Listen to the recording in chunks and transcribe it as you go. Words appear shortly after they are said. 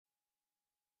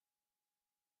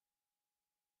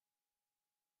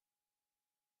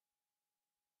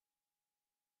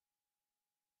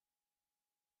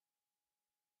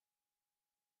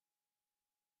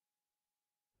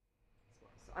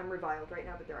I'm reviled right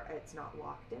now, but it's not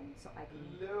locked in, so I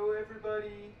can. Hello,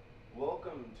 everybody.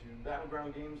 Welcome to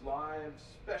Battleground Games Live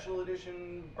Special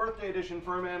Edition, Birthday Edition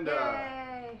for Amanda.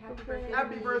 Yay! Happy birthday!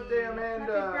 Happy birthday,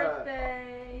 Amanda! Happy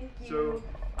birthday! Thank So, you.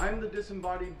 I'm the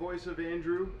disembodied voice of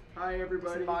Andrew. Hi,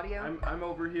 everybody. Disembodio? I'm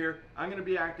over here. I'm going to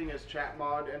be acting as chat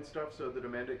mod and stuff so that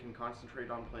Amanda can concentrate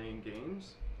on playing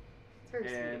games. It's very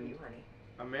sweet of you, honey.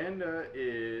 Amanda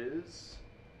is.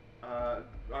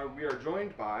 We are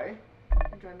joined by.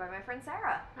 I'm joined by my friend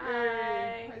Sarah.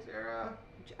 Hi. Hi, Sarah.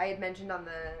 I had mentioned on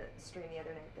the stream the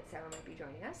other night that Sarah might be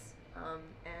joining us,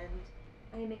 and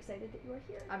I am excited that you are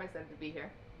here. I'm excited to be here.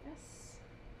 Yes.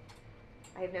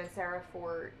 I have known Sarah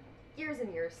for years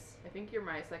and years. I think you're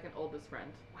my second oldest friend.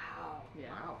 Wow. Yeah.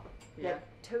 Wow. Yeah.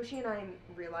 Toshi and I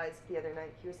realized the other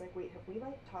night, he was like, wait, have we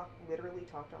literally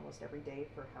talked almost every day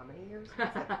for how many years? I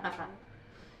was like,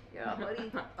 yeah,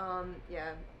 buddy.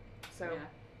 Yeah. So,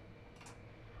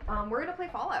 we're gonna play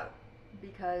Fallout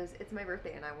because it's my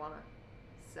birthday and I wanna.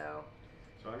 So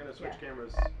I'm going to switch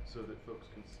cameras so that folks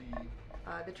can see.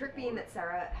 the trick being that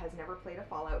Sarah has never played a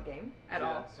Fallout game At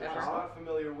all. So At she's all. not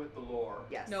familiar with the lore.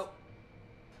 Yes. Nope.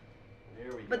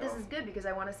 There we go. But this is good because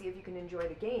I want to see if you can enjoy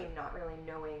the game, not really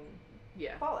knowing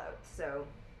Yeah. Fallout. So,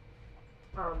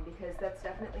 because that's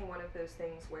definitely one of those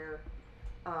things where,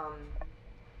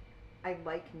 I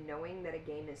like knowing that a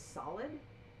game is solid,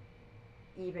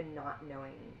 even not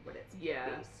knowing what it's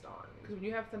based on. Because when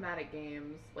you have thematic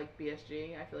games like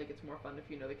BSG, I feel like it's more fun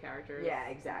if you know the characters. Yeah,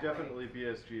 exactly. Definitely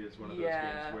BSG is one of those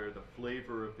games where the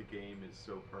flavor of the game is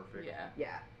so perfect. Yeah.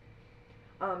 Yeah.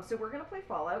 So we're going to play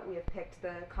Fallout. We have picked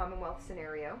the Commonwealth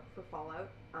scenario for Fallout.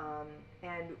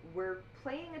 And we're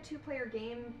playing a two-player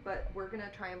game, but we're going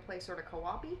to try and play sort of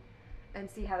co-op-y and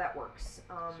see how that works.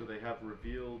 So they have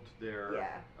revealed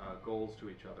their goals to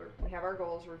each other. We have our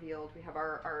goals revealed. We have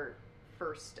our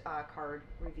first card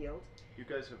revealed. You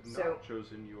guys have not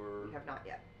chosen your We have not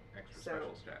yet. extra So, special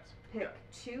stats. Pick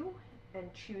two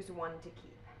and choose one to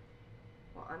keep.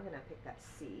 Well, I'm going to pick that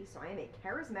C. So I am a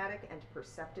charismatic and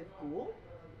perceptive ghoul.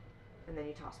 And then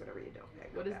you toss whatever you don't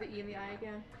pick. What is the E and the I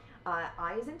again?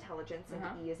 I is intelligence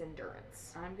and E is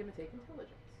endurance. I'm going to take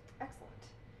intelligence. Excellent.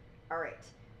 All right.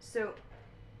 So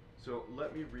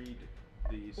let me read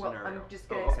the well, scenario. I'm just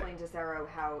going to explain to Sarah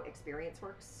how experience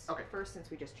works first,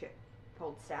 since we just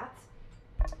pulled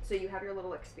stats. So you have your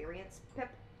little experience pip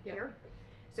here.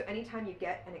 So anytime you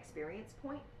get an experience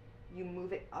point, you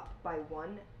move it up by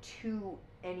 1 to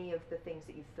any of the things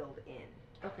that you filled in.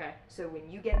 Okay. So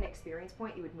when you get an experience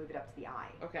point, you would move it up to the I.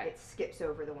 Okay. It skips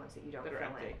over the ones that you don't fill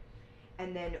in.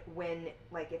 And then when,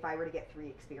 like, if I were to get 3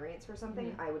 experience for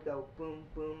something, I would go boom,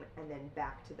 boom, and then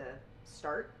back to the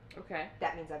start. Okay.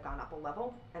 That means I've gone up a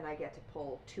level, and I get to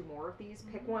pull 2 more of these,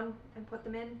 pick one, and put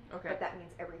them in. Okay. But that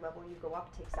means every level you go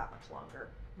up takes that much longer.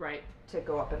 Right. To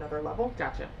go up another level.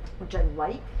 Gotcha. Which I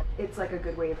like. It's like a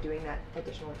good way of doing that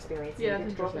additional experience. Yeah, and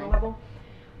that's go up in a interesting.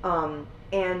 level.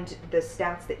 And the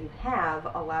stats that you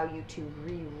have allow you to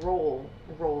re-roll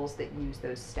rolls that use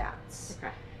those stats.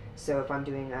 Okay. So if I'm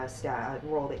doing a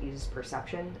roll that uses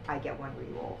perception, I get 1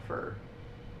 re-roll for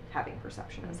having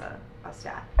perception as a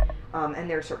stat. And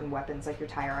there are certain weapons, like your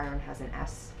tire iron has an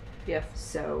S. Yes.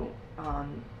 So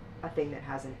a thing that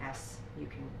has an S, you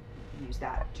can use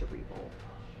that to re-roll.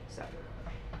 So,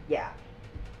 yeah.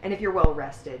 And if you're well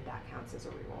rested, that counts as a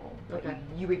re-roll. But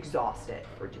you exhaust it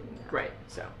for doing that. Right.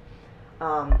 So,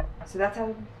 so that's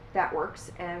how that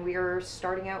works. And we are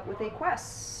starting out with a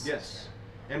quest. Yes.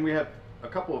 And we have a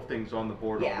couple of things on the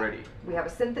board already. We have a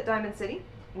synth at Diamond City.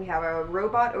 We have a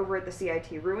robot over at the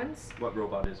CIT ruins. What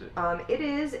robot is it? It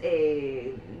is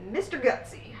a Mr.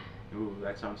 Gutsy. Ooh,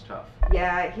 that sounds tough.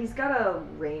 Yeah, he's got a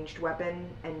ranged weapon,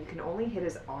 and you can only hit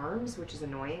his arms, which is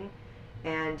annoying.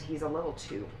 And he's a level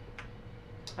 2.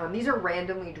 These are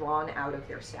randomly drawn out of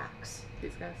their stacks.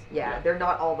 These guys? Yeah, they're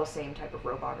not all the same type of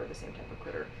robot or the same type of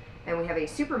critter. And we have a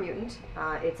super mutant.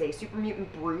 It's a super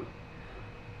mutant brute.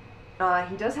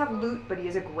 He does have loot, but he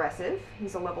is aggressive.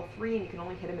 He's a level 3, and you can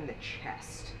only hit him in the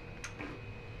chest.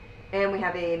 And we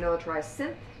have a militarized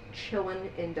synth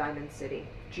chillin' in Diamond City.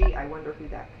 Gee, I wonder who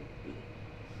that could be.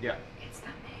 Yeah. It's the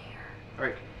mayor. All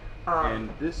right. And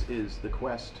this is the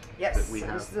quest that we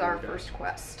have. This is our first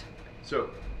quest.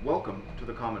 So, welcome to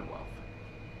the Commonwealth.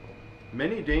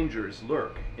 Many dangers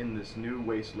lurk in this new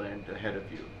wasteland ahead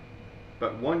of you,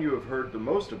 but one you have heard the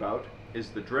most about is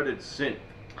the dreaded synth.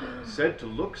 Said to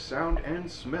look, sound, and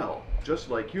smell just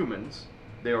like humans,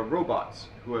 they are robots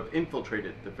who have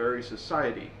infiltrated the very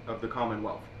society of the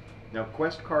Commonwealth. Now,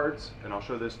 quest cards, and I'll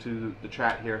show this to the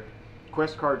chat here,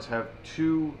 quest cards have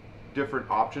 2 different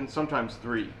options, sometimes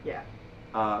 3. Yeah.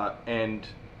 And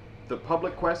the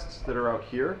public quests that are out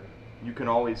here you can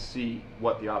always see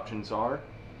what the options are.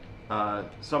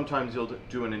 Sometimes you'll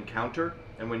do an encounter,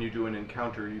 and when you do an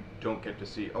encounter, you don't get to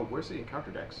see. Oh, where's the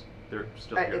encounter decks? They're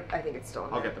still here. I think it's still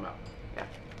in I'll there. get them out.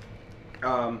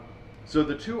 Yeah. So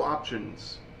the two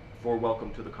options for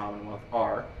Welcome to the Commonwealth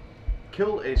are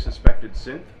kill a suspected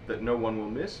synth that no one will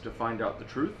miss to find out the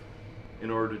truth. In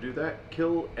order to do that,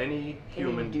 kill any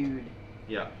human dude.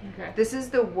 Yeah. Okay. This is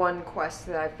the one quest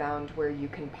that I found where you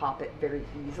can pop it very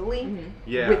easily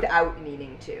Yeah. without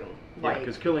needing to. Yeah, Like,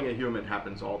 because killing a human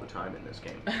happens all the time in this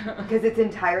game. because it's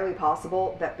entirely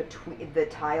possible that between the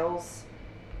tiles,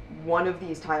 one of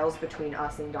these tiles between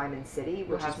us and Diamond City,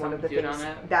 Will which have is one of the some dude things, on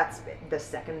it. that's the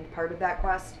second part of that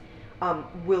quest,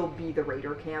 will be the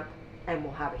raider camp, and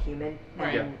we'll have a human,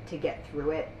 Right. and to get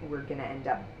through it, we're gonna end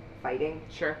up fighting.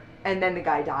 Sure. And then the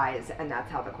guy dies, and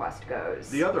that's how the quest goes.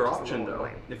 The other which is a option, little though,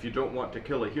 annoying. if you don't want to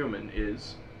kill a human,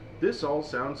 is this all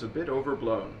sounds a bit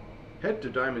overblown. Head to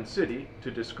Diamond City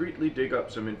to discreetly dig up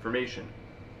some information.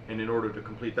 And in order to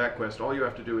complete that quest, all you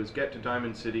have to do is get to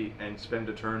Diamond City and spend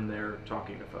a turn there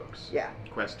talking to folks. Yeah.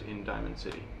 Quest in Diamond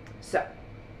City. So,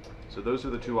 So those are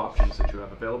the two options that you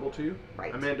have available to you.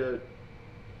 Right. Amanda,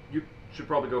 you should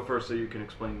probably go first so you can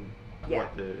explain Yeah.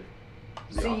 what the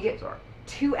So you options get are.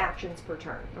 2 actions per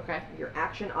turn. Okay. Your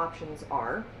action options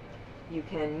are you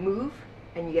can move,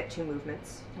 and you get 2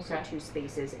 movements, so Okay. 2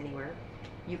 spaces anywhere.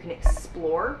 You can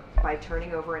explore by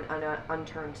turning over an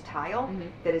unturned tile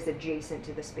that is adjacent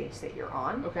to the space that you're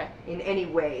on. Okay. In any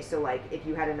way, so like if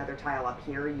you had another tile up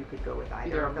here, you could go with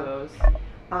either Either of of them.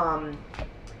 those.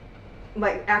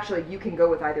 Like actually, you can go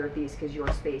with either of these because your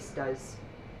space does.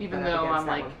 Even butt up though against I'm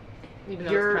that like, one. even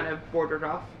though You're- it's kind of bordered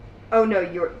off. Oh no,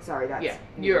 you're sorry. That's Yeah,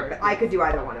 you're- But I could do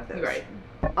either one of those. Right.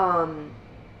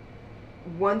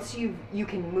 Once you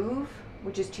can move,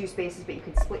 which is 2 spaces, but you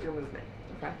can split your movement.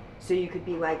 Okay. So you could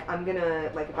be like, I'm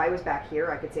gonna, like if I was back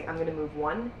here, I could say I'm gonna move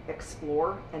 1,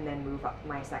 explore, and then move up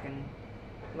my second,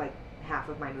 like half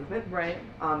of my movement. Right.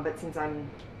 But since I'm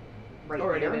right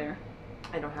Already there, there.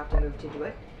 I don't have to move to do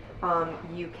it.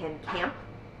 You can camp,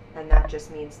 and that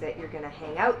just means that you're gonna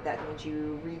hang out. That means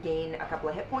you regain a couple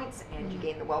of hit points, and you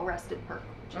gain the well-rested perk,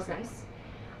 which is Okay. nice.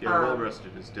 Yeah, well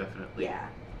rested is definitely Yeah.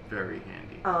 very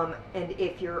handy. And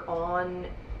if you're on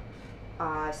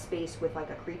space with like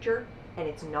a creature and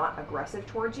it's not aggressive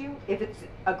towards you, if it's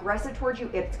aggressive towards you,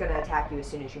 it's going to attack you as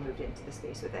soon as you moved into the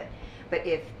space with it. But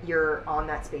if you're on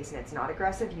that space and it's not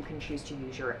aggressive, you can choose to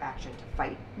use your action to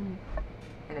fight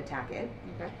and attack it.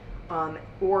 Okay.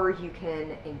 Or you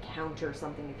can encounter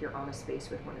something if you're on a space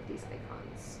with one of these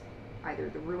icons, either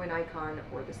the ruin icon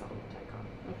or the settlement icon.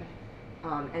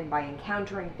 Okay. And by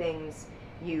encountering things,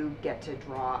 you get to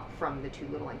draw from the 2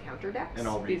 little encounter decks. And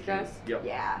I'll read These guys? you. Yep.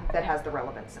 Yeah, that has the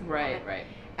relevant symbol on Right. it. Right.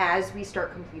 As we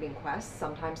start completing quests,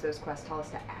 sometimes those quests tell us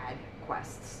to add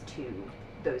quests to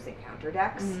those encounter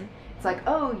decks. It's like,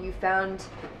 oh, you found,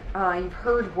 you've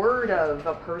heard word of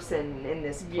a person in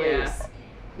this place. Yeah.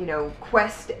 You know,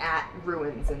 quest at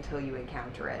ruins until you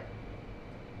encounter it.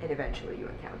 And eventually you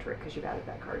encounter it because you've added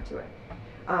that card to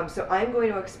it. So I'm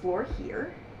going to explore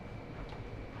here.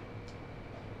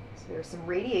 So there's some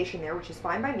radiation there, which is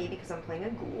fine by me because I'm playing a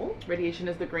ghoul. Radiation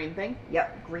is the green thing.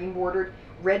 Yep, green bordered.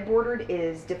 Red bordered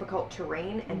is difficult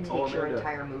terrain and Oh, takes your Amanda.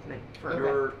 entire movement for Okay.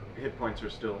 Your hit points are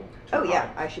still too Oh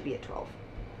yeah, high I should be at 12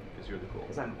 because you're the ghoul.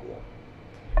 because I'm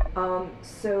a ghoul.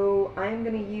 So I'm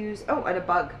gonna use, oh, and a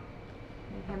bug.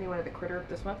 Can you hand me one of the critter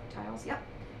This one. tiles? Yep.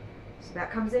 So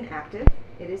that comes in active.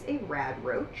 It is a rad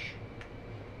roach.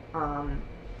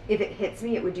 If it hits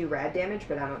me, it would do rad damage,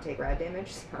 but I don't take rad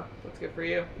damage, so That's good for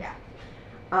you. yeah.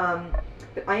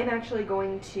 But I am actually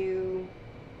going to,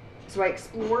 so I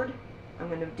explored. I'm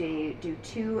going to do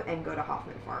 2 and go to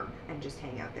Hoffman Farm and just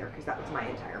hang out there because that was my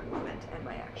entire movement and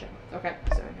my action. Okay.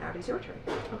 So now it is your turn.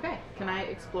 Okay. Can I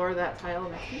explore that tile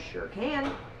next to you? Sure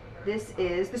can. This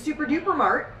is the Super Duper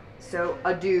Mart. So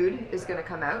a dude is going to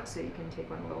come out, so you can take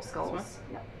one of the little skulls.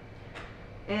 Yep.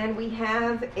 And we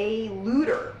have a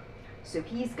looter. So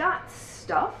he's got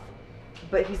stuff,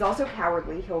 but he's also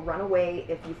cowardly. He'll run away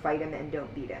if you fight him and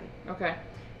don't beat him. Okay.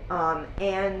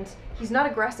 And he's not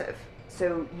aggressive.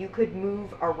 So you could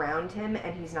move around him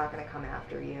and he's not going to come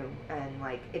after you. And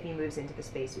like if he moves into the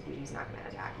space with you, he's not going to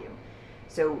attack you.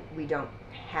 So we don't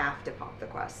have to pop the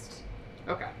quest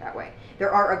Okay. that way.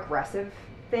 There are aggressive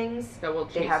things. That will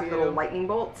They chase have you. little lightning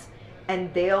bolts.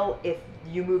 And they'll, if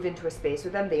you move into a space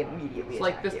with them, they immediately So,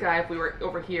 attack like this you. guy, if we were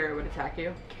over here, it would attack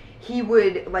you. He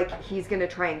would, like, he's going to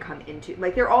try and come into,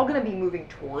 like, they're all going to be moving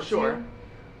towards Sure. you.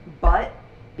 But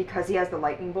because he has the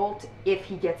lightning bolt, if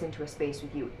he gets into a space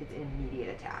with you, it's an immediate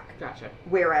attack. Gotcha.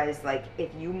 Whereas, like, if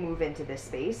you move into this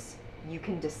space, you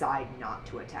can decide not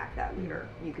to attack that looter.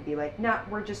 You could be like, nah,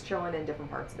 we're just chilling in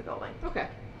different parts of the building. Okay.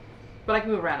 But I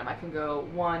can move around him. I can go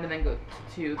 1 and then go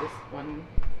 2. This one.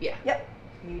 Yeah. Yep,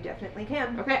 you definitely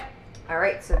can. Okay. All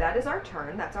right, so that is our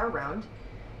turn. That's our round.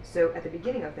 So at the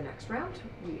beginning of the next round,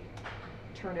 we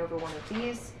turn over one of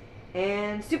these,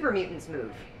 and super mutants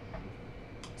move.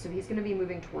 So he's going to be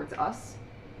moving towards us.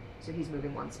 So he's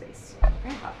moving 1 space.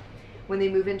 Up. When they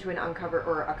move into an uncovered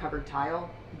or a covered tile,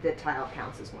 the tile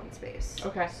counts as 1 space.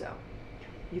 Okay. So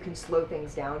you can slow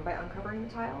things down by uncovering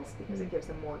the tiles because it gives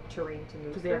them more terrain to move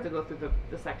Because through. they have to go through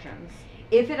the sections.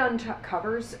 If it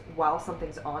uncovers while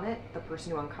something's on it, the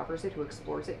person who uncovers it, who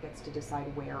explores it, gets to decide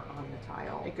where on the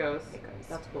tile It goes. It goes.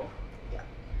 That's cool. Yeah.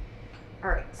 All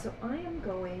right, so I'm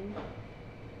going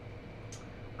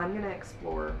to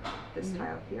explore this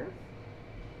tile here.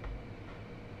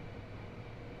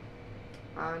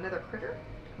 Another critter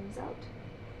comes out.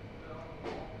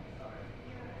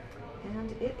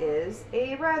 And it is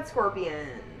a rad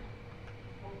scorpion.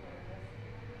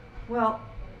 Well,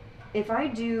 if I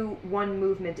do 1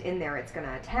 movement in there, it's going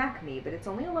to attack me, but it's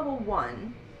only a level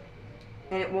 1,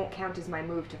 and it won't count as my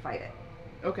move to fight it.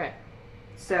 Okay.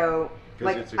 So, 'Cause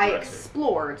like, it's I aggressive.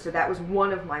 explored, so that was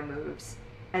 1 of my moves,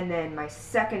 and then my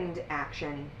second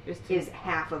action Is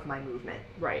half of my movement.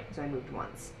 right. So I moved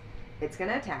once. It's going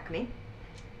to attack me.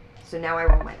 So now I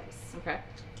roll my dice. Okay.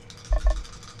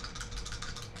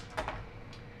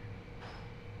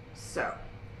 So,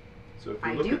 So if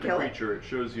I you look do at the kill it. creature, it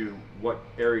shows you what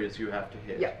areas you have to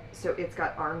hit. yep. So it's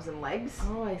got arms and legs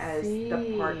Oh, I as the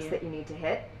parts see. that you need to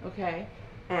hit. Okay.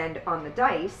 And on the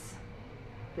dice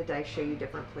show you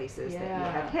different places that you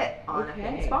Yeah. have hit on a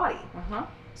thing's Okay. body. Uh-huh.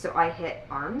 So I hit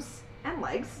arms and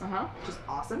legs, Uh-huh. which is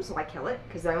awesome. So I kill it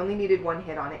because I only needed 1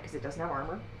 hit on it because it doesn't have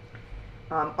armor.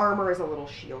 Armor is a little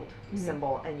shield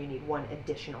symbol, and you need 1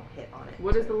 additional hit on it.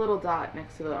 What is the little dot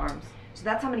next to the arms? So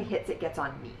that's how many hits it gets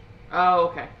on me. Oh,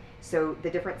 okay. So the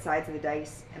different sides of the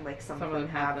dice, and like some of them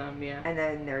have them, yeah. and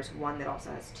then there's one that also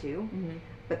has 2. Mm-hmm.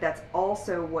 But that's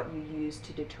also what you use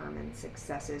to determine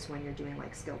successes when you're doing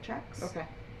like skill checks. Okay.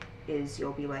 Is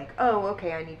you'll be like, oh,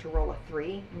 okay, I need to roll a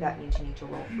 3. That means you need to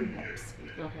roll 3 hits.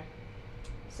 Okay.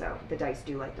 So the dice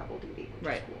do like double duty, which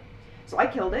Right. is cool. So I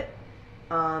killed it.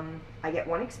 I get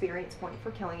 1 experience point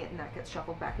for killing it, and that gets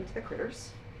shuffled back into the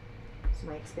critters. So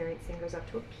my experience thing goes up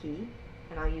to a P,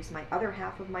 and I'll use my other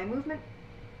half of my movement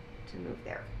to move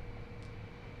there.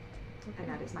 And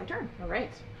that is my turn. All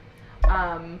right.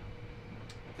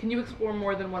 Can you explore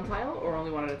more than 1 tile, or only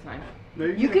 1 at a time? No,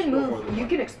 You can explore more move. than You one.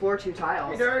 can explore 2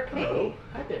 tiles. Hey, Derek. Hey.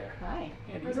 Hi there. Hi.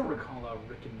 And I don't recall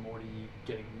Rick and Morty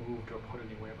getting moved or put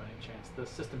anywhere by any chance. The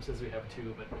system says we have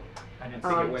 2, but I didn't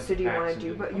think it went So do you to want packs to and do?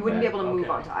 didn't But come you wouldn't be back. able to move Okay.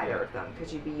 onto either Yeah. of them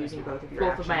because you'd be using both of your Both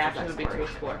actions. of my as actions would be to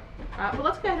exploration. explore. Well,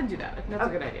 let's go ahead and do that. I think that's a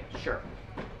good idea. Sure.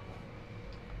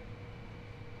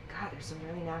 God, there's some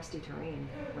really nasty terrain,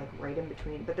 like right in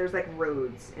between. But there's like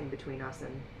roads in between us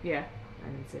and Yeah.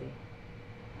 Diamond City.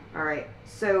 All right,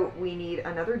 so we need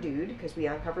another dude because we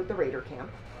uncovered the raider camp.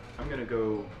 I'm gonna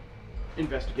go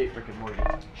investigate Rick and Morty.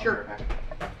 I'll be Sure. right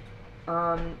back.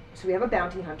 So we have a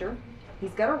bounty hunter.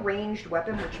 He's got a ranged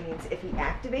weapon, which means if he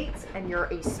activates and you're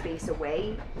a space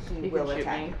away, he He will can shoot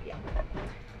attack me. you.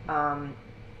 Yeah.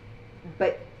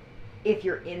 But if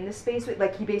you're in the space,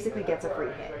 like he basically gets a free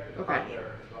hit Okay. on you.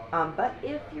 But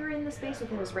if you're in the space with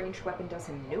him, his ranged weapon does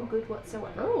him no good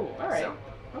whatsoever. Oh, all right. So,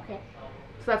 Okay.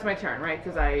 So that's my turn, right?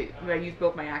 Because I use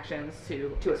both my actions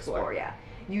to explore, yeah.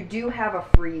 You do have a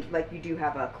you do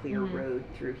have a clear road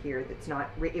through here that's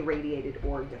not irradiated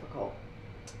or difficult.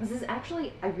 This is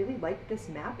actually, I really like this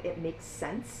map. It makes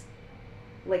sense,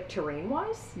 like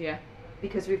terrain-wise, Yeah.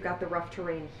 because we've got the rough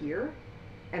terrain here,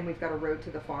 and we've got a road to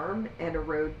the farm and a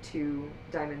road to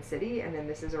Diamond City, and then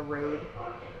this is a road.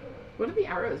 What do the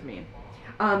arrows mean?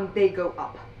 They go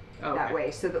up Oh, that okay.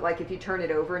 way, so that like if you turn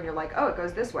it over and you're like, oh, it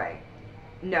goes this way.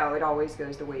 No, it always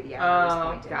goes the way the arrow is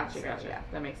Oh, pointing. gotcha, so, gotcha. Yeah.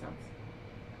 That makes sense.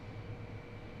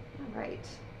 All right.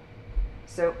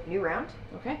 So new round.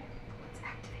 Okay. Let's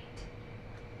activate.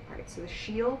 All right. So the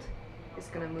shield is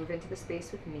going to move into the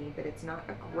space with me, but it's not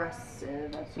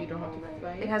aggressive. So you don't have to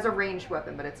fight? It has a ranged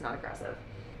weapon, but it's not aggressive.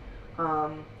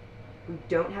 We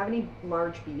don't have any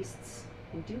large beasts.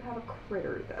 We do have a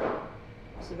critter though.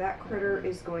 So that critter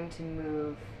is going to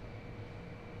move.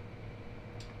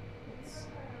 It's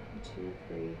 1, 2,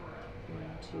 3, 1,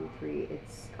 2, 3.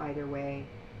 It's either way.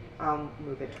 I'll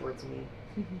move it towards me.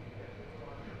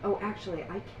 Oh, actually,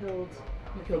 I killed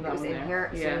the thing killed that was that in one here.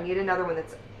 there. So Yeah. we need another one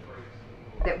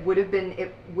that would have been.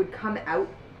 It would come out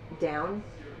down,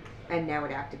 and now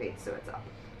it activates, so it's up.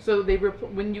 So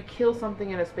when you kill something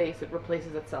in a space, it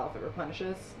replaces itself. It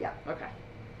replenishes. Yeah. Okay.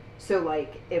 So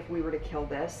like if we were to kill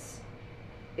this,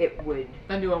 it would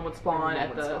A new one would spawn A new at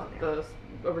one would spawn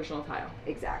the original tile.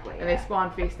 exactly. And they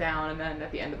spawn face down, and then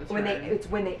at the end of the turn, it's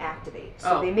when they activate.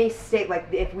 So Oh. they may stay like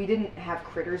if we didn't have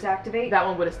critters activate, that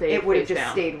one would have stayed. it would have face just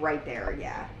down. stayed right there.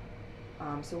 Yeah.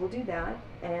 So we'll do that,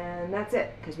 and that's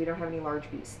it because we don't have any large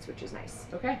beasts, which is nice.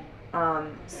 Okay.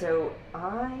 So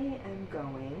I'm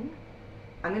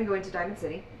gonna go into Diamond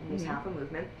City and use Mhm. half a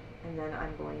movement, and then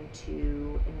I'm going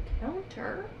to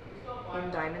encounter in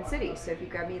Diamond City. So if you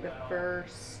grab me the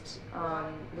first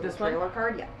little This one? trailer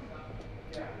card, yeah.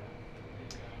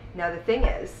 Now the thing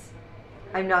is,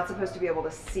 I'm not supposed to be able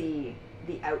to see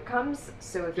the outcomes.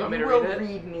 So if Do you you want me to will read it?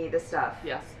 read me the stuff,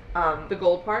 Yes. the The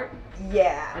gold part.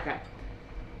 yeah. Okay.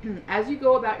 As you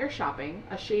go about your shopping,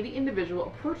 a shady individual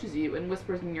approaches you and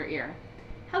whispers in your ear,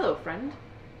 "Hello, friend.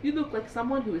 You look like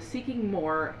someone who is seeking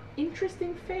more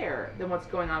interesting fare than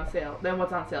what's on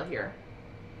sale here."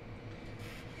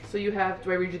 So you have.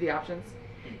 Do I read you the options?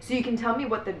 So you can tell me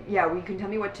what you can tell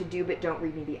me what to do, but don't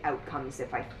read me the outcomes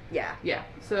if I yeah. Yeah.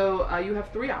 So you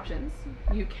have 3 options.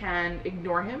 You can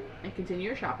ignore him and continue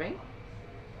your shopping.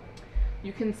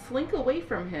 You can slink away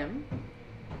from him,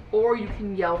 or you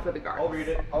can yell for the guards.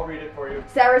 I'll read it for you.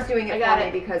 Sarah's doing it I got for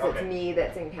it. me because it's Okay. me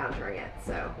that's encountering it.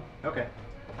 So, Okay.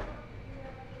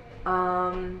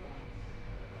 um,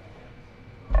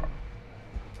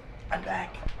 I'm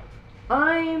back.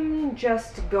 I'm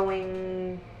just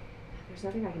going. There's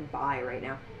nothing I can buy right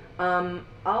now.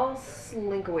 I'll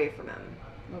slink away from him.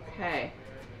 Okay.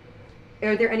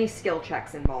 Are there any skill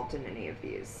checks involved in any of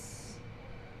these?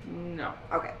 No.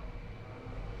 Okay.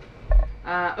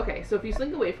 Okay, so if you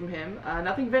slink away from him,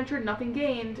 nothing ventured, nothing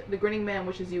gained. The grinning man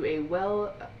wishes you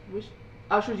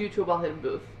ushers you to a well-hidden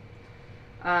booth.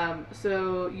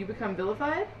 So you become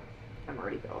vilified. I'm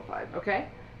already vilified. Okay.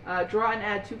 Draw and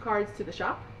add 2 cards to the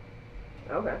shop.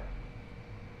 Okay.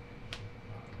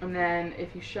 And then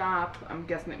if you shop, I'm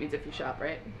guessing that means if you shop,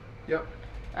 right? Yep.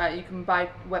 You can buy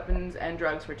weapons and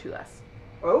drugs for 2 less.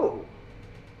 Oh.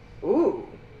 Ooh.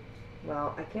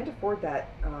 Well, I can't afford that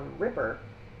Ripper,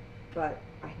 but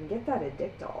I can get that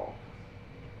Addictol.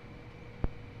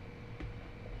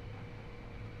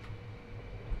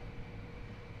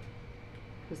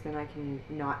 Because then I can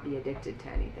not be addicted to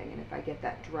anything, and if I get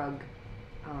that drug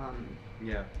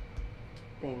Yeah.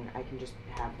 thing, I can just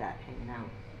have that hanging out.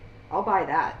 I'll buy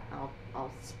that.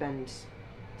 I'll spend it's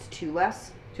 2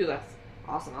 less. 2 less.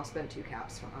 Awesome. I'll spend 2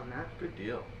 caps on that. Good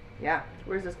deal. Yeah.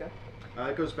 Where does this go?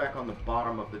 It goes back on the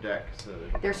bottom of the deck. So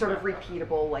They're sort of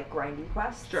repeatable, like grindy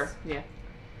quests. Sure. Yeah.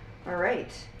 All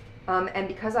right. And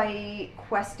because I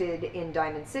quested in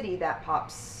Diamond City, that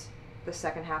pops the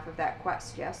second half of that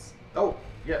quest. Yes. Oh,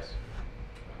 yes.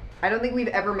 I don't think we've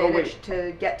ever wait. managed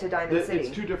to get to Diamond City.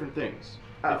 It's 2 different things.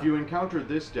 Oh. If you encounter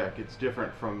this deck, it's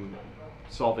different from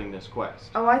solving this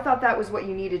quest. Oh, I thought that was what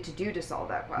you needed to do to solve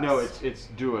that quest. No, it's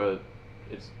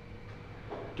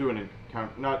do an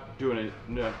encounter,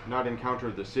 not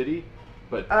encounter the city,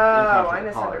 but Oh, encounter I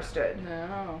the card. misunderstood.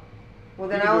 No. Well,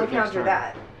 then You can I'll do it next encounter turn.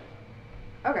 that.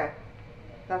 Okay,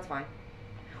 that's fine.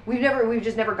 We've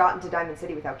just never gotten to Diamond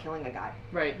City without killing a guy.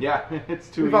 Right. Yeah, it's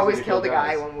too. We've easy always to kill killed a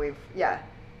guy guys. when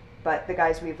but the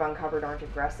guys we've uncovered aren't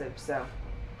aggressive. So,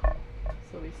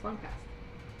 So we slunk past.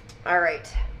 all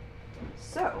right.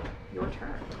 So your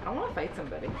turn. I want to fight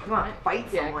somebody. You want to fight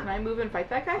Yeah. someone? Can I move and fight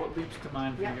that guy? What leaps to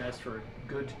mind for Yeah. you guys for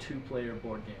good 2-player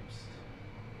board games?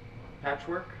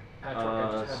 Patchwork. Patchwork,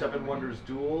 I just had Seven that Wonders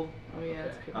Duel. Oh yeah,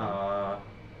 that's a good. Uh,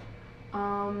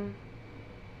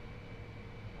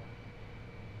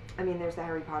 I mean, there's the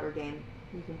Harry Potter game.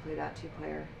 You can play that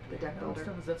 2-player, the deck No builder.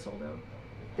 stuff, is that sold out?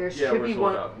 There yeah, should we're be sold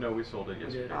one. out. No, we sold it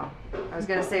yesterday. Oh, I was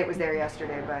gonna say it was there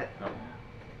yesterday, but No.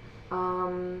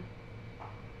 trying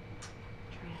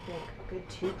to think. Good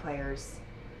 2-players.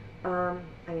 I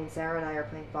mean, Sarah and I are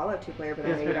playing Fallout 2-player, but I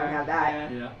know Yes, you we don't are. have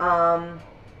that. Yeah. Yeah.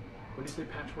 What did you say,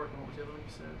 Patchwork, and what was the other one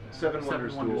you said? Seven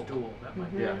Wonders Duel. That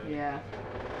might be Mhm. Yeah. good. Yeah.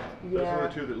 Those are Yeah,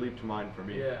 the 2 that leap to mind for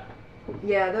me. Yeah.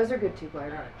 yeah, those are good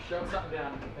 2-player. Alright, shove something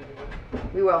down and think of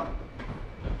it. We will.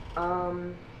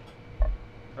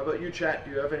 How about you, chat?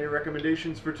 Do you have any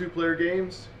recommendations for 2-player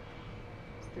games?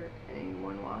 Is there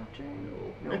anyone watching?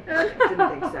 No. Nope. I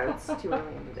didn't think so. It's too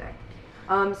early in the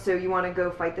day. So you want to go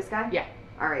fight this guy? Yeah.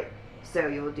 All right. So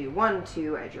you'll do 1,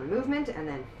 2 as your movement, and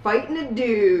then fighting a I'm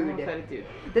dude. excited, dude.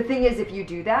 The thing is, if you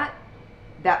do that,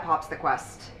 that pops the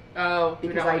quest Oh, do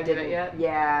we because not I want to do didn't. that yet?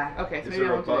 Yeah. Okay, so Is maybe I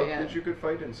there a won't do that bug yet. that you could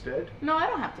fight instead? No, I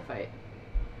don't have to fight.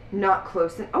 Not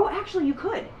close. Oh, actually, you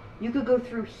could. You could go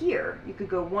through here. You could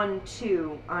go 1,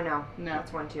 2. Oh no. No.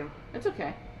 That's 1, 2. It's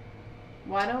okay.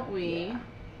 Why don't we? Yeah.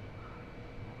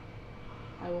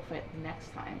 I will fight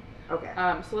next time. Okay.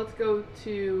 So let's go to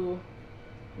You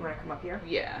want to come up here?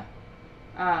 yeah.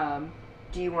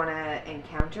 Do you want to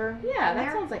encounter? Yeah, in that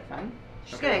there? sounds like fun.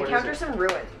 She's Okay, gonna what is encounter it? some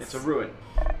ruins. It's a ruin.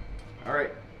 All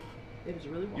right. It was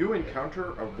really warm. You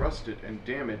encounter a rusted and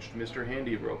damaged Mr.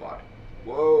 Handy robot.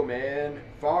 Whoa, man.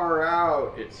 Far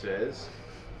out, it says.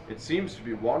 It seems to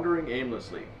be wandering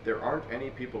aimlessly. There aren't any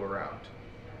people around.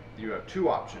 You have two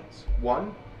options.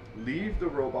 1, leave the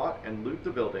robot and loot the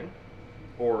building.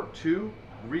 Or 2,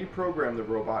 reprogram the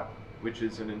robot, which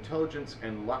is an intelligence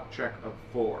and luck check of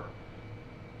 4.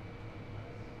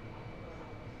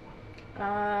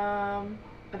 I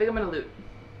think I'm gonna loot.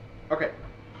 Okay.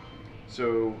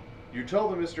 So you tell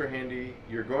the Mr. Handy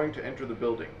you're going to enter the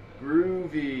building.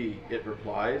 Groovy, it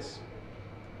replies.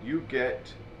 You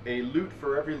get a loot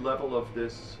for every level of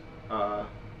this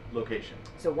location.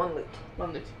 So 1 loot.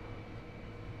 One loot.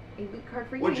 A loot card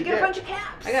for you. What'd You you get a get? bunch of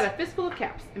caps. I got a fistful of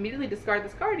caps. Immediately discard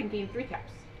this card and gain 3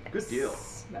 caps. Good deal.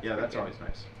 Nice. That's Yeah, pretty that's good. always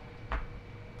nice.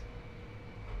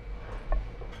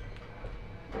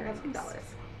 I got some Nice.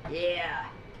 dollars. Yeah.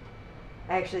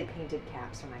 I actually painted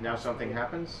caps when I Now got something to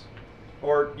happens?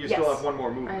 Or you still Yes. have one more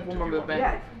movement? I have one if more you want. movement.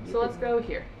 Yeah. So let's go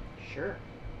here. Sure.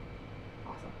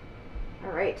 Awesome.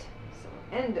 All right. So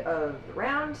end of the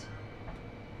round.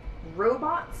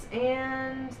 Robots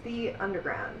and the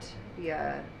underground,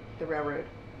 the railroad.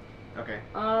 Okay.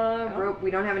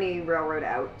 We don't have any railroad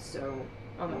out, so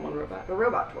Oh, no, one robot. the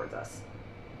robot towards us.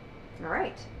 All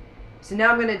right. So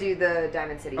now I'm gonna do the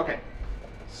Diamond City. Okay.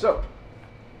 So,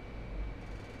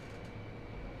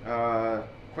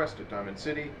 quest at Diamond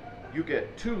City. You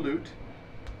get 2 loot.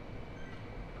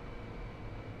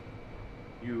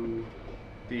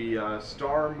 The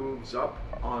star moves up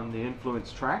on the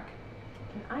influence track.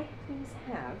 Can I please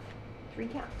have 3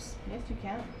 caps? Yes, you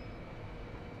can.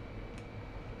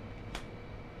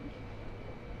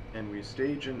 And we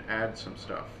stage and add some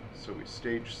stuff. So we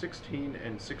stage 16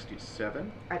 and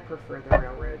 67. I prefer the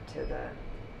railroad to the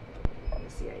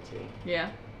CIT. Yeah.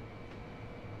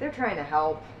 They're trying to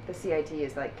help. The CIT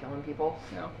is like killing people.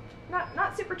 No.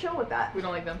 Not super chill with that. We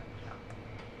don't like them.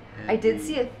 And I did we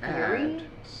see a theory add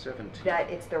 17. That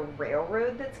it's the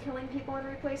railroad that's killing people and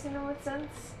replacing them with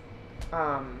synths.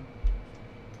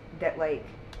 That like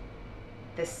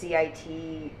the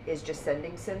CIT is just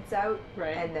sending synths out,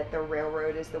 Right. and that the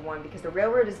railroad is the one, because the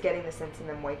railroad is getting the synths and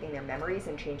then wiping their memories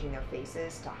and changing their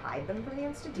faces to hide them from the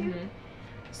Institute. Mhm.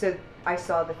 So I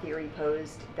saw the theory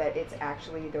posed that it's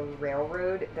actually the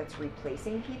railroad that's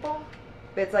replacing people.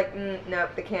 But it's like, no,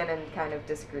 the canon kind of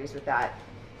disagrees with that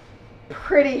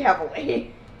pretty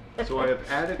heavily. So I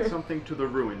have added something to the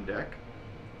Ruin deck,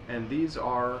 and these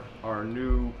are our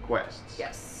new quests.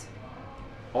 Yes.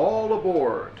 All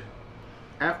aboard!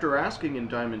 After asking in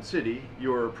Diamond City,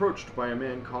 you are approached by a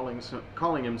man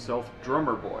calling himself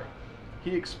Drummer Boy.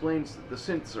 He explains that the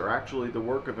synths are actually the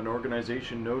work of an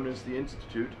organization known as the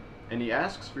Institute, and he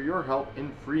asks for your help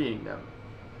in freeing them.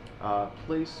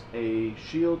 Place a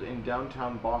shield in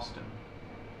downtown Boston.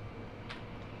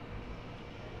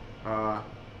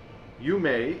 You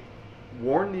may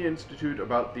warn the Institute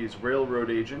about these railroad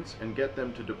agents and get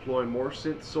them to deploy more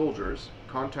synth soldiers.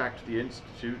 Contact the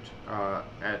Institute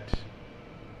at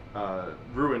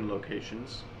ruin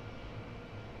locations.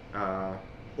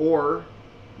 Or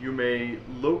you may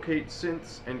locate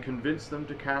synths and convince them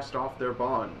to cast off their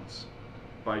bonds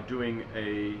by doing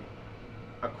a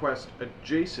quest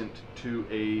adjacent to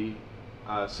a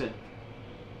synth.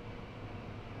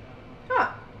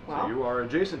 Huh. So Well, you are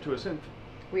adjacent to a synth.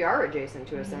 we are adjacent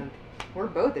to a synth. We're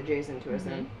both adjacent to a Mhm.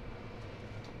 synth.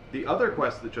 The other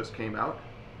quest that just came out,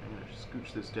 I'm going to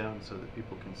scooch this down so that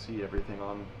people can see everything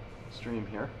on stream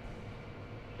here,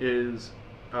 is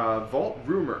Vault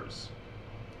Rumors.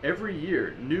 Every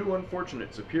year, new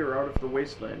unfortunates appear out of the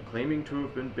wasteland claiming to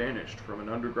have been banished from an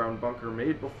underground bunker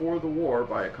made before the war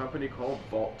by a company called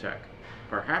Vault Tech.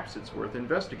 Perhaps it's worth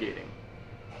investigating.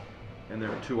 And there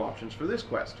are 2 options for this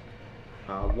quest.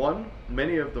 1,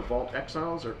 many of the Vault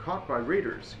exiles are caught by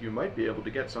raiders. You might be able to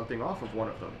get something off of one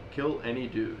of them. Kill any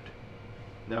dude.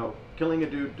 Now, killing a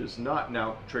dude does not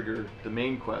now trigger the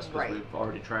main quest, because Right. we've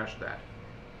already trashed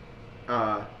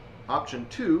that. Option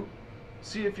 2,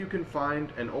 see if you can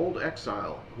find an old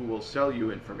exile who will sell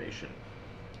you information.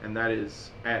 And that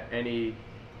is at any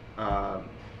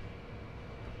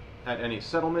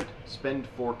settlement, spend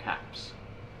 4 caps.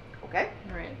 Okay.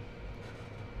 All right.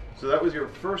 So that was your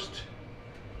first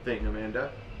thing,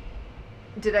 Amanda.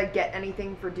 Did I get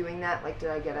anything for doing that? Like, did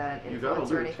I get an You got a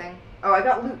influence or loot. anything? Oh, I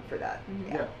got loot for that.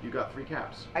 Mhm. Yeah, you got 3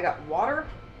 caps. I got water,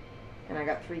 and I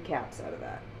got 3 caps out of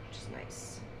that, which is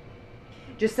nice.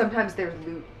 Just sometimes there's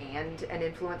loot and an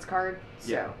influence card.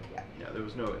 So Yeah. yeah. Yeah, there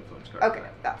was no influence card. Okay, for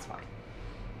that. that's fine.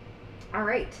 All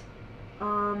right.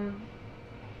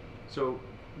 So,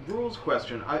 rules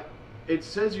question. It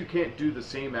says you can't do the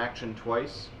same action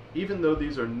twice. Even though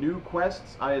these are new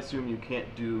quests, I assume you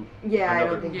can't do Yeah, I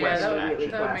another don't think Yeah, quest that would,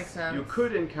 action. that would make quest. sense. You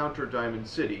could encounter Diamond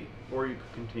City, or you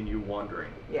could continue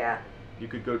wandering. Yeah. You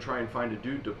could go try and find a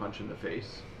dude to punch in the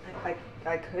face.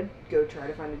 I could go try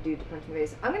to find a dude to punch in the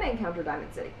face. I'm gonna encounter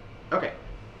Diamond City. Okay.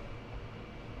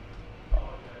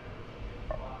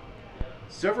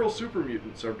 Several super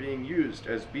mutants are being used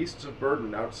as beasts of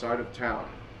burden outside of town.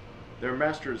 Their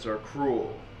masters are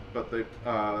cruel, but the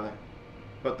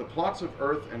plots of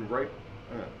earth and ripe.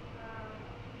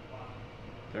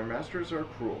 Their masters are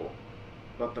cruel,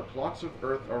 but the plots of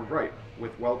earth are ripe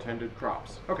with well-tended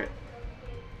crops. Okay.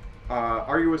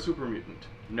 Are you a super mutant?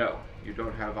 No, you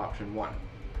don't have option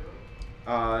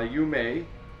 1. You may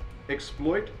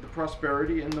exploit the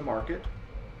prosperity in the market,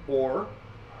 or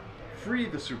free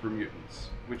the super mutants,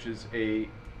 which is a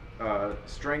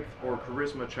strength or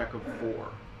charisma check of 4.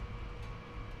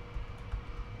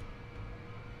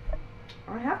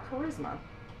 I have charisma.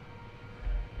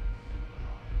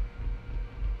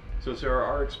 So, Sarah,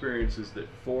 our experience is that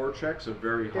 4 checks are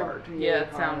very They're hard. really Yeah,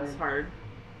 it sounds hard.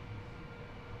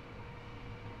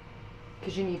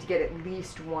 Because you need to get at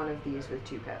least one of these with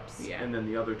 2 pips. Yeah. And then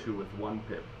the other 2 with 1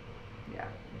 pip. Yeah,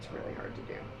 it's really hard to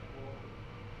do.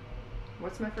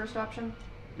 What's my first option?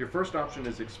 Your first option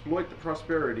is exploit the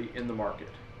prosperity in the market.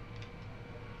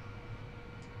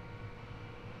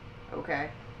 Okay.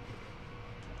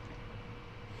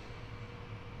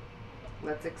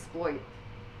 Let's exploit.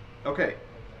 Okay.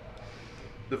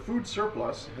 The food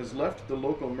surplus has left the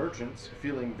local merchants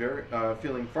feeling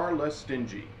far less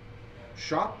stingy.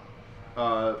 Shop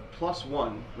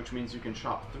 +1, which means you can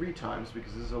shop 3 times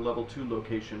because this is a level 2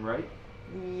 location, right?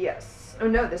 Yes. Oh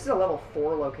no, this is a level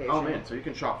 4 location. Oh man, so you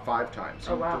can shop 5 times.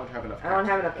 Oh You wow. don't have enough I don't caps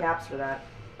have for enough caps for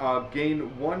that.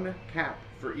 Gain 1 cap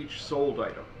for each sold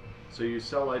item. So you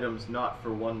sell items not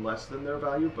for 1 less than their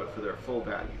value, but for their full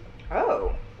value.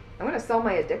 Oh. I'm gonna sell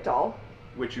my Addictol.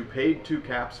 Which you paid 2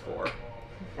 caps for.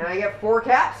 And I get 4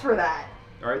 caps for that.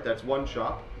 Alright, that's 1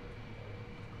 shop.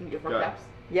 You get 4 Got it. caps.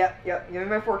 Yep. Give me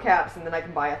my 4 caps and then I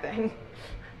can buy a thing.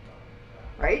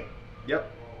 Right?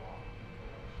 Yep.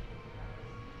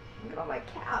 Look at all my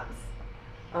caps.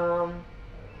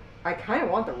 I kind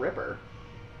of want the Ripper.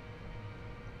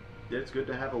 It's good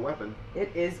to have a weapon.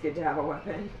 It is good to have a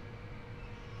weapon.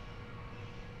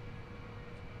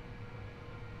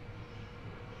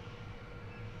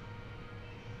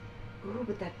 Ooh,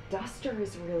 but that Duster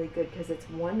is really good because it's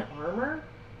 1 armor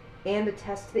and a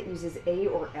test that uses A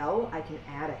or L. I can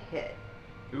add a hit.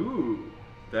 Ooh,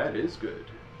 that is good.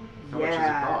 How much does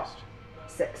it cost?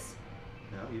 6.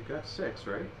 No, you've got 6,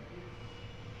 right?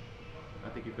 I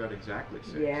think you've got exactly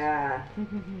 6. Yeah.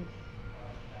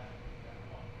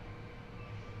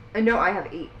 And no, I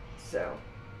have 8, so.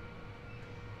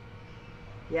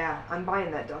 Yeah, I'm buying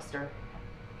that Duster.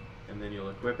 And then you'll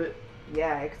equip it.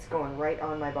 Yeah, it's going right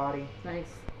on my body. Nice.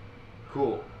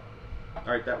 Cool.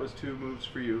 Alright, that was 2 moves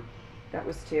for you. That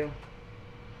was 2.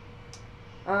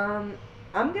 I'm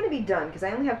gonna be done because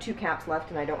I only have 2 caps left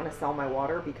and I don't want to sell my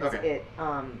water because Okay.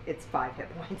 it's 5 hit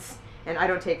points and I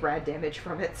don't take rad damage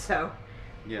from it, so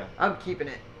Yeah. I'm keeping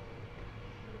it.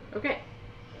 Okay.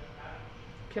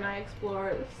 Can I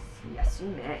explore this? Yes, you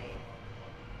may.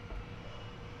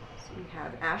 So we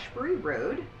have Ashbury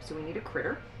Road, so we need a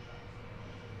critter.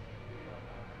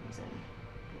 Comes in,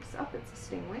 picks up, it's a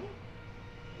stingwing.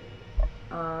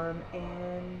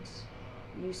 And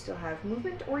you still have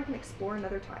movement, or you can explore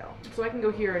another tile. So I can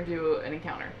go here and do an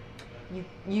encounter.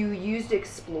 You used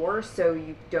explore, so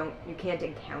you can't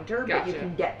encounter, but you Gotcha.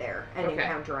 can get there and Okay.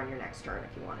 encounter on your next turn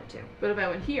if you wanted to. But if I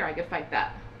went here, I could fight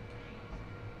that.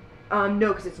 No,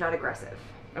 because it's not aggressive.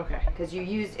 Okay. Because you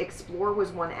used explore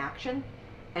was 1 action,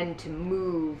 and to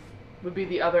move Would be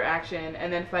the other action,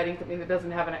 and then fighting something that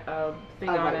doesn't have a thing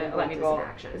A on lightning it. A lightning bolt bolt is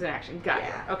an action. Is an action. Got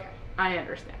Yeah. it. Okay. I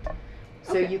understand.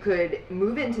 So Okay. you could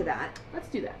move into that. Let's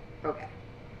do that. Okay.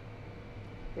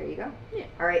 There you go. Yeah.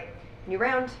 All right. New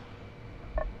round.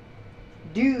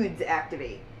 Dudes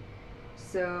activate.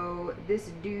 So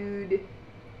this dude.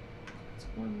 It's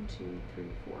 1, 2, 3,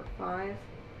 4, 5.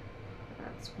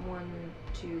 That's 1,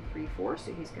 2, 3, 4.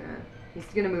 So he's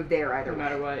gonna move there either No way.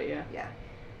 matter what, yeah. Yeah.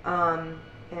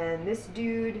 And this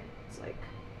dude, it's like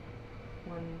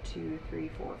 1, 2, 3,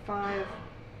 4, 5. 1,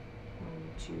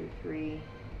 2, 3,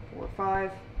 4,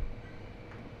 5.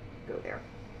 Go there.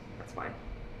 That's fine.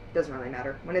 Doesn't really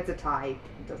matter. When it's a tie,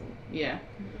 it doesn't. Yeah.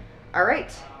 All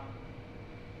right.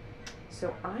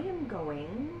 So I am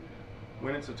going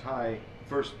When it's a tie,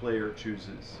 first player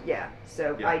chooses. Yeah,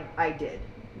 so Yeah. I did.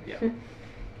 Yeah.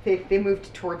 They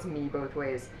moved towards me both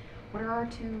ways. What are our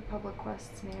 2 public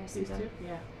quests? May I see These them? 2?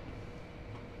 Yeah.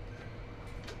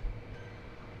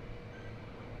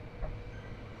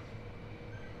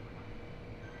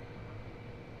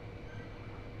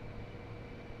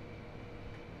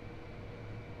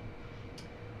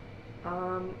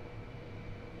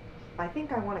 I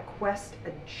think I want a quest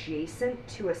adjacent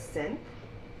to a synth.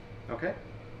 Okay.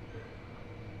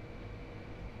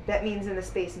 That means in the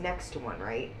space next to one,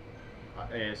 right?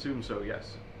 I assume so,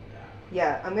 yes.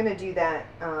 Yeah, I'm gonna do that,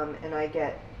 and I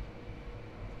get.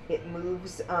 It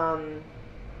moves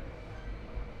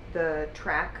the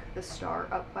track, the star,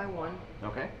 up by 1,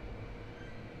 Okay.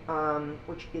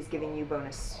 which is giving you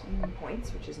bonus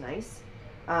points, which is nice.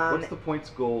 What's the points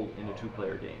goal in a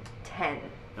 2-player game? 10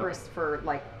 for, Okay. for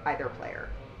like either player.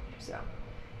 So,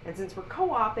 and since we're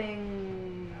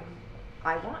co-oping,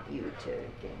 I want you to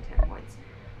gain 10 points.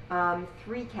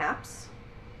 3 caps.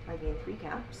 I gain 3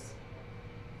 caps.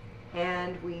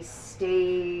 And we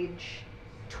stage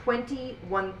 20,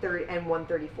 130, and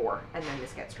 134, and then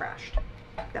this gets trashed.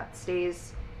 That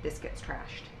stays. This gets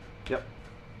trashed. Yep.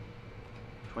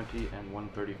 20 and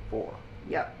 134.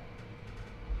 Yep.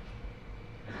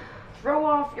 Throw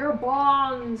off your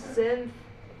bonds, synth.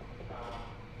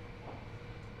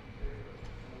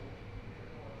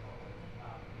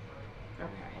 Okay.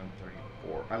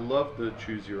 134. I love the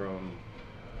choose your own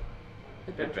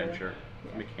adventure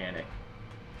Yeah. mechanic.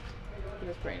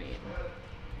 That's pretty neat.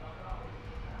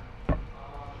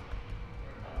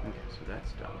 Okay, so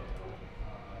that's done.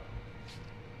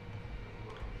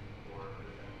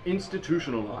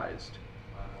 Institutionalized.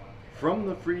 From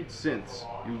the freed synths,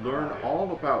 you learn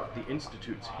all about the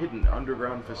Institute's hidden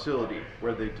underground facility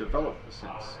where they develop the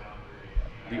synths.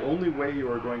 The only way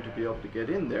you are going to be able to get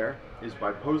in there is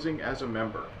by posing as a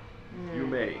member. You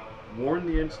may warn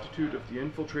the Institute of the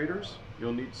infiltrators,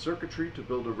 you'll need circuitry to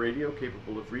build a radio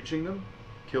capable of reaching them,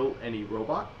 kill any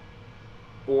robot,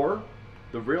 or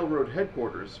the Railroad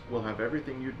headquarters will have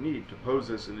everything you'd need to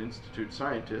pose as an Institute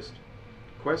scientist.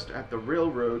 Quest at the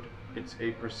Railroad, it's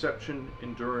a perception,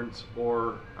 endurance,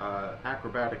 or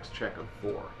acrobatics check of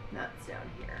 4. That's down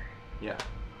here. Yeah.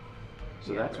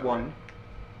 So Yeah, that's right. one.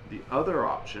 The other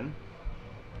option,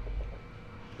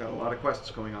 got a lot of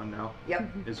quests going on now, Yep.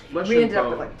 is Flesh We and ended up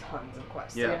Bone. with like tons of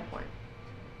quests Yeah. at that point.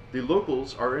 The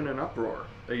locals are in an uproar.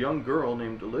 A young girl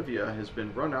named Olivia has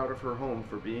been run out of her home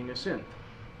for being a synth.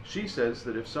 She says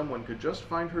that if someone could just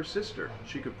find her sister,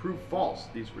 she could prove false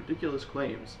these ridiculous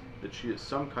claims that she is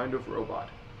some kind of robot.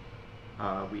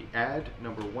 We add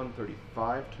number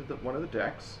 135 to one of the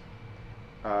decks,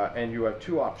 and you have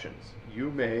 2 options.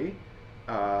 You may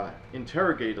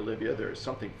interrogate Olivia. There is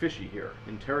something fishy here.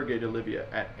 Interrogate Olivia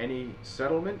at any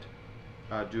settlement.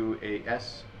 Do a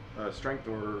strength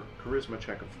or charisma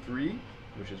check of 3,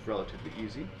 which is relatively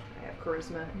easy. I have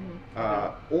charisma.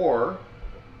 Or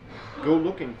go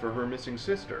looking for her missing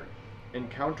sister.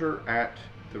 Encounter at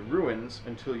the ruins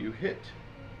until you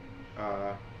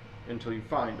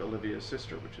find Olivia's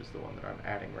sister, which is the one that I'm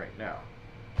adding right now.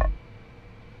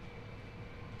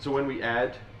 So when we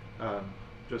add,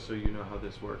 just so you know how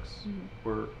this works,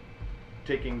 we're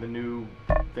taking the new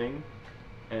thing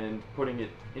and putting it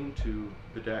into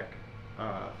the deck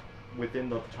within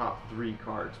the top 3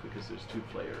 cards because there's 2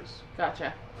 players.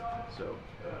 Gotcha. So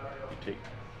you take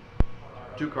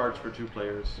 2 cards for 2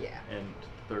 players, Yeah. and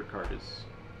the 3rd card is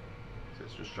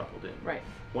it's just shuffled in. Right.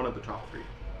 One of the top 3.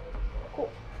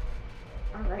 Cool.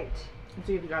 All right. And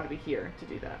so you've got to be here to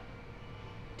do that.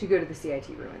 To go to the CIT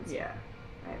ruins. Yeah.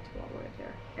 I have to go all the way up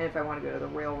there. And if I want to go to the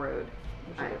railroad,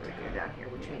 Which I is have to over go here. down here,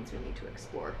 which Yeah. means we need to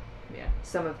explore Yeah.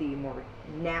 some of the more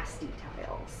nasty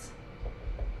tiles.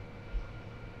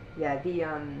 Yeah, the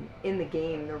in the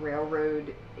game, the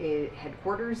railroad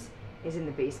headquarters is in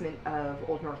the basement of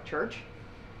Old North Church,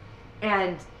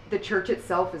 and the church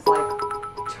itself is like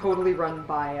totally run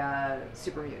by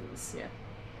super mutants. Yeah.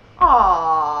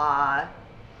 Aww.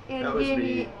 And That was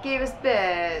gave us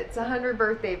bits, 100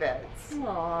 birthday bits.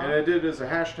 Aww. And I did as a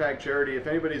hashtag charity. If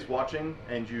anybody's watching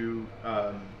and you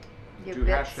Give do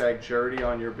bits. hashtag charity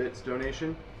on your bits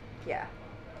donation, Yeah.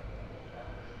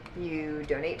 You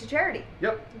donate to charity,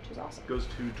 yep, which is awesome. goes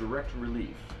to direct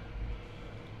relief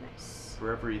Nice.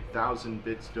 for every 1,000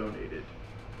 bits donated.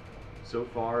 So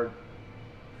far,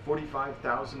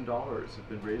 $45,000 have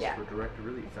been raised Yeah. for direct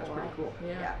relief. That's Wow. pretty cool.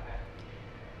 Yeah.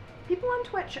 People on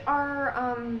Twitch are,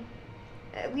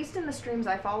 at least in the streams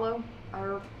I follow,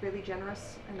 are really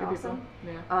generous and Good people.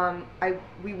 awesome. Yeah.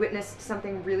 We witnessed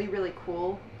something really, really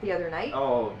cool the other night.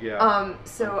 Oh, yeah.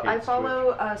 So On I Kate's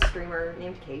follow a streamer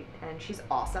named Kate, and she's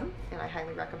awesome, and I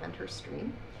highly recommend her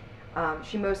stream.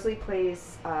 She mostly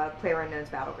plays PlayerUnknown's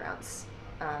Battlegrounds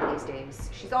these days.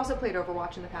 She's also played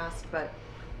Overwatch in the past, but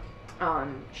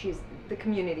the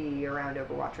community around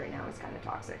Overwatch right now is kind of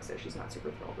toxic, so she's not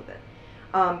super thrilled with it.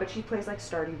 But she plays like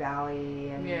Stardew Valley,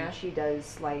 and she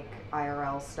does like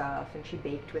IRL stuff, and she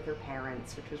baked with her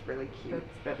parents, which was really cute.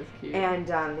 That is cute. And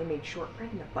they made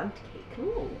shortbread and a bundt cake.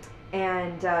 Cool.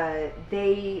 And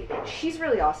she's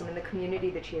really awesome, and the community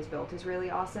that she has built is really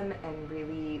awesome and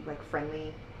really like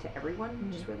friendly to everyone,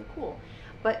 which is really cool.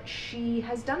 But she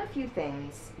has done a few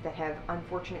things that have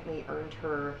unfortunately earned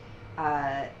her.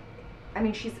 I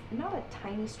mean, she's not a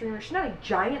tiny streamer. She's not a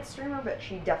giant streamer, but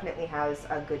she definitely has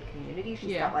a good community.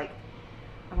 She's got like,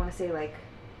 I want to say like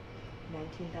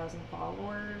 19,000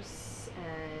 followers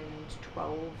and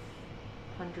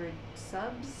 1,200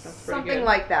 subs. That's something good.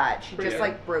 like that. She Pretty just good.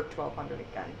 like broke 1,200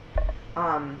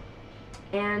 again.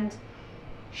 And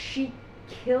she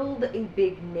killed a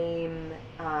big name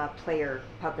player,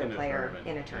 puppet In a player tournament.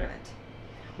 in a tournament.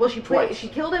 Yeah. Well, Twice. she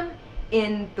killed him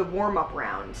in the warm-up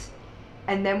round.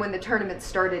 And then when the tournament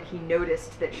started, he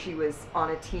noticed that she was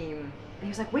on a team. And he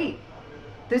was like, wait,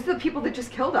 those are the people that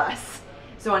just killed us.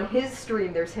 So on his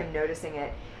stream, there's him noticing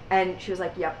it. And she was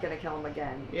like, yep, gonna kill him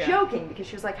again. Yeah. Joking, because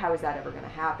she was like, how is that ever gonna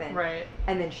happen? Right.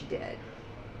 And then she did.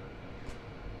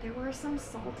 There were some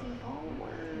salty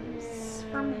followers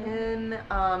from him.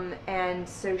 And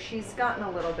so she's gotten a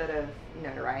little bit of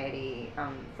notoriety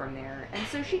from there. And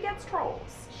so she gets trolls.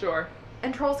 Sure.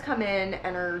 And trolls come in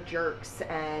and are jerks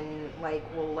and like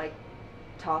will like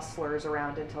toss slurs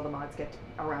around until the mods get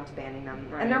around to banning them.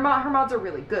 Right. And her mods are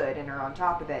really good and are on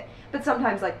top of it. But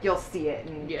sometimes like you'll see it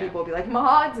and Yeah. people will be like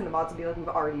mods, and the mods will be like, we've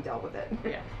already dealt with it.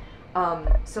 Yeah.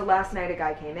 So last night a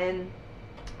guy came in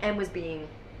and was being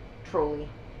trolly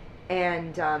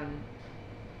and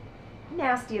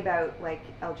nasty about like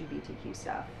LGBTQ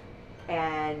stuff,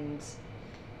 and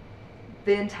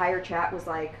the entire chat was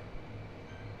like,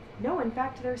 no, in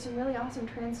fact, there are some really awesome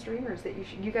trans streamers that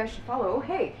you guys should follow. Oh,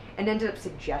 hey. And ended up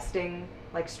suggesting,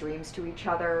 like, streams to each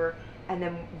other. And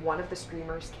then one of the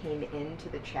streamers came into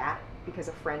the chat because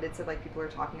a friend had said, like, people are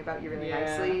talking about you really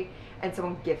nicely. And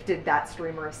someone gifted that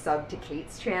streamer a sub to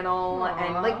Kate's channel. Aww.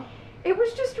 And, like, it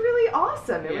was just really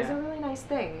awesome. It was Yeah. a really nice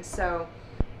thing. So,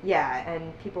 yeah,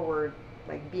 and people were,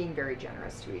 like, being very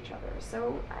generous to each other.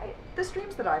 So, the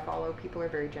streams that I follow, people are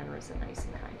very generous and nice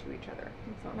and kind to each other.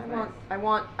 That sounds And nice. I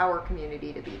want our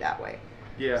community to be that way.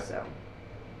 Yeah. So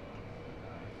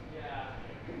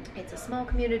it's a small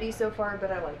community so far, but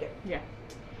I like it. Yeah.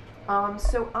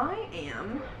 So I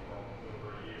am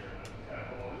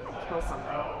gonna kill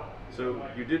something. So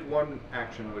you did one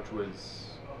action, which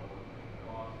was,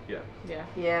 yeah. Yeah.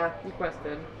 Yeah.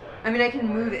 Requested. I mean, I can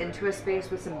move into a space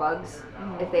with some bugs.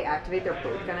 If they activate, they're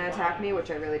both gonna attack me,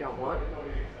 which I really don't want.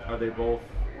 Are they both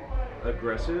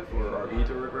aggressive, or are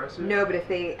either aggressive? No, but if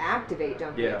they activate,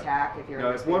 don't they Yeah. attack if you're Now,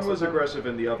 in a if space one with was them? aggressive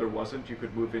and the other wasn't, you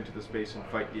could move into the space and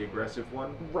fight the aggressive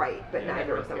one. Right, but Yeah,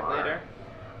 neither of them Skip are. later.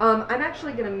 I'm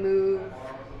actually gonna move.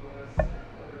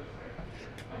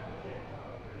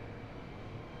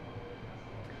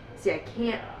 See, I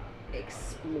can't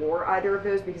explore either of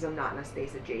those because I'm not in a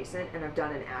space adjacent, and I've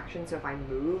done an action. So if I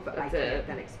move, I That's can't it.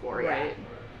 then explore. Right.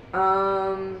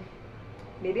 Yeah.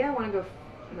 Maybe I want to go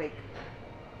like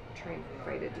try and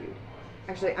fight a dude.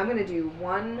 Actually, I'm gonna do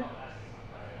 1,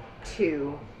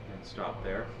 2, And stop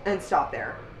there. and stop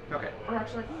there. Okay. Or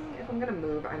actually, if I'm gonna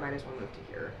move, I might as well move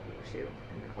to here too,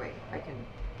 and that way I can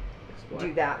Explore.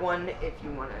 do that one if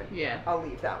you want to. Yeah. I'll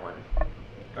leave that one.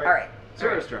 All All right.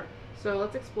 Sarah's turn. So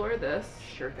let's explore this.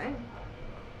 Sure thing.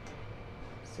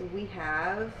 So we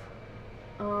have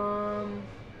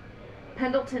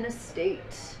Pendleton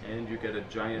Estate. And you get a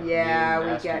giant Yeah, mean,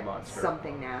 we nasty get monster.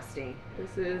 something nasty.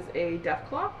 This is a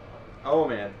Deathclaw. Oh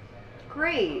man,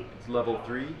 Great. it's level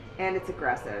 3. And it's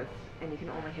aggressive, and you can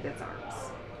only hit its arms.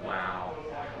 Wow.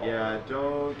 Yeah,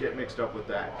 don't get mixed up with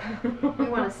that. We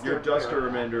want to Your Duster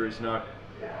Remender is not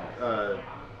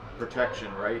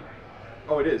protection, right?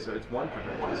 Oh, it is. It's 1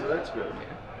 protection, so that's good.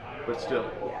 But still,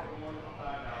 Yeah.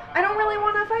 I don't really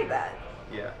want to fight that.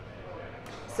 yeah.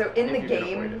 So in If the you can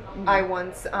avoid game, it. I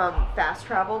once fast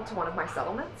traveled to one of my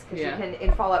settlements because Yeah. you can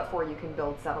in Fallout 4 you can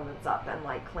build settlements up and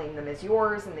like claim them as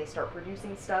yours, and they start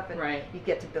producing stuff, and Right. you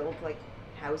get to build like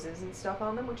houses and stuff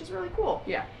on them, which is really cool.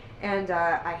 Yeah. And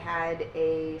I had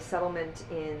a settlement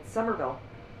in Somerville,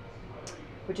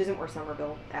 which isn't where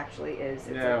Somerville actually is.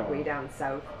 It's like No. way down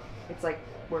south. It's like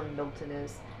where Milton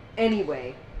is.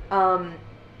 Anyway,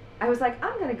 I was like,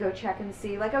 I'm gonna go check and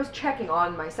see. Like, I was checking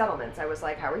on my settlements. I was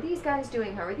like, how are these guys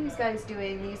doing? How are these guys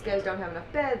doing? These guys don't have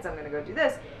enough beds. I'm gonna go do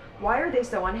this. Why are they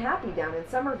so unhappy down in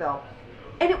Somerville?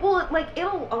 And it will, like,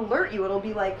 it'll alert you. It'll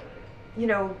be like, you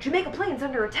know, Jamaica Plain's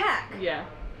under attack. Yeah.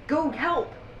 Go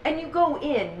help. And you go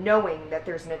in knowing that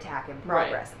there's an attack in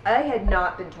progress. Right. I had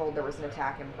not been told there was an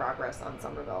attack in progress on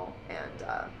Somerville,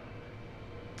 and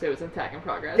there was an attack in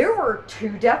progress. There were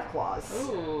 2 death claws.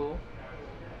 Ooh.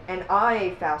 And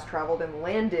I fast traveled and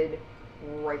landed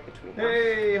right between them.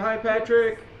 Hey, hi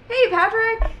Patrick. Hey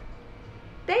Patrick.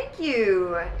 Thank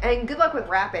you, and good luck with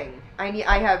wrapping. I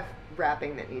have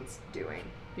wrapping that needs doing.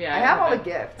 Yeah, I have all the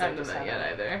gifts. I haven't done that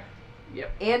yet either.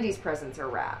 Yep. Andy's presents are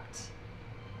wrapped.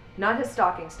 Not his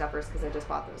stocking stuffers, because I just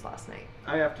bought those last night.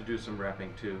 I have to do some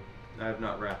wrapping too. I have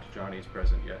not wrapped Johnny's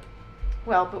present yet.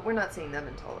 Well, but we're not seeing them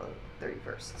until the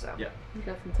 31st, so. Yeah. You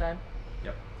got some time.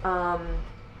 Yep.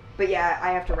 But yeah,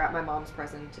 I have to wrap my mom's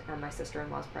present and my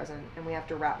sister-in-law's present, and we have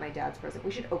to wrap my dad's present. We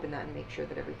should open that and make sure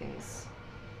that everything's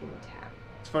intact.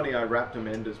 It's funny, I wrapped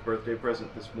Amanda's birthday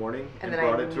present this morning and then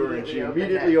brought it to her, and she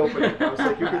immediately opened it. I was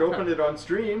like, you could open it on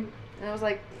stream. And I was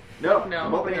like, No, No,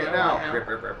 I'm opening it now.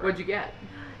 What'd you get?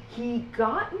 he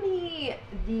got me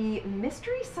the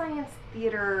Mystery Science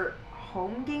Theater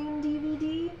home game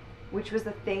DVD, which was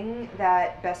the thing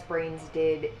that Best Brains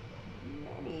did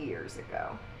many years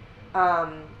ago,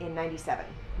 in '97.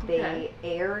 Okay. They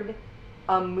aired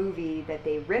a movie that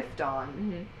they riffed on,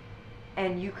 Mm-hmm.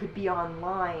 and you could be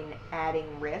online adding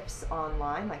riffs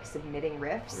online, like submitting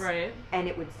riffs. Right. And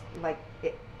it would, like,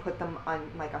 it put them on,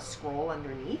 like, a scroll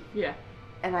underneath. Yeah.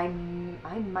 And I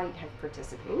might have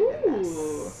participated in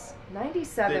this.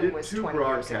 97 They did was 2 20 years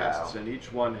broadcasts, ago. and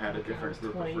each one had a different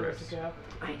group of 20 years riffs. ago.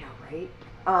 I know, right?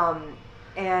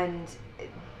 And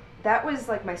that was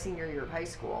like my senior year of high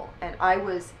school, and I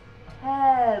was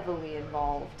heavily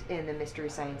involved in the Mystery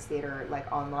Science Theater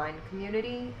like online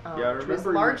community, Yeah, I which was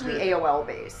remember you largely did. AOL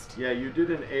based. Yeah, you did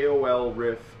an AOL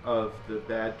riff of the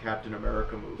Bad Captain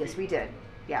America movie. Yes, we did.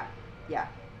 Yeah, yeah.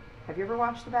 Have you ever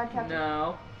watched the Bad Captain?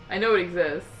 No. I know it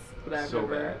exists, but I've So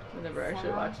never, bad. I never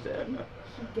actually watched it.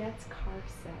 He gets car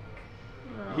sick.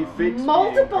 He fakes being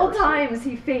Multiple car sick. times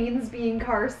he feigns being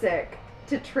car sick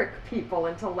to trick people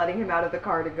into letting him out of the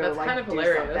car to go That's like kind of do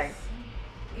hilarious. something.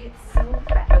 It's so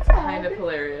bad. That's kind of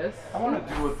hilarious. I want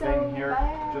to do a So thing here,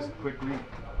 bad. just quickly.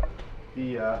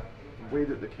 The way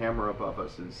that the camera above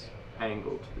us is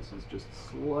angled, this is just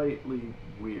slightly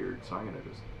weird, so I'm going to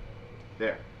just...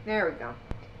 There. There we go.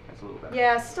 That's a little better.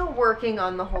 Yeah, still working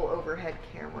on the whole overhead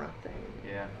camera thing.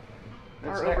 Yeah.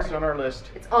 That's Our next overhead- on our list.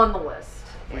 It's on the list.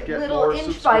 We get Little more inch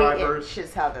by subscribers. inch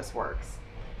is how this works.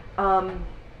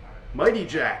 Mighty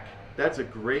Jack. That's a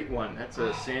great one. That's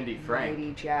a Sandy Frank.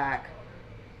 Mighty Jack.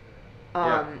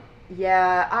 Yeah.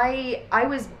 Yeah, I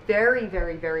was very,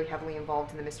 very, very heavily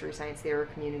involved in the Mystery Science Theater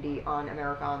community on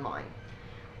America Online,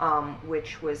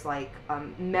 which was like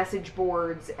message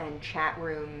boards and chat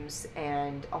rooms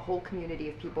and a whole community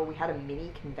of people. We had a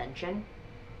mini convention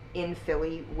in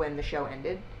Philly when the show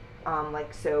ended.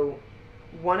 So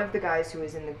one of the guys who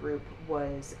was in the group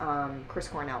was Chris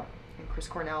Cornell. And Chris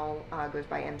Cornell goes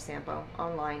by M. Sampo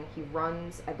online. He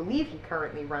runs, I believe he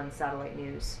currently runs Satellite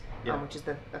News, Yeah. which is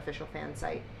the official fan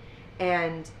site.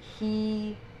 And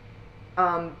he,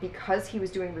 because he was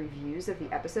doing reviews of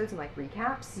the episodes and like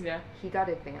recaps, Yeah. he got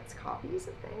advanced copies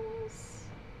of things.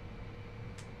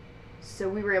 So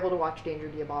we were able to watch Danger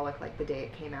Diabolic like the day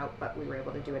it came out, but we were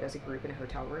able to do it as a group in a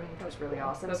hotel room, which was really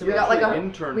awesome. That's So we really got like Actually a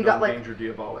interned we got on like Danger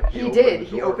Diabolic. he opened did. the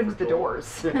He door opened for the Joel.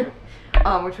 doors,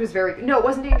 which was very no. It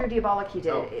wasn't Danger Diabolic. He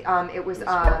did. Oh. It was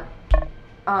That's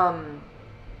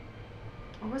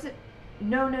what was it?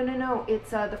 No.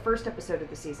 It's the first episode of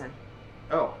the season.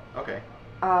 Oh, okay.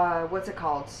 What's it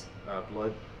called?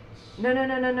 Blood.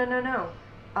 No.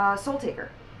 Soul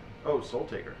Taker. Oh, Soul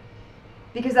Taker.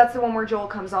 Because that's the one where Joel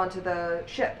comes onto the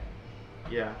ship.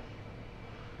 Yeah.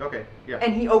 Okay. Yeah.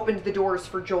 And he opened the doors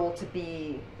for Joel to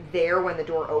be there when the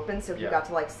door opened, so he Yeah. got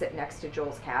to like sit next to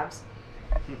Joel's cabs.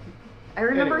 I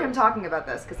remember Anyway. him talking about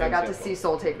this because I got to Example. see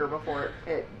Soul Taker before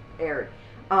it aired.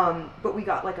 But we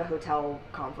got like a hotel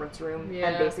conference room, and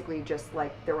Yeah. basically just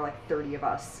like there were like 30 of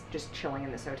us just chilling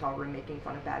in this hotel room making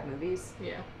fun of bad movies.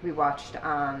 Yeah. We watched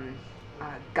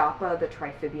Gappa the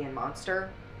Triphibian Monster.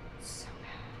 So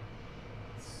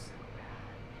bad. So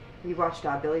bad. We watched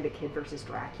Billy the Kid versus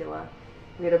Dracula.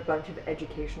 We had a bunch of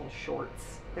educational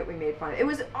shorts that we made fun of. It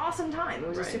was an awesome time. It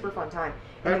was Right. a super fun time.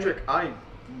 And then Patrick, I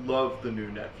love the new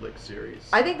Netflix series.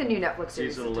 I think the new Netflix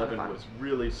series Season is a ton of 11 fun. was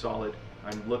really solid.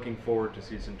 I'm looking forward to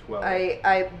season 12.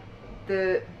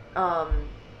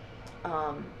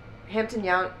 Hampton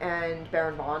Yount and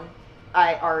Baron Vaughn,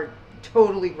 are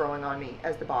totally growing on me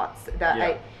as the bots.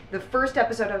 Yeah. The first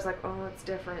episode I was like, oh, it's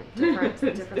different, different's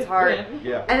hard. different.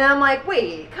 Yeah. And then I'm like,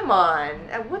 wait, come on,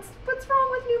 what's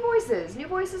wrong with new voices? New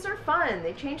voices are fun.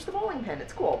 They changed the bowling pin.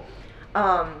 It's cool.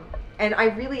 And I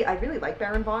really like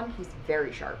Baron Vaughn. He's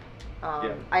very sharp.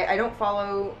 Yeah. I don't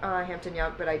follow Hampton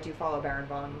Yount, but I do follow Baron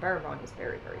Vaughn. Baron Vaughn is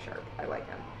very, very sharp. I like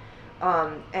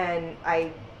him. And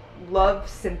I love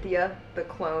Cynthia, the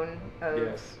clone of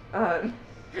Yes.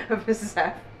 of Mrs.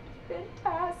 F.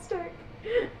 Fantastic.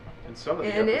 And some of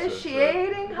the episodes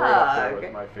Initiating are right up there hug.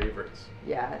 with my favorites.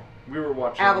 Yeah. We were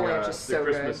watching Avalanche is the so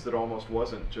Christmas good. that almost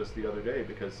wasn't just the other day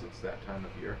because it's that time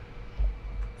of year.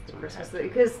 It's So we Christmas had to.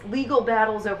 because legal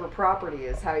battles over property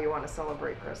is how you want to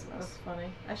celebrate That's Christmas. funny.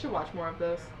 I should watch more of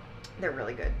those. They're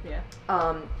really good. Yeah.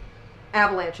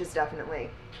 Avalanche is definitely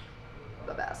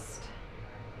the best.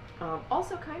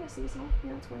 Also kind of seasonal.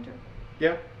 Yeah, it's winter.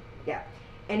 Yeah. Yeah.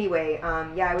 Anyway,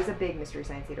 I was a big Mystery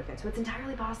Science Theater fan, so it's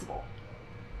entirely possible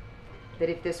that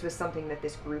if this was something that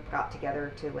this group got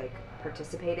together to like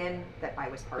participate in, that I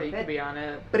was part So you of could it. be on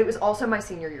it. But it was also my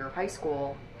senior year of high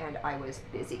school, and I was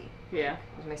busy. Yeah.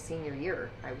 It was my senior year.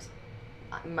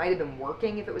 I might have been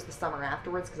working if it was the summer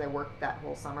afterwards, because I worked that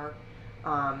whole summer.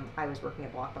 I was working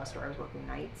at Blockbuster. I was working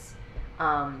nights.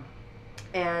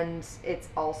 And it's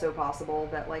also possible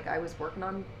that like I was working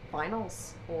on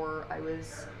finals, or I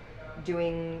was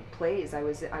doing plays. I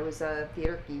was a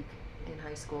theater geek in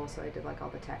high school, so I did like all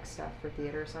the tech stuff for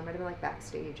theater. So I might have been like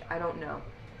backstage. I don't know.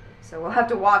 So we'll have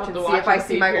to watch We'll and have to see if watch I and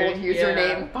see see my if old you're-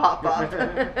 username yeah. pop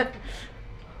up.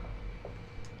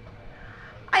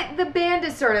 The band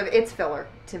is sort of, it's filler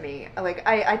to me. Like,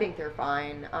 I think they're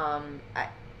fine.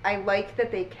 I like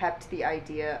that they kept the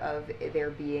idea of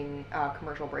there being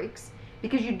commercial breaks,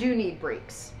 because you do need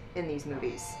breaks in these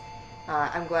movies.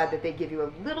 I'm glad that they give you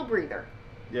a little breather.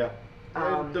 Yeah.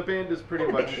 And the band is pretty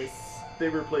the much. band is- They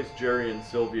replaced Jerry and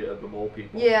Sylvia, the mole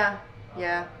people. Yeah.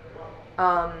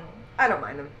 I don't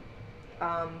mind them.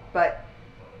 But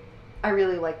I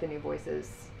really like the new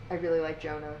voices. I really like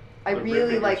Jonah. I The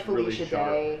really riffing like is really Felicia sharp.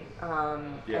 Day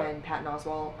Yeah. and Patton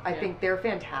Oswalt. I Yeah. think they're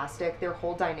fantastic. Their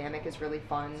whole dynamic is really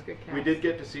fun. It's a good cast. We did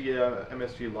get to see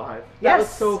MSG live. That was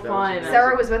Yes. so That was fun. amazing.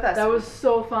 Sarah was with us. That was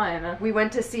so fun. We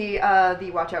went to see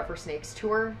the Watch Out for Snakes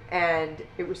tour, and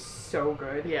it was so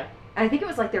good. Yeah. And I think it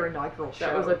was like their inaugural show.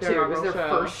 That was, like, their too. It was inaugural their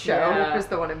show. first show. Yeah. It was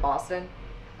the one in Boston,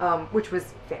 which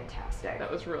was fantastic.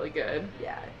 That was really good.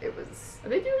 Yeah, it was. Are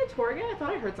they doing a tour again? I thought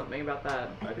I heard something about that.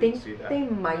 I didn't think see that. they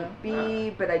might Yeah. be,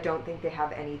 but I don't think they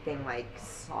have anything like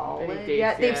solid dates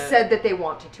yet. They've yet. said that they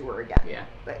want to tour again. Yeah.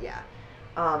 But yeah.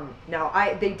 No,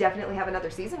 they definitely have another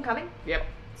season coming, Yep.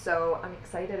 so I'm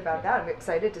excited about that. I'm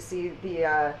excited to see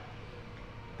the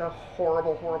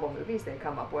horrible movies they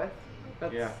come up with.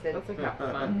 That's Yeah. that's like half the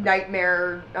fun.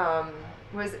 Nightmare.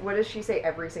 What does she say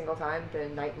every single time? The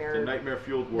nightmare. The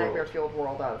nightmare-fueled world. Nightmare-fueled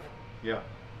world of. Yeah.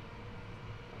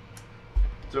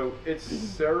 So it's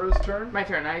Sarah's turn. My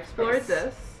turn. I explored Yes.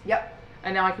 this, Yep.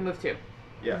 and now I can move too.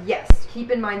 Yeah. Yes. Keep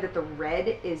in mind that the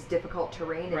red is difficult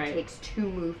terrain and Right. takes 2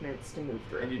 movements to move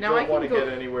through. And you Now I don't can want to go-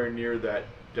 get anywhere near that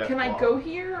death Can I block. go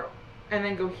here and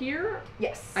then go here?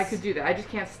 Yes. I could do that. I just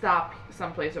can't stop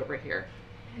someplace over here.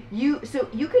 You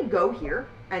could go here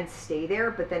and stay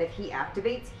there, but then if he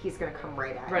activates, he's gonna come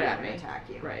right at Right you at and me. attack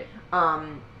you. Right.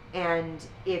 And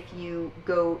if you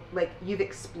go like you've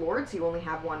explored, so you only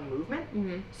have 1 movement.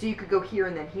 Mm-hmm. So you could go here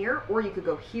and then here, or you could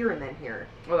go here and then here.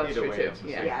 Well, that's Either true way, too. it's the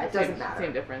Yeah. same. Yeah, it Same- doesn't matter.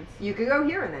 Same difference. You could go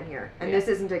here and then here, and Yeah. this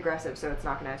isn't aggressive, so it's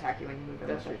not gonna attack you when you move in.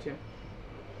 That's true with too.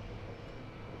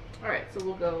 All right, so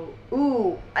we'll go it.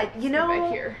 Ooh, back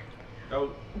here. Oh,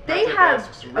 They Patrick have-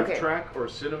 asks, riff okay. track or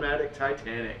cinematic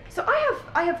Titanic. So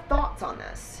I have thoughts on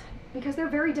this because they're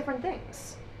very different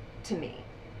things to me.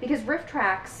 Because Riff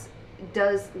Tracks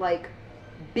does like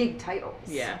big titles.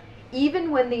 Yeah. Even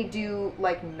when they do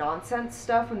like nonsense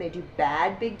stuff, when they do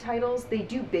bad big titles, they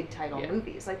do big title Yeah.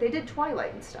 movies. Like they did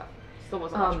Twilight and stuff. Still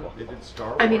wasn't watchable. They did Star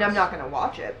Wars. I mean, I'm not gonna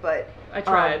watch it, but I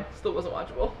tried. Still wasn't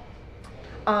watchable.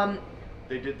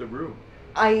 They did The Room.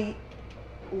 I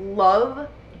love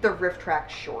the Riff Track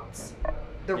shorts.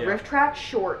 The Yeah. Riff Track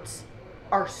shorts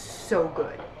are so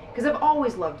good because I've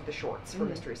always loved the shorts for Mhm.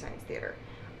 Mystery Science Theater.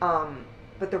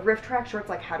 But the Riff Track shorts,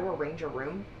 like How to Arrange a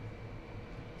Room,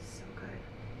 so good.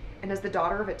 And as the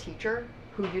daughter of a teacher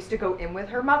who used to go in with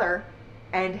her mother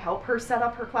and help her set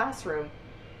up her classroom,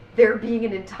 there being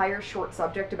an entire short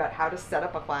subject about how to set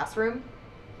up a classroom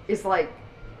is like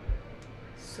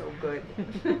so good.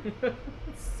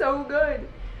 So good.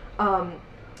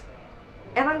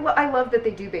 And I love that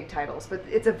they do big titles, but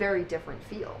it's a very different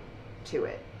feel to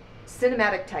it.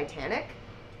 Cinematic Titanic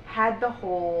had the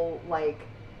whole, like,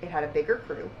 it had a bigger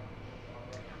crew.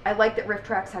 I like that Rift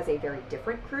Tracks has a very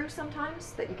different crew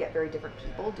sometimes, that you get very different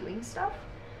people doing stuff.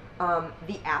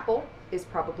 The Apple is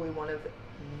probably one of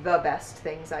the best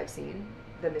things I've seen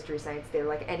the Mystery Science Theater,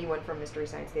 like anyone from Mystery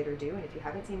Science Theater do, and if you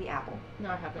haven't seen the Apple.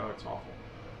 No, I haven't. Oh, it's awful.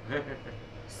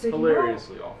 So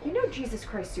Hilariously awful. You know Jesus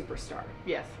Christ Superstar.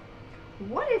 Yes.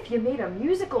 What if you made a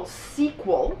musical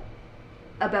sequel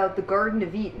about the Garden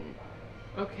of Eden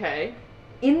Okay.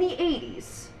 in the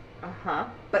 80s, Uh-huh.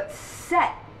 but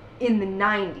set in the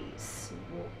 90s?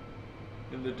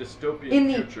 In the dystopian In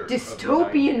the future. dystopian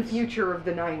of the 90s. future of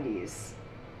the 90s,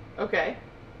 Okay.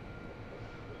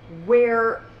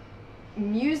 where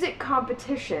music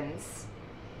competitions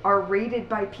are rated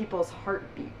by people's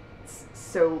heartbeats,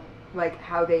 so like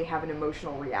how they have an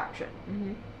emotional reaction.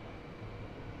 Mm-hmm.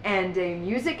 And a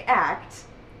music act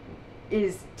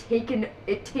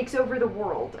takes over the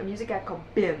world. A music act called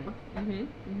BIM Mm-hmm.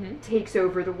 Mm-hmm. takes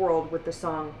over the world with the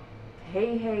song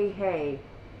Hey Hey Hey,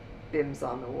 BIM's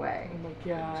on the way. Oh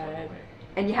my god.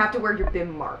 And you have to wear your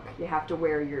BIM mark. You have to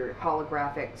wear your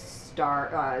holographic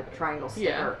star triangle sticker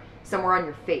Yeah. somewhere on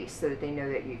your face so that they know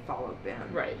that you followed BIM.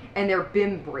 Right. And there are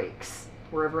BIM breaks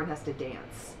where everyone has to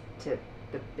dance to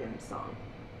the BIM song.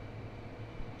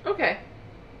 Okay.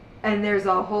 And there's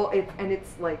a whole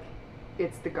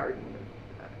it's the garden.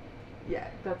 Yeah,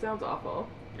 That sounds awful.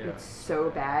 Yeah. it's so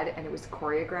bad, and it was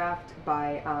choreographed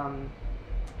by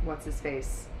what's his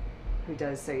face, who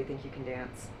does So You Think You Can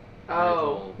Dance?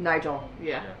 Oh. Nigel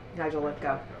Yeah. Nigel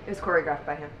Lithgow. It was choreographed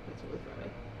by him. That's really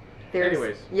funny.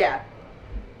 Anyways.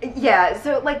 Yeah,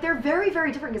 so like they're very,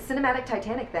 very different because Cinematic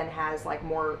Titanic then has like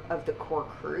more of the core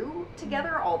crew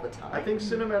together all the time. I think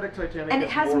Cinematic Titanic and is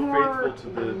it has more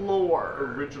faithful to the lore.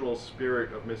 original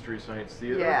spirit of Mystery Science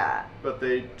Theater. Yeah. But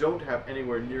they don't have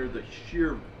anywhere near the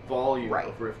sheer volume Right.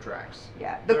 of riff tracks.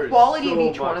 Yeah, the There is quality so of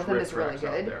each one much of them riff is really tracks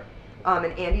out good. there. And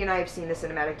Andy and I have seen the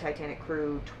Cinematic Titanic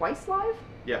crew twice live.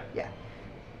 Yeah. Yeah.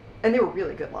 And they were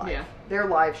really good live. Yeah. Their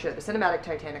live show, the Cinematic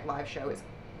Titanic live show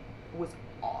was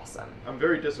awesome. I'm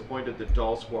very disappointed that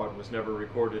Doll Squad was never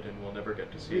recorded and we'll never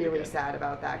get to see it Really again. sad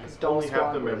about that because Only Doll Squad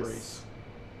have the was- memories.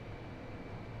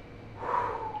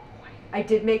 I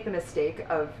did make the mistake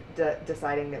of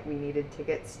deciding that we needed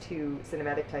tickets to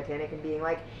Cinematic Titanic and being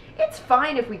like, it's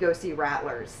fine if we go see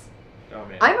Rattlers. Oh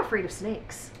man. I'm afraid of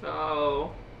snakes.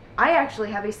 Oh. I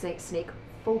actually have a snake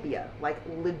phobia, like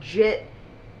legit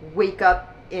wake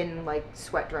up in like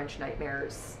sweat drenched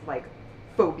nightmares, like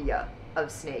phobia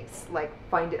of snakes, like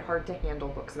find it hard to handle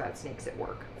books about snakes at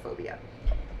work phobia.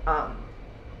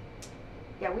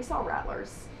 Yeah, we saw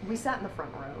Rattlers. We sat in the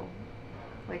front row,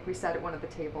 like we sat at one of the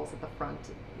tables at the front.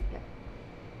 Yeah.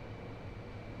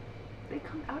 They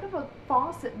come out of a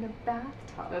faucet in a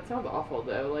bathtub. That sounds awful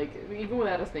though. Like even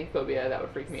without a snake phobia, that would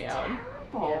freak me out.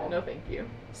 Terrible. Yeah, no thank you.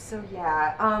 So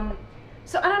yeah,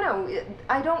 so I don't know.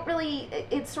 I don't really.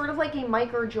 It's sort of like a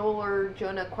Mike or Joel or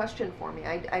Jonah question for me.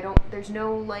 I don't. There's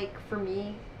no like for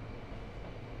me.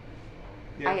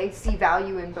 Yeah. I see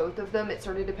value in both of them. It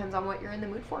sort of depends on what you're in the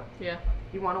mood for. Yeah.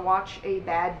 You want to watch a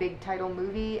bad big title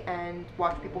movie and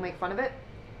watch people make fun of it?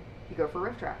 You go for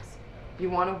Riff Tracks. You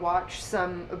want to watch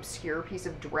some obscure piece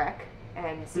of Drek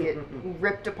and see it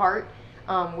ripped apart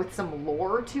with some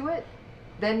lore to it?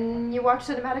 Then you watch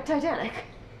Cinematic Titanic.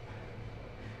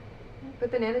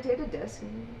 With an annotated disc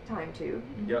and time tube.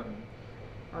 Yep.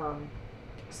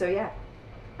 So yeah.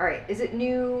 All right. Is it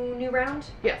new round?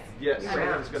 Yes. Yes, Yeah.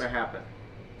 something's gonna happen.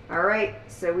 All right.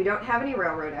 So we don't have any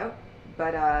railroad out,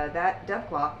 but that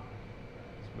Deathclaw,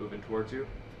 It's moving towards you.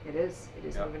 it is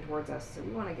Yep. moving towards us. So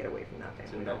we want to get away from that thing.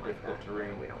 It's in We that don't like difficult that.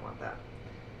 terrain. We don't want that.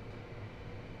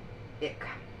 Ick.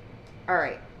 All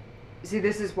right. See,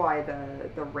 this is why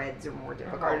the reds are more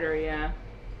difficult. Harder, yeah.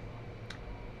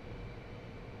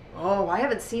 Oh, I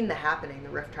haven't seen The Happening. The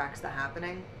Riff Tracks The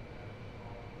Happening.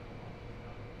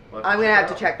 We'll I'm gonna have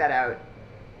to out. check that out.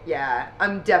 Yeah,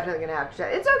 I'm definitely gonna have to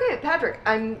check. It's okay, Patrick.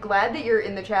 I'm glad that you're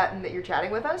in the chat and that you're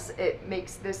chatting with us. It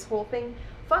makes this whole thing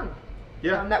fun.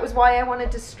 Yeah. That was why I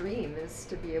wanted to stream, is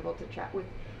to be able to chat with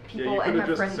people Yeah, you and could have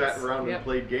have just friends. sat around Yep. and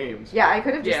played games. Yeah, I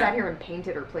could have just Yeah. sat here and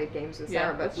painted or played games with Yeah,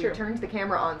 Sarah, but that's we true. turned the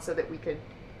camera on so that we could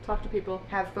Talk to people.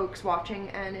 have folks watching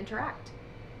and interact.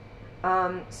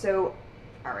 So,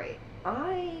 all right,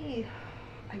 I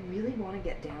really want to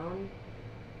get down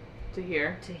To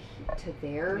hear. to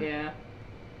there. Yeah.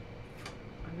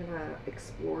 I'm gonna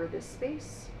explore this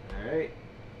space. Alright.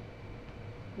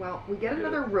 Well, we get Good.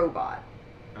 another robot,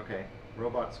 Okay.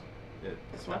 Robots.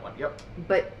 It's that one. Yep.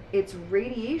 but it's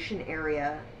radiation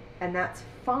area, and that's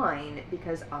fine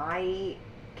because I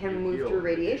can You move heal through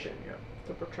radiation. Yep.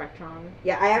 The Protectron.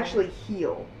 Yeah, I actually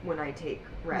heal when I take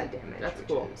rad Hmm, damage. that's which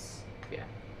cool. Is Yeah.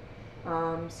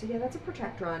 So yeah, that's a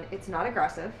protect run. It's not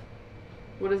aggressive.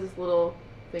 What does this little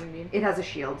thing mean? It has a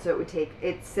shield, so it would take.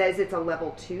 It says it's a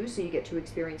level 2, so you get 2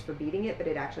 experience for beating it, but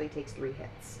it actually takes 3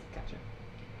 hits. Gotcha.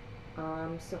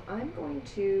 So I'm going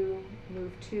to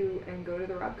move 2 and go to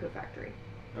the Robco factory,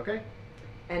 Okay.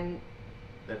 and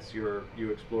That's you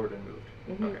explored and moved.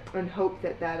 Okay. and hope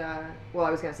that well, I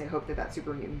was gonna say hope that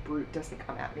super mutant brute doesn't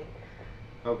come at me.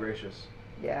 Oh, gracious.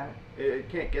 Yeah. It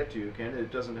can't get to you, can it?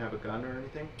 It doesn't have a gun or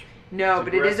anything? No, It's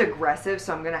but it is aggressive. aggressive,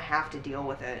 so I'm gonna have to deal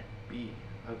with it. Be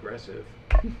aggressive.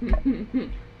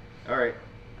 Alright,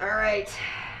 All right.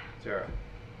 Sarah.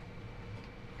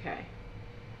 Okay.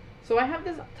 So I have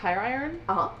this tire iron.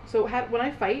 Uh huh. So when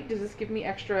I fight, does this give me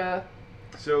extra?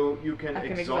 So you can, I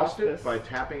can exhaust exhaust it this. by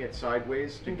tapping it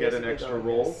sideways to You get an basically extra go like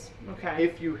roll. this. Okay.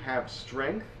 If you have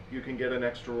strength, you can get an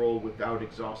extra roll without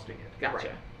exhausting it. Gotcha.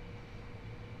 Right.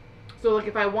 So like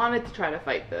if I wanted to try to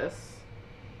fight this.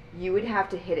 You would have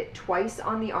to hit it twice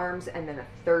on the arms and then a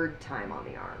 3rd time on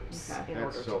the arms Okay. in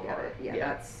That's order so to get hard. it. Yeah,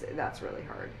 Yeah. that's really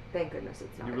hard. Thank goodness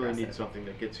it's not. You really need aggressive. something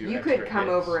that gets you You extra could come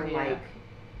hits. over and Yeah.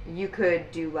 you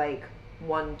could do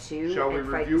 1, 2. Shall we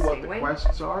and fight review the what the Stingwing.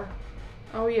 quests are?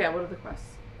 Oh yeah. What are the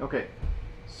quests? Okay,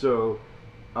 so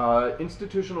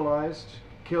institutionalized,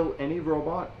 kill any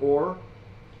robot, or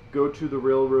go to the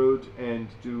railroad and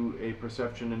do a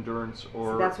perception, endurance,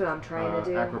 or So that's what I'm trying to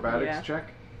do. acrobatics Yeah.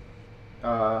 check.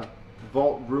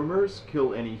 Vault rumors,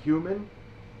 kill any human,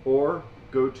 or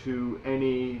go to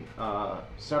any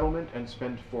settlement and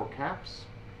spend 4 caps.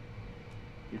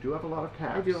 You do have a lot of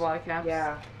caps. I do a lot of caps.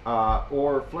 Yeah.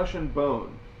 Or flesh and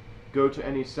bone. Go to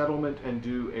any settlement and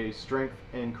do a strength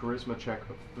and charisma check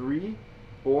of 3,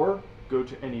 or go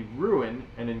to any ruin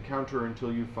and encounter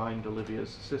until you find Olivia's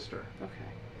sister. Okay.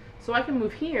 So I can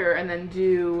move here and then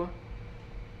do.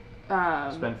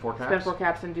 Spend 4 caps? Spend 4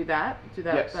 caps and do that. Do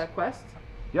that, Yes. that quest.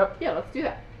 Yep. Yeah, let's do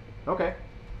that. Okay.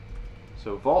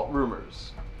 So vault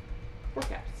rumors. 4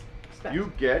 caps. Spent.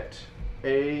 You get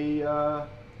a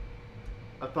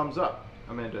thumbs up,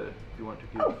 Amanda, if you want to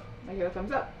give. Oh. I get a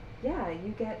thumbs up. Yeah, you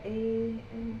get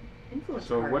an influence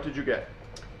So card. what did you get?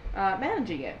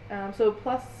 Managing it. So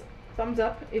plus thumbs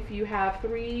up if you have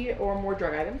 3 or more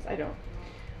drug items. I don't.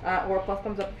 Or plus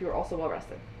thumbs up if you're also well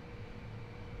rested.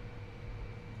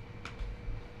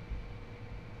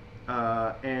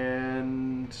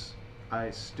 And I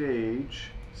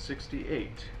stage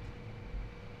 68.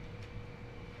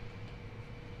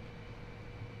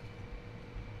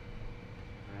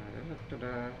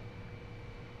 Da-da-da-da.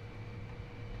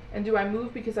 And do I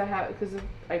move because I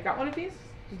got one of these?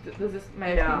 Does this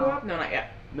my No. XP go up? No, not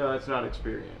yet. No, it's not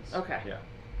experience. Okay. Yeah.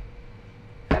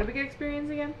 How do we get experience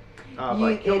again?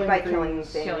 By killing killing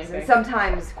things. Killing And things.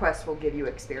 sometimes quests will give you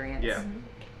experience.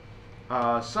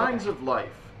 Yeah. Signs of life.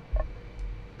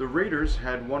 The raiders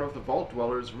had one of the vault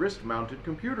dwellers' wrist-mounted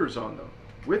computers on them.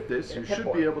 With this, Get a you pip should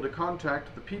board. be able to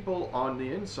contact the people on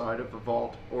the inside of the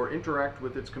vault or interact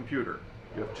with its computer.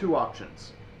 You have 2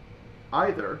 options.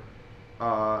 Either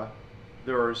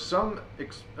there are some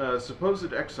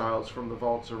supposed exiles from the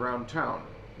vaults around town.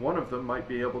 One of them might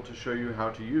be able to show you how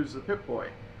to use the Pip-Boy.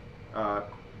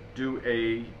 Do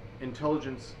a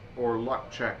intelligence or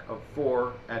luck check of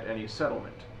 4 at any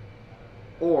settlement.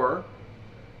 Or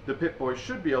the Pip-Boy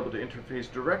should be able to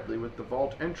interface directly with the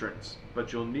vault entrance,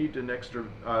 but you'll need an extra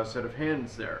set of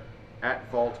hands there.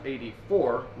 At Vault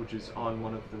 84, which is on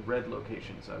one of the red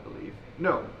locations, I believe.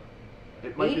 No,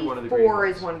 it might be one of the green 84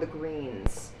 ones. is one of the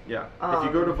greens. Yeah, if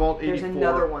you go to Vault 84 there's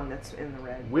another one that's in the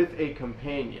red. with a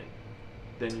companion,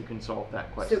 then you can solve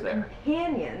that quest So there.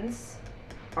 companions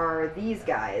are these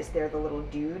guys. They're the little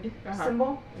dude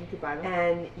symbol. You could buy them.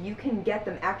 And you can get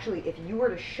them, actually, if you were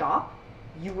to shop,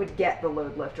 you would get the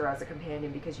load lifter as a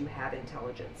companion because you have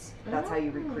intelligence. That's how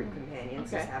you recruit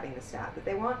companions, Okay. is having the stat that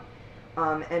they want.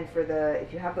 And for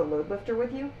if you have the load lifter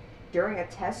with you, during a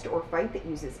test or fight that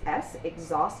uses S,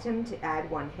 exhaust him to add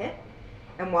 1 hit.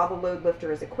 And while the load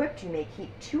lifter is equipped, you may keep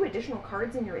 2 additional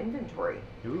cards in your inventory.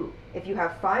 Ooh. If you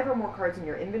have 5 or more cards in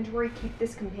your inventory, keep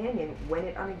this companion when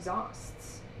it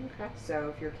unexhausts. Okay.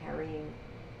 So if you're carrying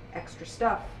extra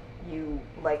stuff,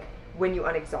 when you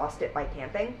unexhaust it by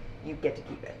camping, you get to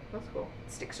keep it. That's cool.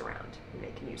 It sticks around. You're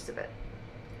making use of it.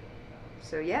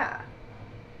 So yeah.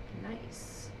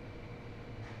 Nice.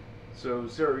 So,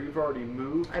 Sarah, you've already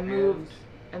moved. I moved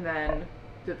and then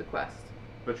did the quest.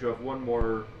 But you have 1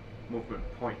 more movement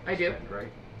point to I do. spend,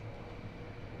 right?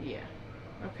 Yeah.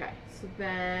 Okay. So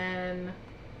then.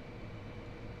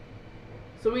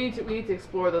 So we need to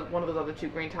explore one of those other 2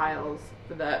 green tiles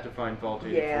for that. To find Vault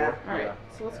 84. Yeah. All right.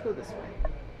 So let's go this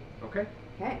way. Okay.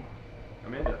 Okay.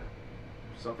 Amanda,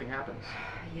 something happens.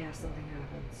 Yeah, something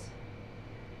happens.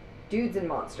 Dudes and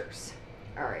monsters.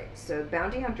 Alright, so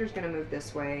bounty hunter's gonna move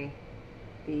this way.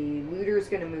 The looter's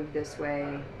gonna move this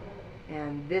way.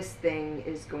 And this thing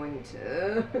is going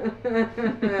to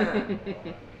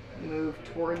move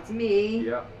towards me.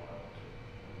 Yep.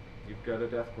 You've got a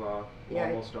Deathclaw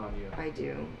almost on you. I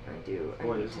do.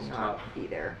 Boy, I need this to is not tough. be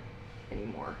there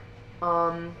anymore.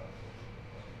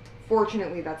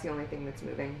 Fortunately, that's the only thing that's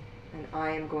moving. And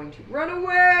I am going to run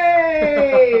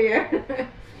away!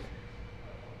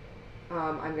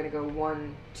 I'm going to go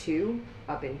 1, 2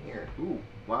 up in here. Ooh,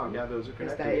 wow, yeah, those are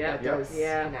Because connected. that does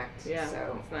connect. Yeah,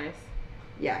 So, that's nice.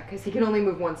 yeah, because he can only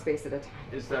move one space at a time.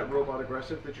 Is that robot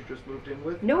aggressive that you just moved in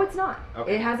with? No, it's not.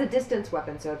 Okay. It has a distance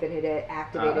weapon, so if it had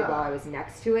activated while I was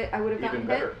next to it, I would have gotten Even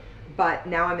hit. better. But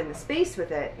now I'm in the space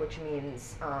with it, which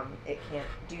means it can't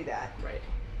do that. Right.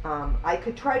 I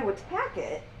could try to attack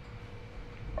it.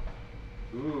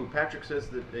 Ooh, Patrick says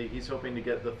that he's hoping to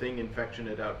get the thing infection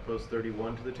at Outpost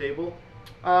 31 to the table.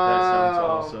 Oh. That sounds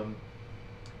awesome.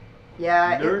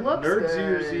 Yeah, it looks Nerds good.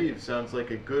 Year's Eve sounds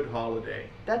like a good holiday.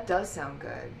 That does sound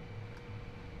good.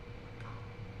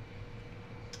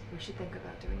 We should think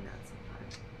about doing that sometime.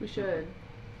 We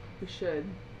should.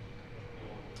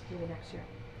 Maybe next year.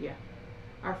 Yeah.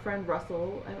 Our friend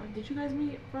Russell, did you guys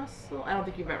meet Russell? I don't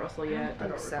think you've met Russell yet. I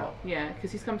don't so. recall. Yeah,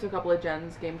 because he's come to a couple of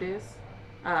Jen's game days.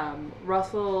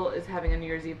 Russell is having a New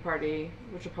Year's Eve party,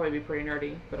 which will probably be pretty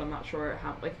nerdy, but I'm not sure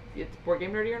how, like, it's board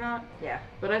game nerdy or not. Yeah.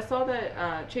 But I saw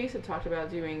that Chase had talked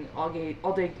about doing all day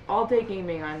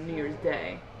gaming on New Year's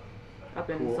Day up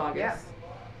in Cool. Saugus. Yeah.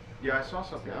 Yeah, I saw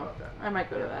something So about that. I might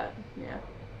go to that. Yeah.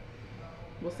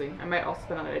 We'll see. I might also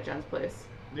spend the night at Jen's place.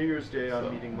 New Year's Day, I'm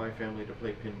So. meeting my family to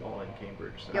play pinball in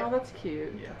Cambridge. So. Oh, that's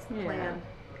cute. Yeah. That's the Yeah. plan.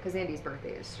 Because Andy's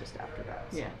birthday is just after that.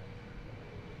 So. Yeah.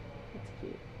 That's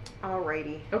cute.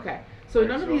 Alrighty. Okay. So Right,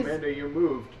 none so of these. Amanda, you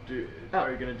moved. Oh.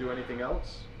 Are you going to do anything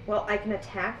else? Well, I can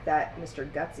attack that Mr.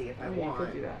 Gutsy if I You want.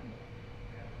 could do that.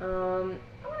 I'm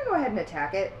gonna go ahead and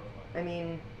attack it. I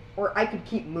mean, or I could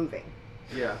keep moving.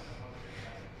 Yeah.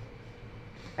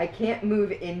 I can't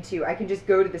move into. I can just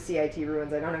go to the CIT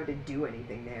ruins. I don't have to do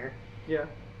anything there. Yeah.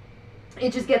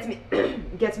 It just gets me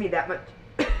gets me that much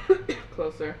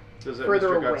Closer. Does that further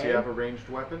Mr. Gutsy away. have a ranged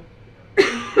weapon?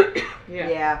 Yeah.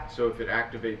 Yeah. So if it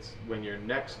activates when you're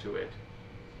next to it,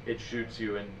 it shoots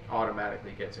you and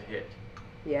automatically gets a hit.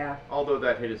 Yeah. Although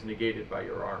that hit is negated by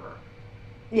your armor.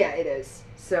 Yeah, it is.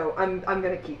 So I'm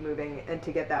gonna keep moving and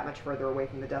to get that much further away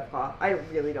from the Deathclaw. I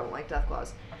really don't like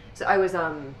Deathclaws. So I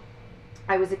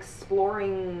was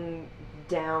exploring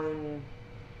down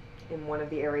in one of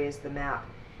the areas of the map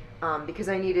because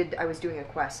I was doing a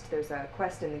quest. There's a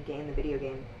quest in the game, the video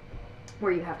game,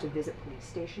 where you have to visit police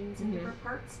stations in different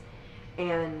parts.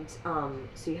 And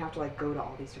so you have to like go to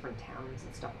all these different towns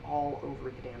and stuff all over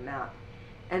the damn map.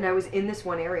 And I was in this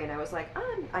one area and I was like,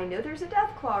 I know there's a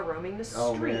Deathclaw roaming the street,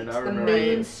 Oh, man, I the remember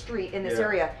main this. street in this Yeah.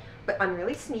 area. But I'm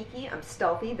really sneaky, I'm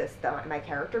stealthy. My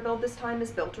character build this time is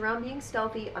built around being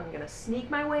stealthy. I'm gonna sneak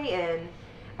my way in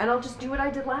and I'll just do what I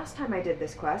did last time I did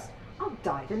this quest. I'll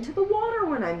dive into the water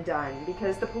when I'm done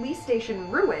because the police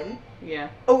station ruin Yeah.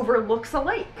 overlooks a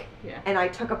lake. Yeah. And I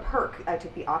took a perk. I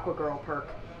took the Aqua Girl perk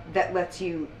that lets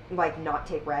you like not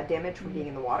take rad damage from being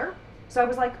in the water. So I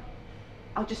was like,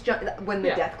 I'll just jump when the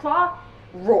Yeah. Deathclaw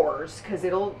roars because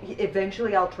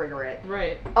eventually I'll trigger it.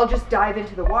 Right. I'll just dive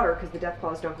into the water because the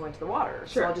Deathclaws don't go into the water.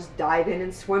 Sure. So I'll just dive in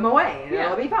and swim away and Yeah.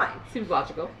 it'll be fine. Seems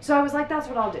logical. So I was like, that's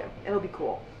what I'll do. It'll be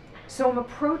cool. So I'm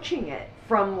approaching it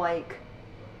from like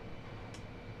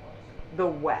the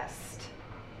west.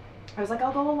 I was like,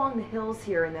 I'll go along the hills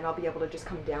here and then I'll be able to just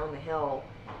come down the hill,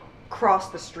 cross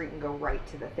the street and go right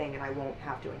to the thing and I won't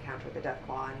have to encounter the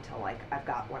Deathclaw until like I've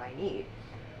got what I need.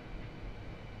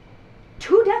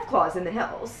 2 Deathclaws in the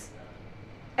hills.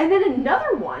 And then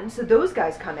another one, so those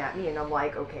guys come at me and I'm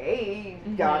like, okay,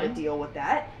 gotta deal with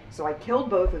that. So I killed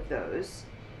both of those.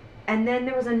 And then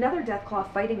there was another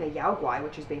Deathclaw fighting a Yaogwai,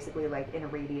 which is basically like an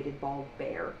irradiated bald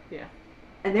bear. Yeah.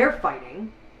 And they're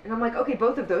fighting. And I'm like, okay,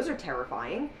 both of those are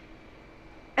terrifying.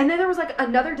 And then there was like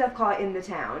another Deathclaw in the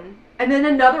town. And then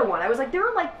another one. I was like, there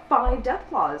are like 5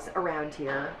 Deathclaws around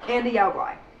here. And a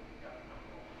Yaogwai.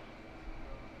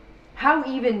 How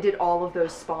even did all of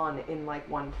those spawn in like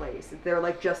one place? They're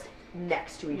like just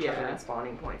next to each other Yeah. in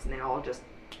spawning points. And they all just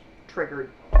triggered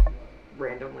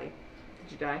randomly.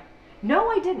 Did you die? No,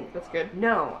 I didn't. That's good.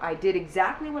 No, I did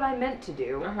exactly what I meant to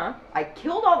do. Uh-huh. I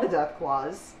killed all the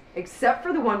Deathclaws, except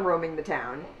for the one roaming the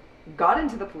town, got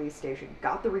into the police station,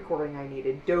 got the recording I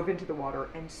needed, dove into the water,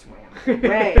 and swam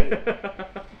away.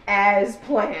 As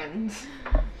planned.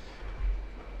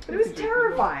 But it was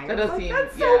terrifying. That I does was like, seem-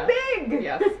 that's so yeah. big!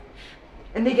 Yes.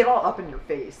 And they get all up in your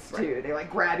face too. Right. They like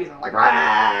grab you and they're like,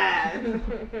 "Rah!"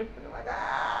 They're like,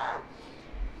 "Ah!"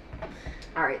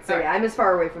 All right, so All right. yeah, I'm as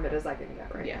far away from it as I can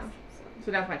get right Yes. now.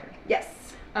 So now it's my turn.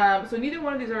 Yes. So neither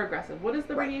one of these are aggressive. What does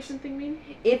the Right. radiation thing mean?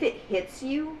 If it hits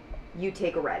you, you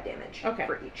take a rad damage Okay.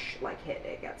 for each like hit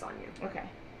it gets on you. Okay.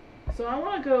 So I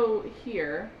want to go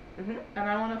here, hmm and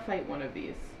I want to fight one of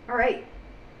these. All right.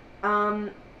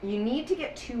 You need to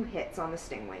get 2 hits on the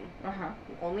stingwing. Uh-huh.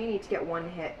 You only need to get 1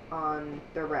 hit on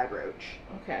the red roach.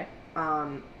 Okay.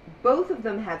 Both of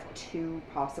them have 2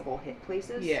 possible hit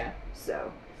places. Yeah.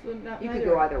 So So not, you could neither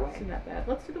go are- either way. So not bad.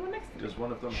 Let's do the one next to me. Does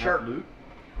one of them Sure. have loot?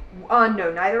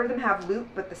 No, neither of them have loot,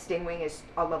 but the stingwing is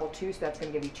a level 2, so that's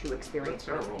going to give you 2 experience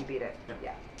That's points if terrible. you beat it. Yeah.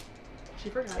 Yeah. She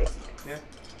forgot. Nice. Yeah.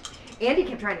 Andy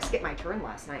kept trying to skip my turn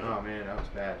last night. Oh man, that was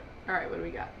bad. All right, what do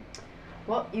we got?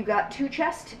 Well, you got 2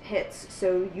 chest hits,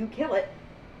 so you kill it,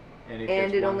 And and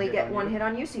gets it one only hit get on 1 you? hit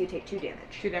on you, so you take 2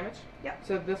 damage. 2 damage? Yep.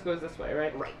 So this goes this way,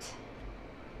 right? Right.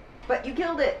 But you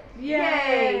killed it.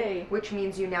 Yay! Which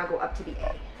means you now go up to the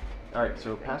A. All right,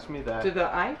 so pass me that. To the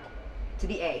eye? To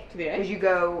the A. To the A? Because you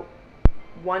go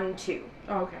 1, 2.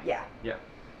 Oh, okay. Yeah. Yeah.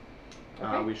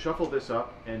 Okay. We shuffle this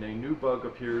up, and a new bug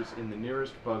appears in the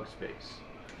nearest bug space.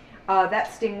 That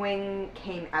stingwing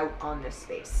came out on this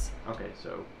space. Okay,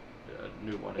 so a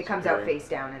new one is It comes out appearing face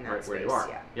down in that right space. where you are.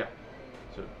 Yeah.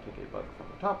 So take a bug from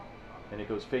the top, and it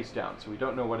goes face down. So we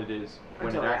don't know what it is. When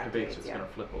Until it it activates, activates, it's yeah. going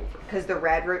to flip over. Because the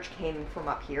rad roach came from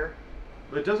up here.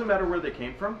 But it doesn't matter where they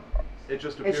came from. It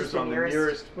just appears just the on nearest- the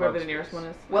nearest Wherever bug the nearest space. one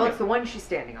is. Well, Okay. it's the one she's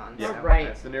standing on. Yeah, So. Right.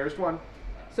 That's the nearest one.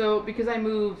 So because I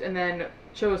moved and then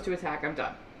chose to attack, I'm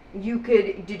done. You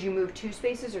could. Did you move 2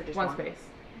 spaces or just One space.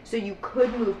 So you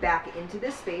could move back into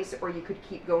this space, or you could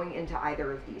keep going into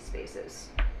either of these spaces.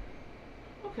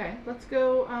 Okay, let's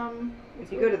go.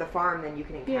 If you go to the farm, then you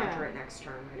can encounter Yeah. it next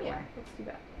turn right Yeah, away. let's do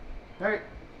that. All right.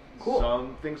 Cool.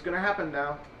 Something's going to happen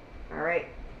now. All right.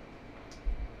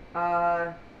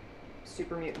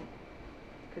 Super mutant,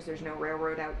 because there's no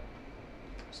railroad out.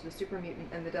 So the super mutant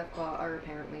and the deathclaw are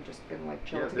apparently just gonna like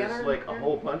chill Yeah, together. there's like a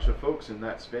whole bunch of folks in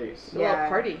that space. It's a little Yeah.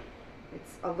 party.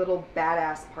 It's a little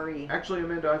badass party. Actually,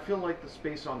 Amanda, I feel like the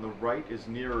space on the right is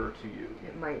nearer to you.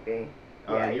 It might be.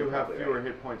 You you're have probably fewer right.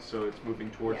 hit points, so it's moving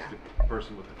towards Yeah. the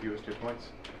person with the fewest hit points.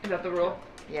 Is that the rule?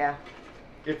 Yeah.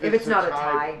 If it's not a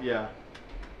tie. Yeah.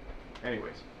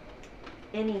 Anyways.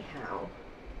 Anyhow.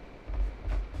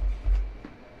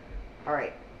 All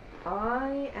right.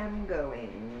 I am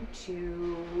going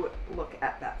to look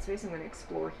at that space. I'm going to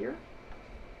explore here.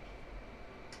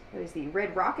 That is the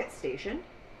Red Rocket Station.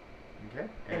 Okay.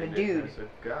 And a it dude. has a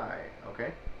guy.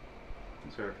 Okay.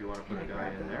 So if you want to put a Can I guy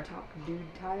grab in the there. top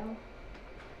dude tile?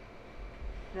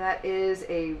 That is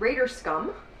a Raider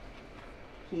Scum.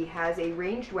 He has a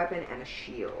ranged weapon and a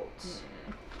shield.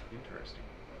 Interesting.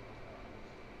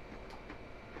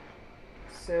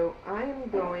 So I'm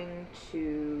going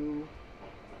to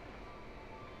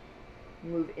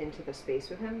move into the space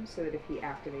with him so that if he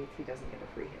activates, he doesn't get a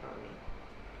free hit on me.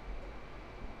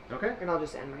 Okay. And I'll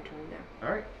just end my turn there.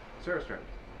 All right. Sarah's turn.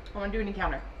 I want to do an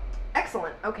encounter.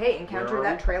 Excellent. Okay, encounter Where are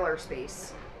that we? trailer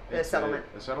space. The It's settlement.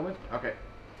 A settlement? Okay.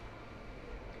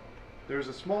 There's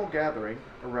a small gathering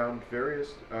around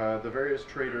the various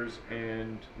traders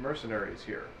and mercenaries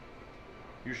here.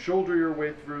 You shoulder your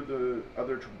way through the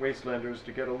other wastelanders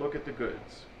to get a look at the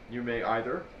goods. You may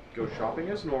either go shopping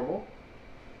as normal,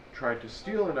 try to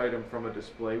steal an item from a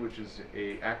display, which is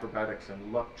a acrobatics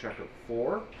and luck check of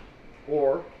 4,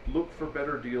 or look for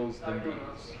better deals than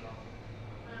these.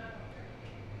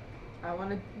 I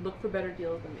want to look for better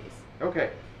deals than these.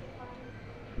 Okay.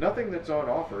 Nothing that's on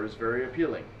offer is very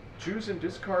appealing. Choose and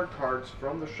discard cards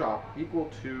from the shop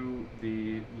equal to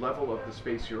the level of the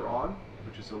space you're on,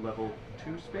 which is a level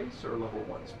 2 space or a level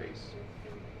 1 space.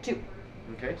 2.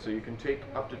 Okay, so you can take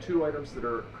up to 2 items that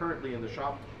are currently in the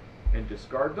shop and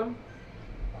discard them,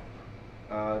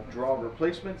 draw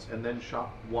replacements, and then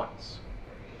shop once.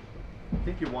 I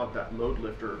think you want that load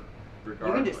lifter You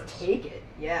regardless. can just take it.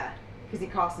 Yeah. Because he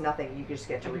costs nothing. You just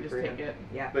get to I can just recruit take him. it.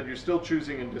 Yeah. But you're still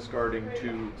choosing and discarding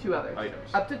 2 Others.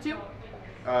 items. Up to 2?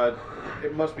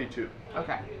 It must be 2.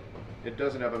 Okay. It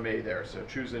doesn't have a may there, so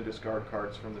choose and discard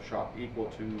cards from the shop equal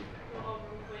to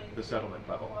the settlement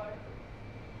level.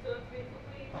 So it's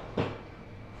basically,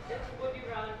 it's would you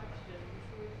rather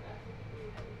questions.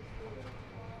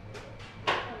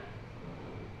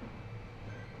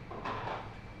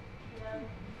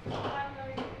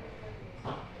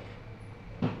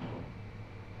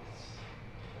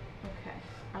 Okay.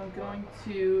 I'm going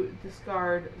to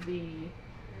discard the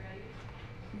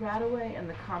Radaway and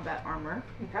the combat armor.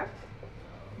 Okay.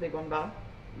 They go in the bottom.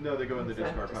 No, they go in the Is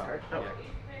that discard pile. discard? Yeah.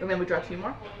 Okay. And then we draw 2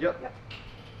 more. Yep.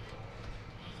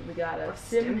 So we got a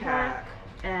Stim stim pack pack.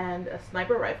 and a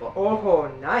sniper rifle. Oh,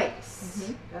 nice.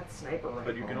 Mhm. That's sniper rifle.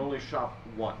 But you can only shop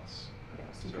once. Yeah,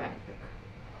 so you Okay. can pick-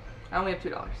 I only have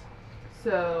 $2.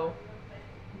 So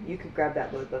You could grab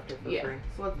that load lifter for yeah, free.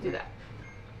 so let's do that.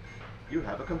 You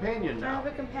have a companion I now. have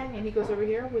a companion. He goes over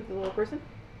here with the little person.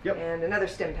 Yep. And another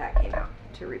stim pack came out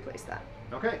to replace that.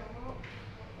 Okay.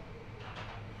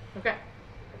 Okay.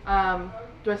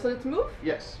 Do I still get to move?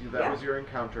 Yes, that Yeah. was your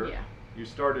encounter. Yeah. You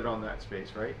started on that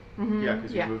space, right? Mhm. Yeah,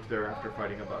 because you Yeah. moved there after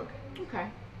fighting a bug. Okay.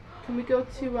 Can we go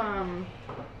to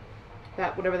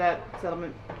that whatever that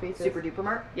settlement base is? Super duper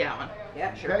mart? Yeah, that one.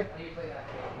 Yeah, sure. Okay.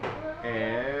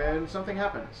 And something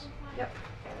happens. Yep.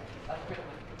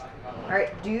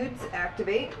 Alright, dudes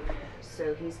activate.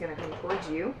 So he's gonna come towards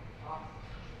you.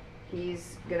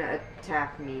 He's gonna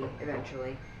attack me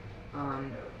eventually.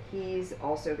 He's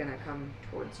also gonna come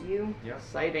towards you. Yes.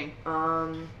 Exciting.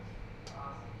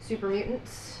 Super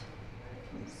mutants.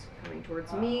 He's coming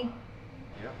towards me.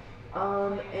 Yep.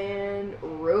 And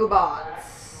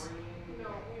robots.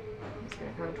 He's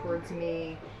gonna come towards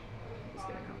me. He's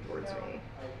gonna come towards me.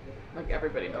 Like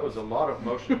everybody That knows. was a lot of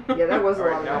motion. Yeah, that was a All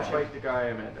lot right, of now motion. fight the guy,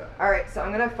 Amanda. Alright, so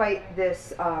I'm gonna fight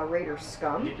this Raider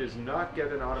scum. He does not get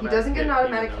an automatic He doesn't get an hit,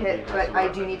 automatic even though he hit, has but a I do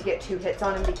weapon. need to get 2 hits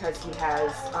on him because he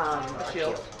has a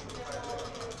shield.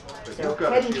 But So you've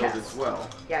got head a and shield chest. as well.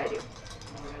 Yeah, I do.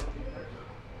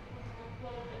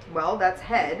 Well, that's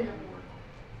head.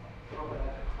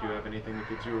 Do you have anything that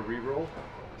gives you a reroll?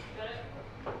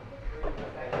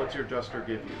 What's your duster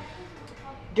give you?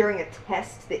 During a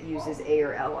test that uses A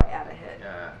or L, I add a hit.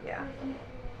 Yeah. Yeah.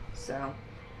 So,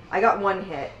 I got 1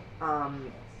 hit,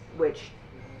 which,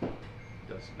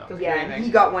 Does not. Doesn't- yeah, anything. he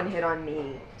got 1 hit on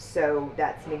me, so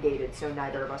that's negated, so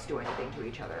neither of us do anything to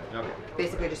each other. Okay.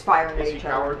 Basically just firing at Is he each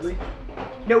other. cowardly?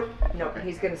 Nope, nope, Okay.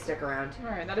 he's gonna stick around.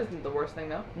 Alright, that isn't the worst thing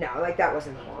though. No, like that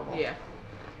wasn't horrible. Yeah.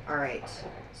 Alright,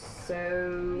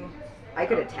 so I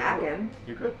could attack him.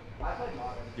 You could.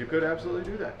 You could absolutely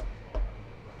do that.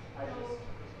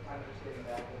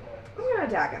 I'm gonna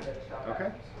attack him.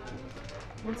 Okay.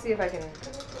 Let's see if I can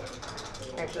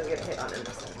actually get a hit on him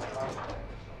this time.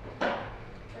 I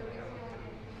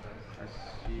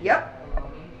see. Yep,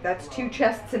 that's 2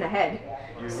 chests and a head.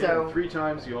 You hit So, him 3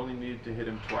 times. You only need to hit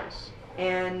him twice.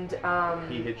 and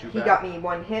He hit you he back. got me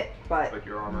 1 hit, but But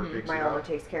your armor picks my it armor up.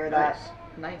 takes care of Nice.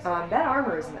 Nice. that. That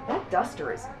armor is that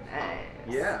duster is nice.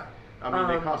 Yeah. I mean,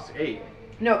 they Um, cost 8.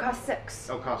 No, it costs 6.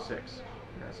 Oh, cost 6.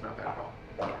 That's not bad at all.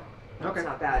 Yeah, that's Okay.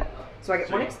 not bad. So I get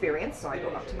So 1 you- experience, so I go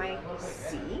up to my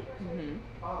C. Mm-hmm.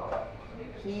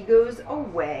 He goes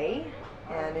away,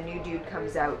 and a new dude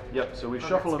comes out. Yep. So we On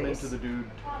shuffle that him space. into the dude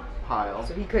pile.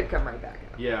 So he could come right back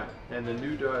up. Yeah, and the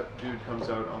new dude comes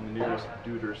out on the nearest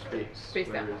dude or space. Face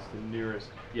Where down. is the nearest?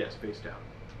 Yes, face down.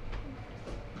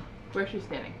 Where's she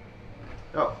standing?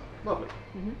 Oh, lovely.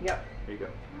 Mm-hmm. Yep. There you go.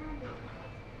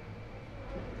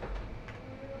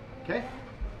 Okay.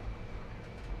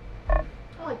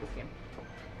 I like this game.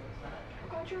 I'm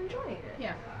glad you're enjoying it.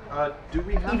 Yeah. Do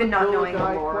we have Even a not kill knowing a the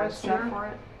guy lore and quest stuff here? for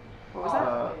it. What was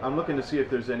that? I'm looking to see if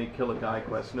there's any kill a guy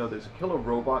quest. No, there's a kill a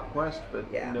robot quest, but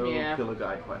Yeah. no Yeah. kill a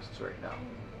guy quests right now.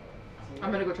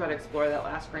 I'm gonna go try to explore that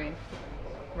last screen.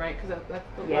 Right? Because that's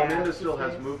the Yeah. last Amanda still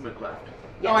has space. movement left.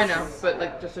 Oh, I Yes. know, but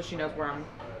like just so she knows where I'm,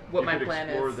 what you my could plan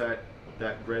explore is. that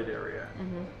red area,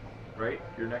 Mm-hmm. right?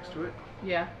 You're next to it.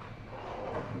 Yeah.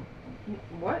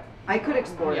 What? I could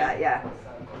explore Yeah. that, yeah.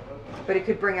 But it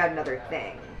could bring out another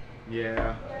thing.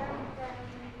 Yeah.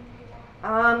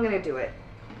 I'm gonna do it.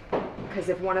 Because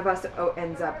if one of us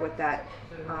ends up with that,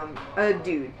 a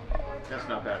dude, That's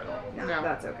not bad at all. no, No.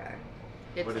 that's okay.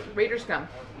 It's What is it? Raider Scum.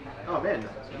 Oh man,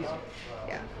 that's easy.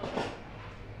 Yeah.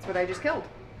 That's what I just killed.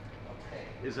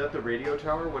 Is that the radio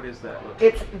tower? What is that? Look.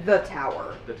 It's the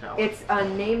tower. The tower. It's a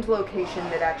named location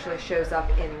that actually shows up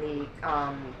in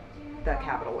the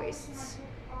Capital Wastes.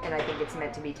 And I think it's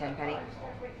meant to be Tenpenny.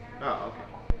 Oh,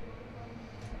 okay.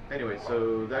 Anyway,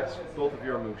 so that's both of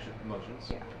your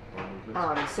motions. Yeah. Or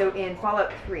movements. So in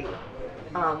Fallout 3,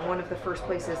 one of the first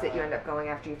places that you end up going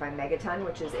after you find Megaton,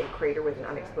 which is a crater with an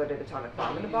unexploded atomic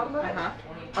bomb in the bottom of it,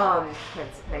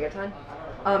 hence Megaton,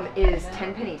 is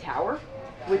Tenpenny Tower,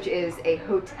 which is a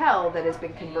hotel that has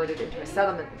been converted into a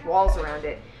settlement with walls around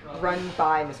it, run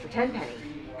by Mr. Tenpenny.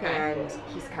 Okay. And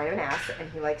he's kind of an ass, and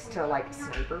he likes to like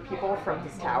sniper people from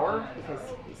his tower because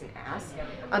he's an ass.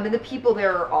 And the people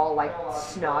there are all like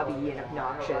snobby and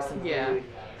obnoxious and Yeah. rude.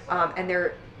 And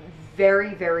they're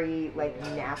very, very like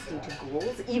nasty to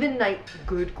ghouls. Even like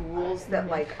good ghouls that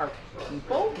like are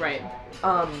people. Right.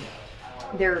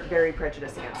 they're very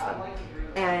prejudiced against them.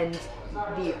 And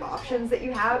the options that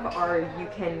you have are you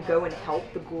can go and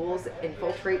help the ghouls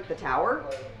infiltrate the tower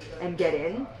and get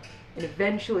in, and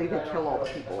eventually they kill all the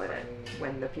people in it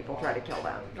when the people try to kill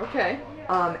them. Okay.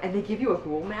 And they give you a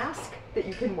ghoul mask that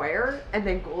you can wear, and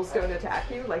then ghouls don't attack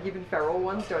you. Like, even feral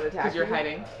ones don't attack you. Because you're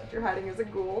hiding. You're hiding as a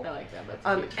ghoul. I like that.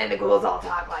 That's cute. And the ghouls all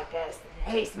talk like this.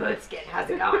 Hey, smooth skin, how's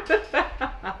it going?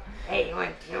 Hey, you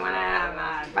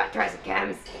wanna try some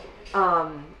chems?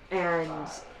 And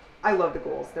I love the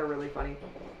ghouls. They're really funny.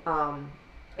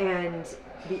 And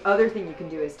the other thing you can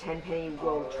do is Tenpenny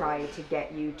will try to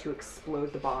get you to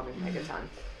explode the bomb in Megaton.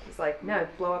 It's like, no,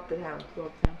 blow up the town. Blow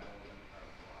up town.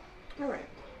 All right.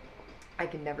 I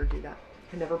can never do that. I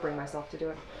can never bring myself to do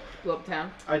it. Blow up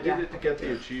town. I did Yeah. it to get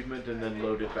the achievement and then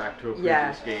load it back to a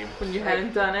previous Yeah. game. When you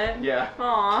hadn't done it. Yeah.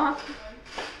 Aww.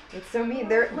 It's so mean.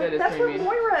 There, That is that's pretty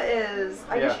what mean. Moira is.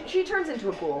 I guess Yeah. she turns into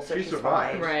a ghoul, so She she's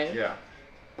survived. fine. Right. Yeah.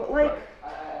 But like,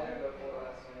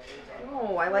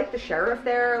 no, I like the sheriff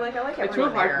there. Like, I like It's real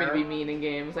everyone hard there. for me to be mean in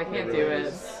games. I can't It do really it.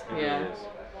 is. It Yeah. really is.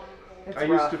 It's I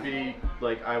rough. used to be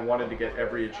like I wanted to get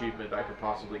every achievement I could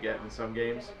possibly get in some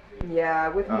games. Yeah,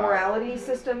 with morality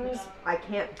systems, I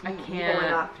can't I beat can't. evil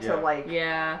enough Yeah. to like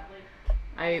Yeah.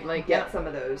 I like get some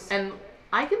of those. And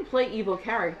I can play evil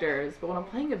characters, but when I'm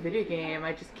playing a video game,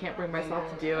 I just can't bring myself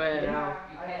to do it.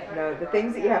 No, the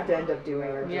things that you have to end up doing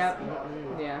are just. Yep.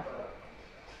 Yeah.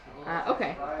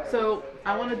 Okay. So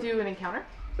I want to do an encounter.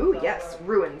 Ooh, yes,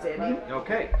 ruins, Andy.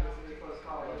 Okay.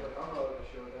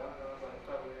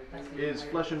 Is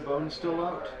Flesh and Bone still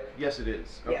out? Yes, it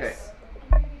is. Okay. Yes.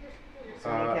 So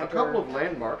we A encounter- couple of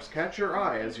landmarks catch your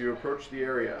eye as you approach the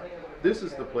area. This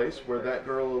is the place where that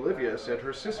girl Olivia said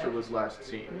her sister was last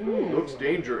seen. Looks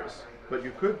dangerous, but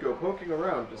you could go poking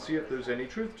around to see if there's any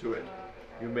truth to it.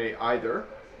 You may either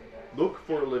look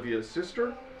for Olivia's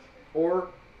sister, or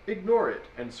ignore it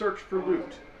and search for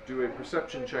loot. Do a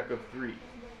perception check of 3.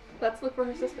 Let's look for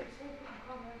her sister.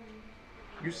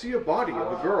 You see a body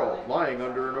of a girl lying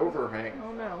under an overhang.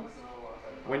 Oh no.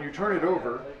 When you turn it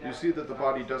over, you see that the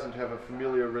body doesn't have a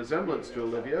familiar resemblance to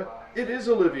Olivia. It is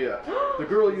Olivia! The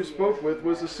girl you spoke with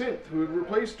was a synth who had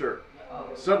replaced her.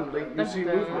 Suddenly, you see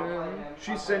movement.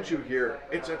 She sent you here.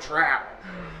 It's a trap!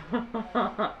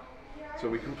 So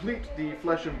we complete the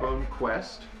Flesh and Bone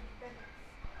quest.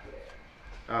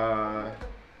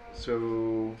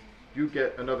 So you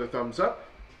get another thumbs up.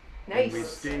 And we Nice.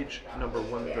 stage number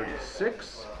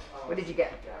 136. What did you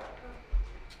get?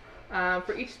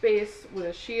 For each space with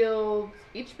a shield,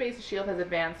 each space a shield has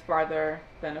advanced farther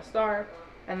than a star,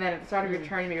 and then at the start of your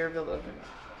turn you may reveal the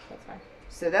That's fine.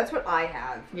 So that's what I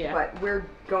have. Yeah. But we're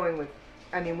going with.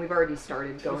 I mean, we've already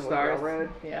started going with Stars. railroad.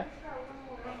 Yeah.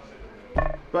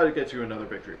 But it gets you another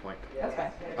victory point. That's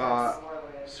fine.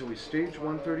 So we stage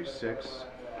 136.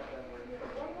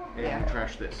 And Yeah. you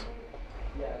trash this.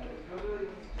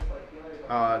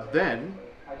 Then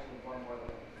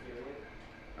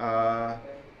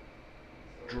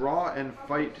draw and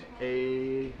fight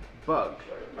a bug.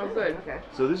 Oh, good. Okay.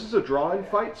 So this is a draw and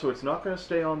fight, so it's not going to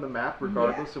stay on the map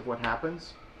regardless of what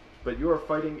happens. But you are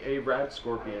fighting a rad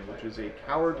scorpion, which is a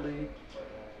cowardly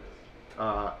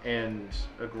and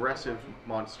aggressive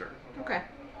monster. Okay.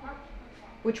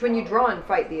 Which, when you draw and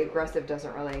fight, the aggressive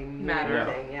doesn't really mean Matter.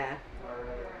 anything. Yeah.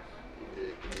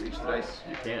 Reach the dice.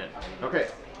 You can. Okay.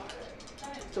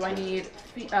 So I need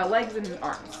legs and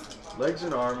arms. Legs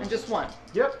and arms. And just one.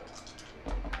 Yep.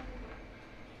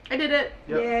 I did it.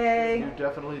 Yep. Yay. You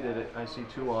definitely did it. I see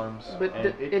 2 arms. But and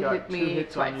it got hit 2 me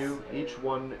hits twice. on you. Each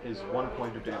one is 1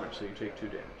 point of damage, so you take 2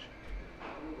 damage.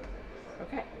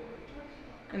 Okay.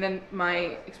 And then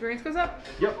my experience goes up.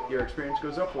 Yep, your experience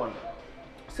goes up 1.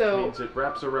 So Means it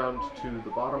wraps around to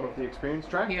the bottom of the experience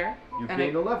track. Here. You And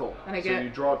gain I- a level. and I so get- you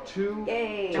draw 2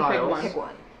 Yay. pick tiles one. Pick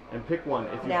one. and pick one.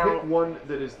 If you Now- pick one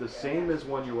that is the same as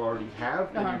one you already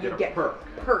have, then Uh-huh. you You get a get perk.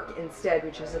 perk instead,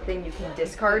 which is a thing you can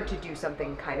discard to do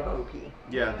something kind of OP.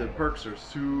 Yeah, the perks are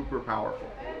super powerful.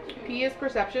 P is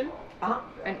perception, Uh-huh.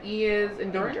 and E is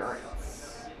endurance.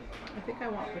 Endurance. I think I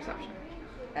want perception.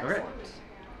 Excellent.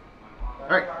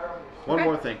 Alright, one Okay.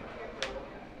 more thing.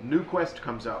 New quest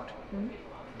comes out.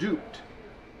 Duped.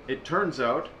 It turns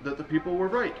out that the people were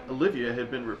right. Olivia had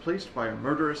been replaced by a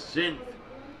murderous synth.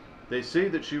 They say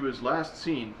that she was last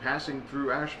seen passing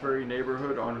through Ashbury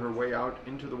neighborhood on her way out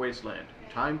into the wasteland.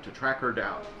 Time to track her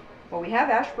down. Well, we have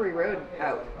Ashbury Road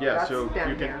out. Yeah, That's so down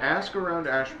you can here. ask around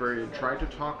Ashbury and try to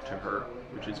talk to her,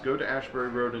 which is go to Ashbury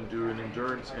Road and do an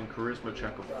endurance and charisma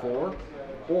check of 4,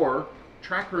 or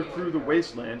track her through the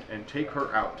wasteland and take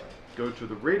her out. Go to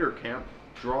the raider camp,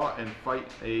 draw and fight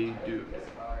a dude.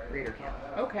 Raider camp.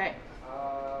 Okay.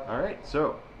 Alright,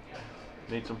 so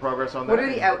Made some progress on that. What are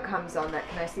the outcomes on that?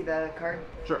 Can I see the card?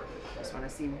 Sure. Just want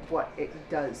to see what it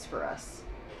does for us.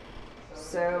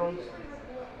 So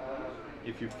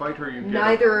If you fight her, you get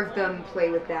neither of them play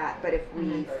with that, but if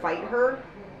we fight her,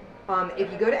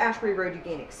 if you go to Ashbury Road, you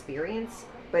gain experience.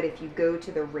 But if you go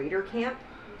to the Raider camp,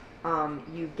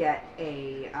 you get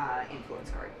a influence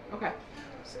card. Okay.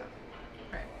 So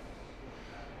Alright.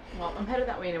 Well, I'm headed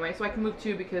that way anyway, so I can move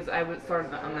 2 because I was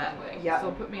started on that thing. Yeah.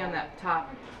 So put me on that top.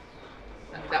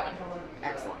 That one.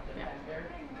 excellent. Yeah.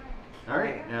 All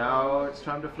right, now it's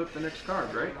time to flip the next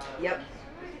card, right? Yep.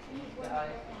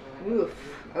 Oof.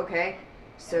 Okay.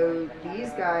 So these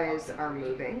guys are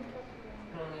moving.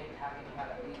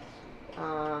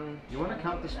 You want to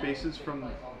count the spaces from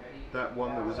that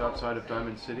one that was outside of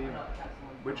Diamond City?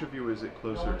 Which of you is it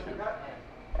closer to?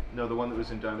 No, the one that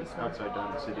was in outside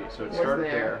Diamond City. So it started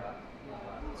there.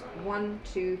 there. 1,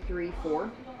 2, 3, 4.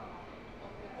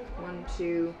 1,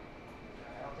 2,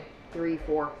 3,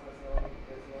 4.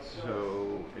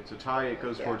 So it's a tie. It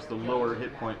goes Yeah. towards the lower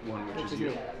hit point one, which is you.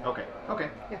 me. Okay. Okay.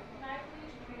 Yeah.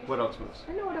 What else moves?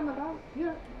 I know what I'm about.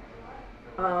 Yeah.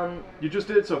 You just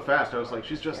did it so fast. I was like,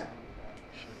 she's just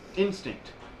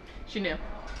instinct. She knew.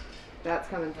 That's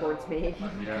coming towards me.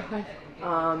 Yeah.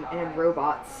 And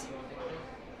robots.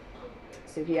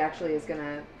 So he actually is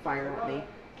gonna fire at me.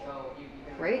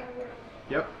 Right?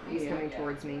 Yep. He's coming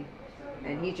towards me.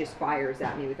 And he just fires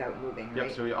at me without moving, right?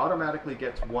 Yep. So he automatically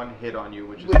gets one hit on you,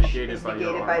 which is Which negated is by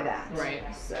your negated armor. by that.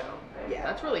 Right. So, yeah.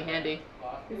 That's really handy.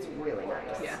 It's really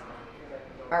nice. Yeah.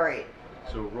 Alright.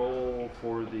 So roll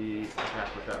for the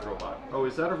attack with that robot. Oh,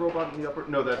 is that a robot in the upper?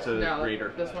 No, that's a No,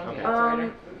 raider. this one, Okay. yeah.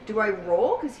 Raider. Do I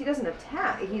roll? Because he doesn't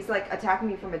attack. He's like attacking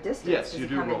me from a distance. Yes, Does you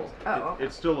he do come in- roll. Oh, okay.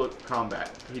 It's still a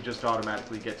combat. He just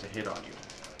automatically gets a hit on you.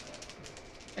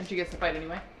 And she gets to fight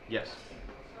anyway. Yes.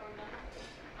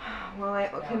 Well, I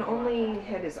can only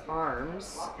hit his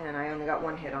arms, and I only got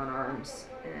 1 hit on arms,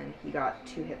 and he got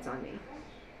 2 hits on me.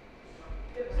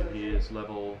 And he is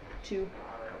level. 2.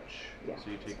 Ouch. Yeah.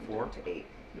 So you take 4. To 8.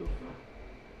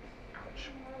 Ouch.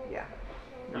 Yeah.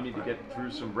 You need to get through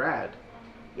some rad.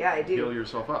 Yeah, I Heal do.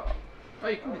 yourself up. Oh,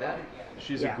 you can do that.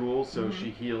 She's Yeah. a ghoul, so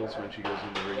she heals when she goes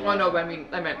into radiation. Oh no, but I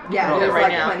meant Yeah, do it there's, right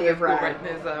like, now. plenty of There's red.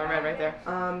 There's red right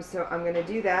there. So I'm gonna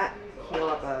do that. Heal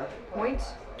up a point.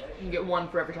 You can get 1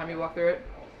 for every time you walk through it.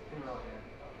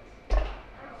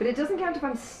 But it doesn't count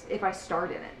if I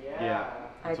start in it. Yeah.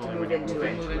 I have It's to only move when you into move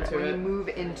it. into it. When you move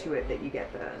into it, that you get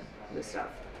the stuff.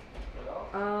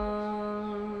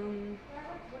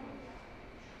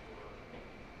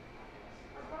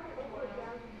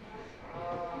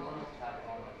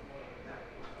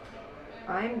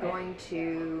 I'm going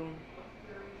to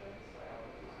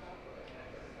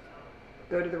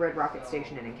go to the Red Rocket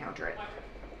Station and encounter it.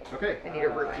 Okay. I need a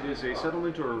ruin. It is a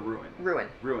settlement or a ruin? Ruin.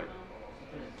 Ruin.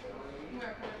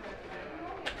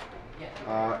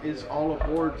 Is all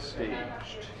aboard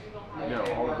staged? No,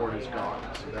 all aboard is gone.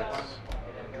 So that's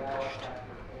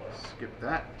skip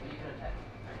that.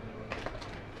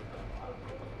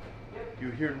 You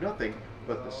hear nothing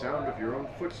but the sound of your own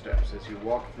footsteps as you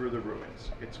walk through the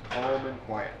ruins. It's calm and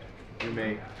quiet. You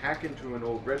may hack into an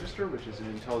old register, which is an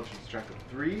intelligence check of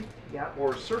 3, Yep.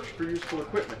 or search for useful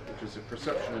equipment, which is a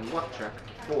perception and luck check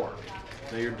of 4.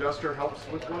 Now your duster helps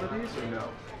with one of these, or no?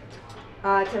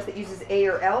 Test that uses A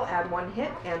or L, add 1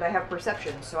 hit, and I have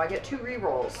perception, so I get 2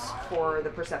 rerolls for the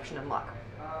perception and luck.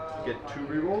 You get 2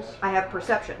 rerolls? I have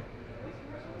perception.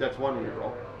 That's 1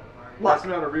 reroll. Luck. That's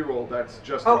not a reroll, that's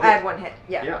just Oh, a hit. add 1 hit.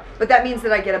 Yeah. Yeah. But that means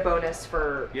that I get a bonus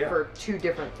for Yeah. 2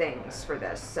 different things for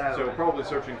this. So, So probably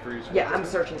searching for useful yeah, I'm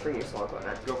equipment. searching for useful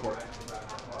equipment. Go for it.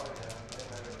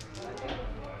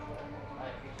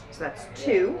 So that's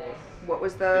 2. What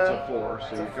was It's the? a 4, so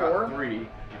it's a you've 4. got 3.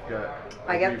 You've got a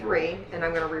I get reroll. 3, and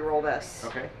I'm gonna re-roll this.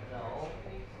 Okay.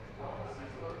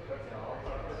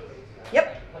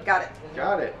 Yep, got it.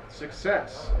 Got it.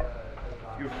 Success.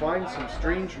 You find some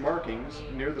strange markings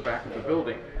near the back of the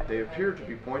building. They appear to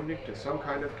be pointing to some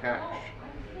kind of cache.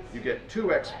 You get 2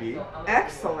 XP.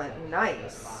 Excellent,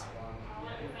 nice.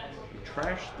 We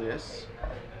trash this,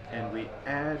 and we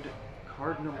add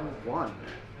card number 1.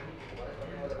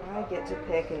 Do I get to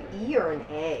pick an E or an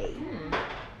A?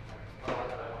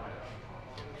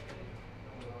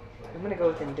 I'm gonna go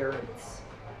with endurance.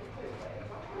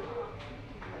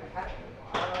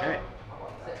 Okay.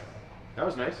 That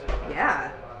was nice.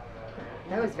 Yeah,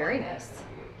 that was very nice.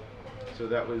 So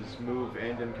that was move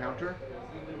and encounter?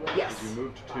 Yes. You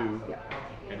moved 2 Yep.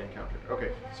 and encountered.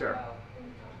 Okay, Sarah.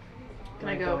 Can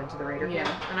I go into the Raider Yeah,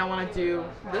 camp? and I want to do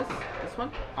this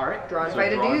one. All right. Draw and so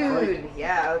fight a draw and fight. dude.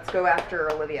 Yeah, let's go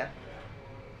after Olivia.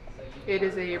 It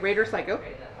is a Raider Psycho.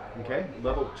 Okay,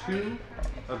 level 2,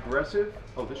 aggressive.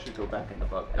 Oh, this should go back in the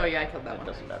bug. Oh yeah, I killed that It one.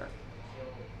 doesn't matter.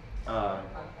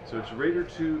 So it's Raider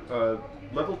 2,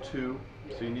 level 2,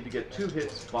 so you need to get 2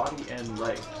 hits, body and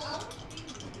legs.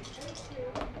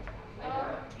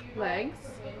 Legs,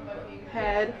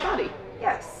 head, body.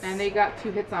 Yes. And they got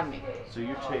 2 hits on me. So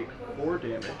you take 4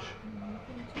 damage.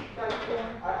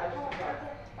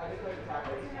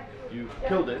 You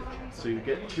killed it, so you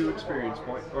get 2 experience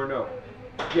points. Or no.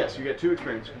 Yes, you get 2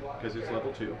 experience because it's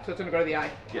level 2. So it's gonna go to the eye.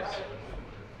 Yes.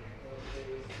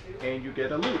 And you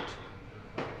get a loot.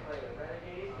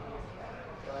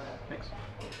 Thanks.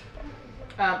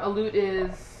 A loot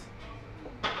is.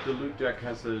 The loot deck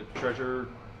has the treasure,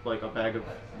 like a bag of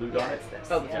loot Yeah, on it. it's this.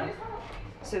 Oh, this Yeah. one.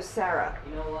 So Sarah,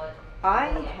 I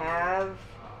have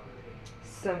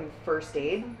some first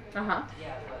aid. Uh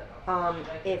huh.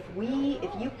 If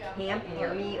you camp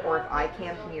near me or if I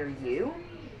camp near you,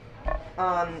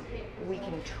 we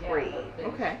can trade.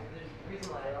 Okay.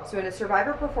 So when a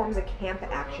survivor performs a camp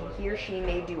action, he or she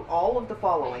may do all of the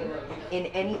following in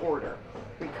any order.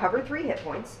 Recover 3 hit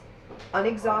points,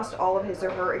 unexhaust all of his or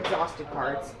her exhausted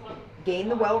cards, gain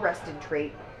the well-rested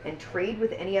trait, and trade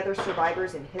with any other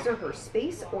survivors in his or her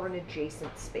space or an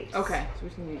adjacent space. Okay. So we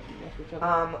just need to mess with each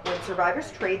other. When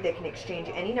survivors trade, they can exchange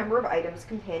any number of items,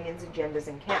 companions, agendas,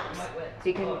 and camps. So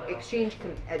you can exchange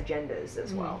agendas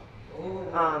as well,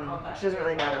 which doesn't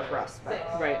really matter for us.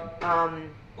 But Right.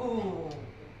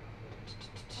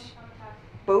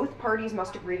 both parties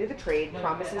must agree to the trade.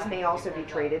 Promises may also be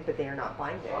traded, but they are not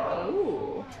binding.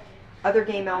 Ooh. Other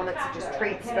game elements such as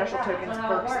traits, special tokens,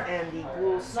 perks, and the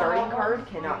ghoul's starting card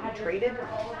cannot be traded.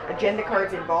 Agenda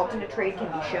cards involved in a trade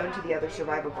can be shown to the other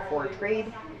survivor before a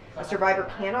trade. A survivor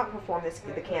cannot perform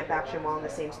the camp action while in the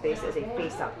same space as a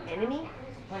face-up enemy.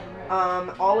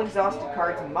 All exhausted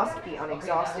cards must be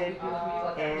unexhausted,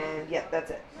 and yeah, that's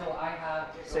it.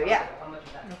 So yeah.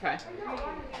 Okay.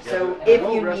 So the if you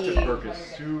well-rested need, perk is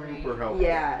super helpful.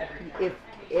 yeah,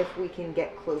 if we can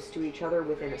get close to each other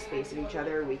within a space of each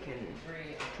other, we can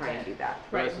try and do that.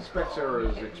 But I suspect Sarah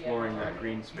is exploring that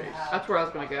green space. That's where I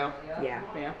was gonna go. Yeah.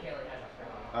 Yeah.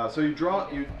 So you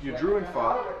drew and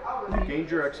fought, you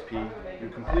gained your XP, you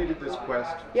completed this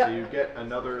quest, Yep. so you get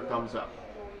another thumbs up.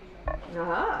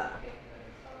 Aha.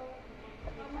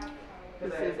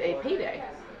 This is a payday.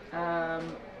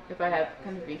 If I have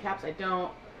kind of caps, I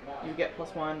don't. You get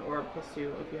 +1 or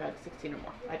 +2 if you had 16 or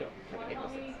more. I don't have any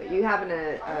 +6. But you having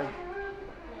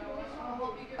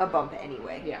a bump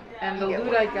anyway. Yeah. And the You get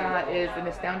loot one. I got is an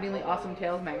astoundingly awesome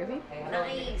Tales magazine.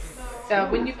 Nice.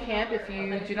 When you camp, if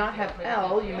you do not have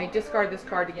L, you may discard this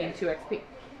card to gain 2 XP.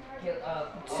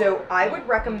 So I would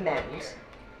recommend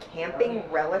camping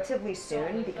relatively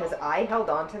soon because I held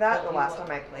on to that the last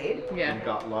time I played, Yeah. And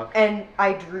got luck. and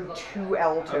I drew 2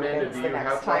 L tokens Amanda, do the you next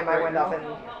have time luck I right went now? up and.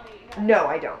 No,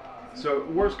 I don't. So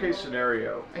worst case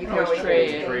scenario, I you can can always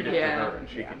trade trade. it Yeah. to her and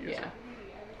she can use Yeah. it.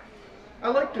 I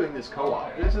like doing this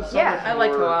co-op. This is so Yeah, much I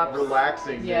like more co-ops.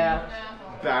 relaxing Yeah. than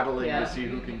battling Yeah. to see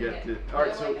who can get to. All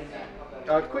right, so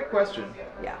quick question: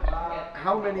 Yeah.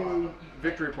 how many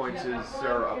victory points is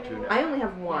Sarah up to now? I only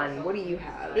have 1. What do you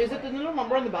have? Is it the little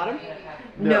number on the bottom?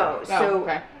 No. Oh, So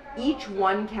okay. each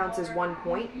one counts as 1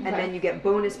 point, and Okay. then you get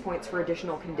bonus points for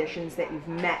additional conditions that you've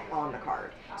met on the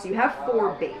card. So you have 4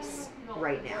 base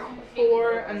right now.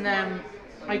 4, and then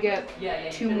I get,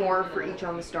 2 more for each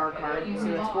on the star card. So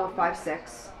it's 4, 5,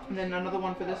 6. and then another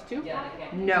one for this too.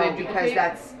 No, They because duplicate?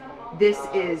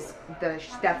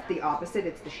 that's the opposite.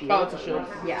 It's the shield. Oh, it's a shield.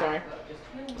 Yeah. Sorry.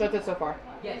 So that's it so far.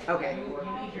 Okay.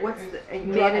 What's the Drug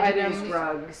manage these items.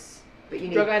 drugs? But you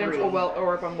need Drug 3. items,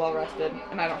 or if I'm well rested,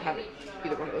 and I don't have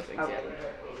either one of those things Okay. yet.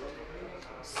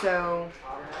 So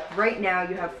right now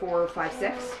you have 4, 5,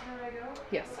 6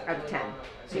 Yes. out of 10.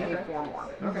 So you need Okay. 4 more.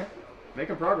 Okay,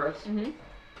 making progress. Mm-hmm.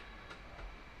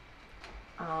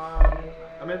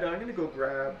 Amanda, I'm gonna go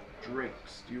grab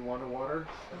drinks. Do you want a water,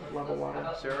 Level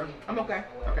 1. Sarah? I'm okay.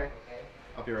 Okay,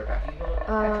 I'll be right back.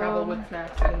 I travel with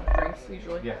snacks and drinks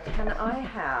usually. Yeah. Can I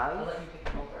have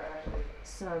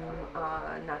some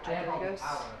nacho Doritos?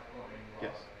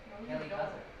 Yes.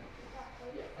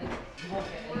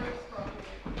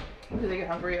 Because I get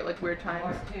hungry at like weird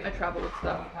times. I travel with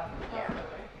stuff.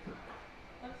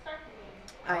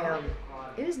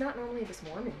 It is not normally this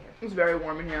warm in here. It's very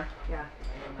warm in here. Yeah.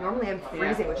 Normally I'm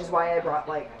freezing, which is why I brought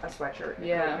like a sweatshirt. And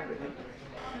Yeah. everything.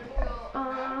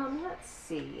 Let's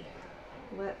see.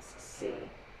 Is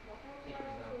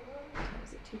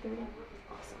it 2:30?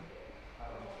 Awesome.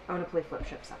 I want to play flip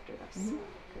ships after this Mhm.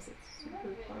 because it's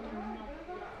super fun.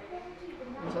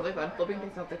 It sounds like fun. Flipping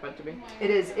things sounds like fun to me. It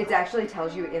is. It actually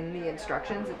tells you in the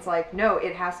instructions. It's like, no,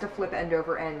 it has to flip end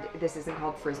over end. This isn't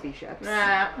called frisbee ships.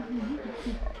 Ah.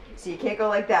 So you can't go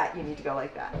like that. You need to go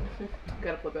like that.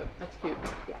 Gotta flip it. That's cute.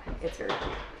 Yeah, it's very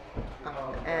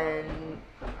cute. And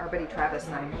our buddy Travis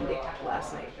and I beat it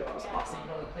last night. It was awesome.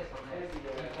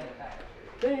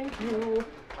 Thank you.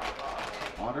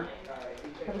 Water?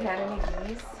 Have you had any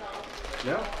bees?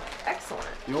 No. Excellent.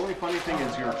 The only funny thing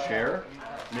is your chair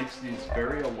makes these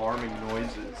very alarming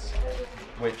noises,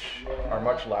 which are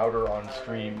much louder on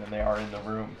stream than they are in the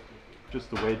room. Just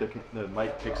the way the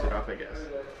mic picks it up, I guess.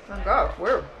 Oh gosh,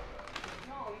 weird.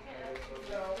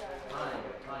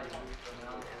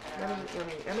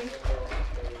 Yummy.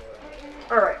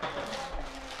 All right.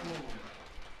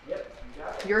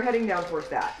 You're heading down towards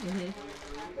that. Mhm.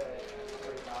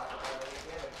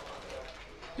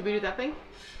 Did we do that thing?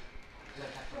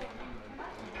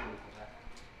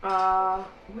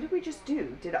 What did we just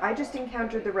do? Did I just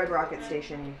encounter the Red Rocket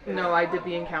Station? No, I did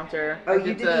the encounter. Oh, I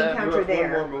you did the You encounter have one there.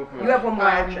 more movement. You have one Oh, more I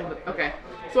haven't action. moved. Okay.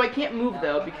 So I can't move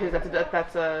though because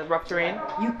that's a rough terrain.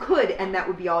 You could, and that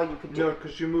would be all you could do. No,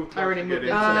 because you moved. I already to get moved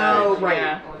into into the that. Oh, space. right.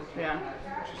 Yeah. Yeah.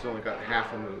 She's only got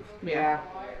half a move. Yeah.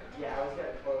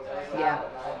 Yeah.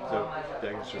 So I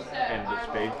guess just end the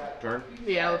space turn.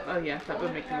 Yeah. Oh yeah. That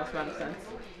would make the most amount of sense.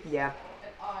 Yeah.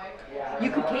 You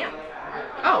could camp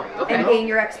Oh. Okay. and gain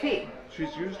your XP.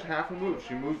 She's used half a move.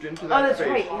 She moved into that Oh, that's space.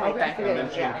 right. Yeah, I keep Okay. And forgetting.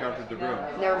 then she Yeah. encountered the room.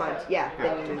 Never mind. Yeah.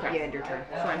 Then you move. Okay. You end your turn.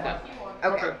 So I'm done.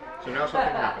 Okay. So now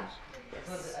something happens.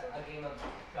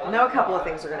 Now a couple of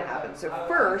things are going to happen. So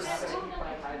first,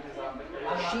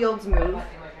 shields move.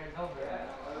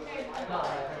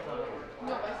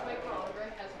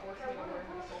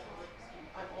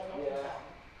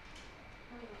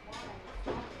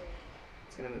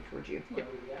 It's going to move towards you. Yep.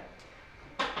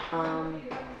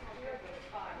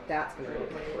 That's going to move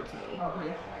towards me.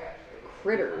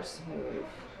 Critters move.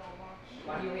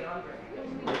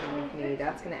 With me.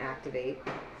 That's going to activate.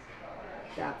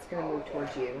 That's going to move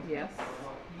towards you. Yes.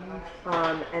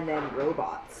 And then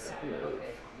robots move.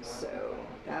 So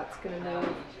that's going to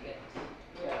move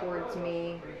towards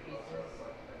me.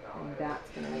 And that's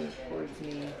going to move towards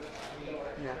me.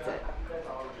 And that's it.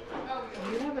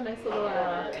 You have a nice little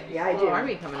Yeah, I little do.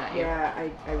 army coming at you. Yeah,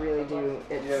 I really do.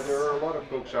 It's, Yeah, there are a lot of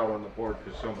folks out on the board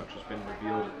because so much has been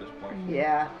revealed at this point.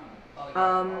 Yeah.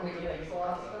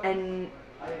 And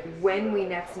when we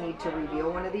next need to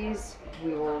reveal one of these,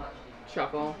 we will.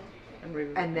 Shuffle and re-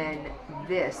 And then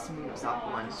this moves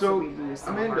up one, so, So, we lose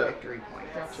some of Amanda. our victory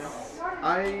points. Gotcha.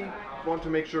 I want to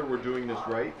make sure we're doing this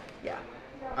right. Yeah.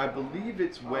 I believe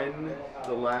it's when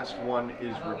the last one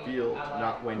is revealed,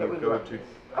 not when That you we go look. to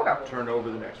Okay. turn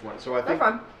over the next one. So I That's think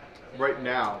fine. right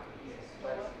now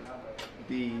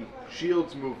the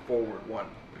shields move forward one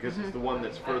because Mm-hmm. it's the one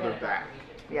that's further back.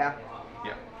 Yeah.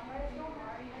 Yeah.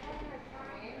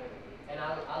 And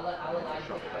I'll allow you to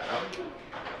Shuffle that out.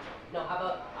 No, how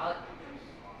about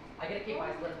I get to keep my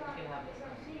slip, you can have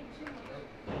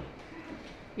this.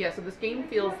 Yeah, so this game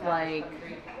feels like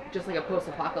just like a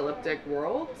post-apocalyptic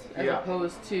world, as Yeah.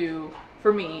 opposed to,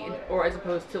 for me, or as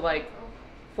opposed to like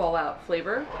Fallout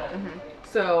flavor.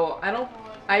 So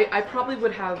I probably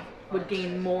would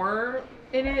gain more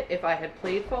in it if I had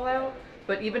played Fallout,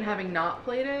 but even having not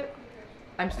played it,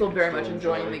 I'm still can very still much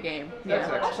enjoying enjoy the it. game. That's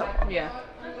Yeah. excellent. Yeah.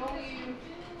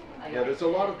 Yeah, there's a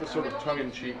lot of the sort of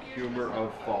tongue-in-cheek humor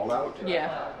of Fallout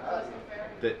Yeah.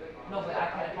 that No, but I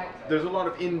can attack. there's a lot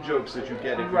of in-jokes that you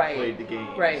get if Right. you played the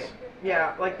games. Right.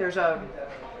 Yeah, like there's a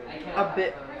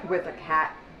bit with a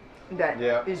cat that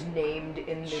is Yeah. named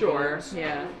in the Sure. games.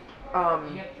 Yeah.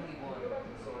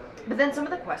 But then some of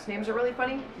the quest names are really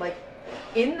funny. Like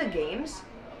in the games,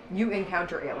 you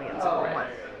encounter aliens all right. one.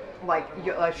 Like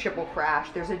a ship will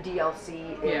crash. There's a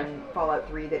DLC in Yeah. Fallout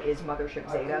 3 that is Mothership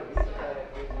Zeta,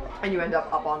 and you end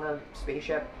up on a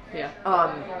spaceship. Yeah.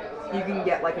 You can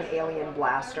get like an alien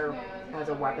blaster as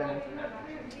a weapon.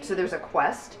 So there's a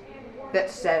quest that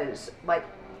says like,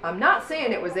 I'm not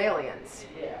saying it was aliens.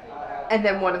 And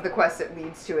then one of the quests it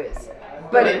leads to is,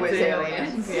 but it was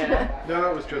aliens. Yeah. No,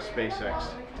 it was just SpaceX.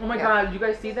 Oh my Yeah. god, you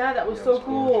guys see that? That was so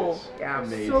cool. Gorgeous. Yeah.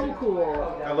 Amazing. So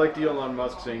cool. I like Elon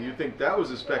Musk saying, "You think that was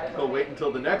a spectacle? Wait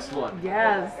until the next one."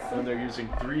 Yes. And they're using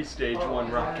 3 stage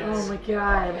 1 rockets. Oh my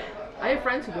god. I have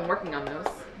friends who've been working on those.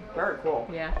 Very cool.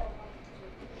 Yeah.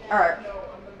 All right.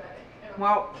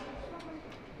 Well,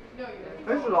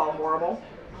 this is all horrible.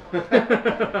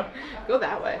 Go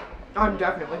that way. I'm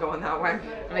definitely going that way.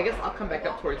 And I guess I'll come back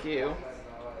up towards you.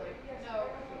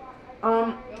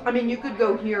 I mean, you could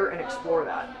go here and explore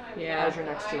that. Yeah. As your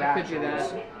next two I could actions. do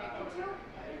that.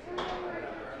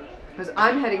 Because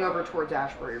I'm heading over towards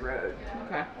Ashbury Road.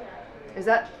 Okay. Is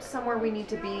that somewhere we need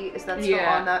to be? Is that still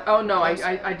Yeah. on that? Oh no, list?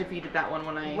 I defeated that one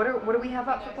when I. What do we have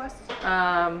up for quests?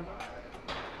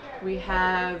 We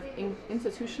have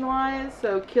institutionalize,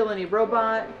 so kill any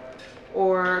robot,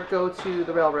 or go to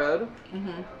the railroad.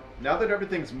 Mm-hmm. Now that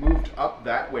everything's moved up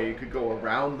that way, you could go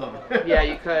around them. Yeah,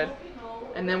 you could.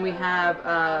 And then we have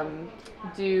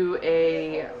do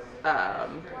a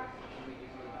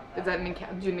is that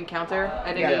do an encounter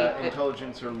at Yeah, any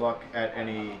intelligence or luck at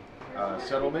any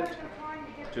settlement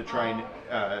to try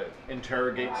and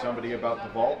interrogate somebody about the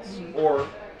vaults, or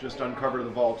just uncover the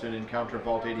vault and encounter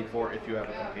Vault 84 if you have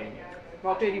a companion.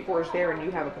 Vault 84 is there and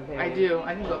you have a companion. I do.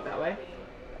 I can go up that way.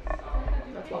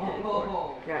 That's Vault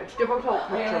 84. Yeah, it's difficult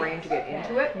terrain to get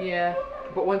into it, Yeah.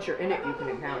 but once you're in it, you can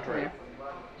encounter it.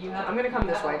 I'm gonna come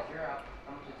this way.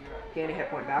 Gain a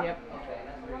hit point back. Yep.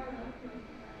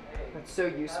 That's so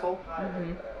useful.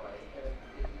 Mm-hmm.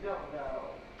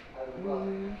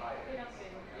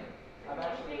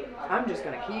 I'm just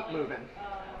gonna keep moving.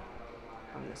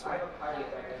 Come this way.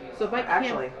 So if I camp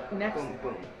Actually, next, boom,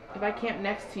 boom. if I camp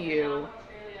next to you,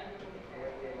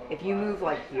 If you move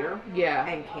like here yeah.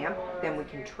 and camp, then we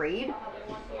can trade,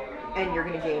 and you're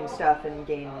gonna gain stuff and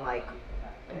gain like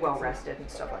well rested and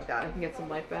stuff like I that. can get some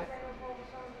life back.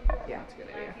 Yeah. That's a good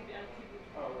idea.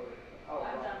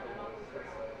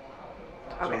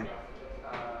 Okay.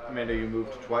 Amanda, you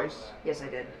moved twice. Yes, I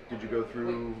did. Did you go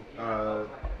through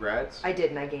Rads? I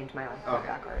did, and I gained my life Okay.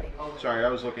 back already. Sorry, I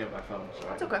was looking at my phone. So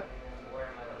It's okay.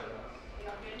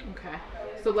 Okay.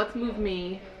 So let's move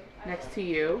me next to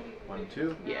you. 1,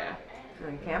 2. Yeah. And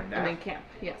then camp. And then camp.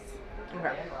 Yes.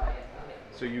 Okay.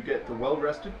 So you get the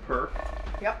well-rested perk,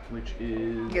 Yep. which is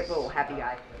You get the little happy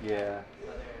eye. yeah,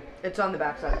 It's on the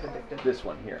backside of Addicted. this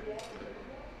one here.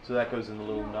 So that goes in the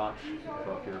little notch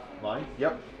above your line.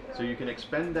 Yep. So you can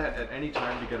expend that at any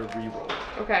time to get a reroll.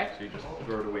 Okay. So you just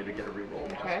throw it away to get a reroll,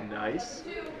 which Okay. is nice.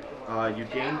 You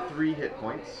gain 3 hit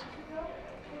points.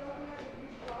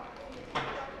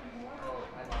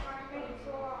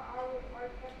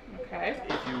 Okay.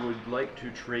 If you would like to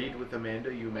trade with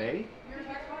Amanda, you may.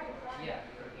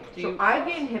 Do So you, I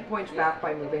gain hit points back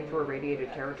by moving through a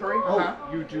radiated territory. Uh-huh.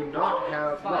 Oh, you do not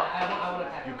have luck.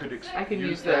 You could I can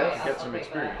use that this. to get some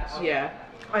experience. yeah.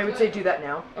 I would say do that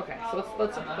now. Okay. So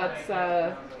let's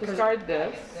discard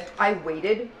this. I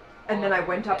waited, and then I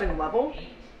went up in level.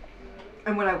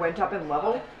 And when I went up in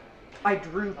level, I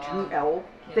drew 2 L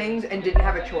things and didn't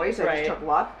have a choice. I Right. just took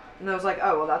luck. And I was like,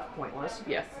 oh, well, that's pointless.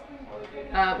 Yes.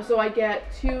 So I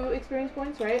get 2 experience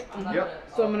points, right? Yep.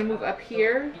 So I'm gonna move up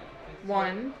here,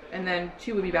 1, and then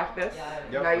 2 would be back this.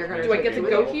 Yep. Now you're gonna Do I get to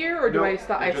go here, or do No, I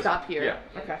stop? you I just- stop here.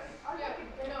 yeah. Okay.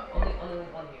 Only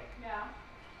one here.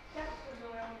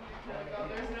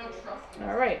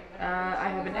 All right. I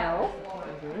have an L,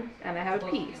 and I have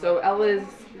a P. So L is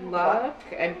luck,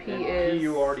 and P And is P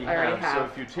you already I already have. So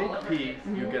have. if you take P,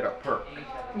 you get a perk.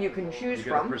 You can choose You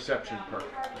get a from. perception perk.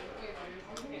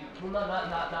 Well,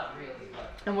 not really.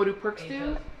 But And what do perks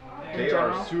do? In They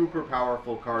general? are super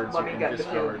powerful cards Let you me can get the 2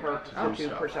 discard perks, to the do 2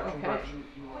 stuff. perception Okay. perks.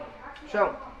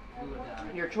 So,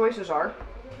 your choices are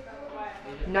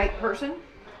Night Person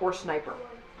or Sniper.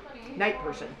 Night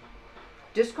Person.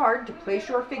 Discard to place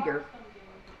your figure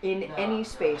in any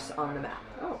space on the map.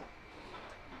 Oh,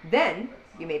 Then,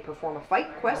 you may perform a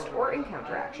fight, quest, or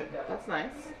encounter action. that's nice.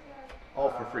 All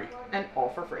for free. And All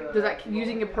for free. does that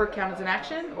using a perk count as an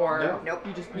action, or No. Nope.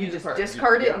 You just You use just a perk.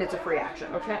 discard it Yeah. and it's a free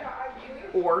action. Okay.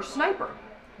 Or Sniper.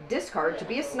 Discard to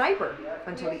be a sniper.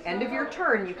 Until the end of your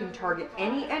turn, you can target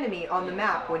any enemy on the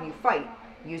map when you fight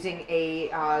using a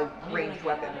ranged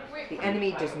weapon. The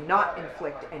enemy does not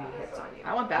inflict any hits on you.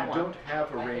 I want that You one. don't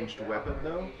have a ranged weapon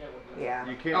though. Yeah.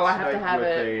 You can't Oh, I have to snipe have with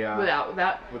it a without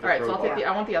that. with All a right, so I'll take crowbar. the.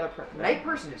 I want the other perk. then. Night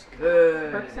Person is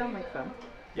good. Perks sound like fun.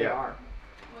 They Yeah. are.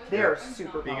 They are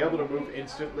super Being powerful. able to move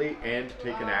instantly and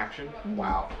take an action.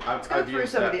 Wow. Let's go I've through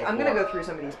used some of that these. I'm gonna before. go through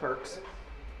some of these perks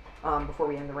before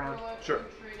we end the round. Sure.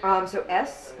 So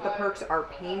S, the perks are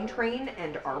Pain Train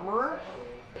and Armorer.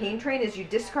 Pain Train is you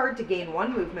discard to gain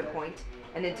 1 movement point,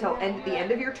 and until the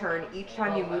end of your turn, each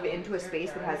time you move into a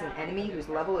space that has an enemy whose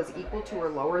level is equal to or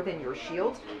lower than your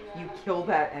shield, you kill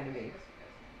that enemy.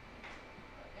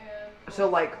 So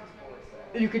like,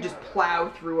 you could just plow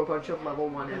through a bunch of level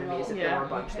 1 enemies if there Yeah. are a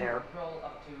bunch there. roll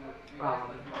up to 3 Um,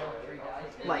 dice. Roll 3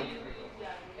 dice. Like,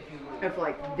 If you if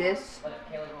like this, let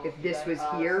Kaylee roll if 3 this dice, was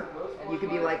here, you could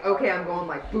be like, okay, I'm going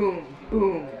like boom,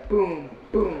 boom, boom,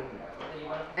 boom,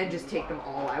 and just take them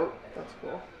all out. That's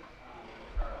cool.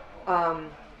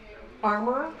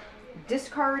 Armor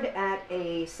Discard at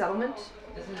a settlement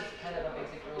This is kind of a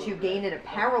basic rule. to gain an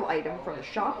apparel item from the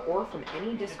shop or from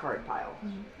any discard pile. You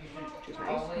Which is should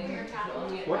nice. always, you should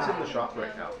only What's in the shop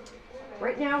right now?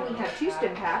 Right now we have 2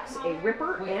 stim packs, a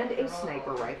ripper, and a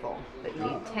sniper rifle. But you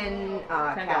need 10 $10.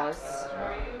 caps.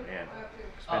 Man,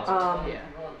 expensive. Yeah.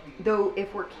 Though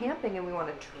if we're camping and we want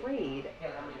to trade,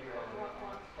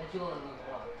 And she'll only lose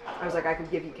one. I was like, I could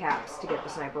give you caps to get the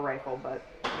sniper rifle, but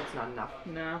it's not enough.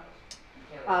 No.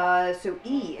 So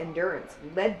E, endurance,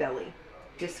 lead belly.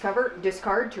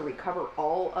 Discard to recover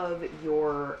all of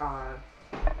your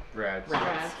Rads.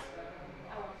 Rads.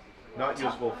 Not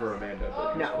useful for Amanda,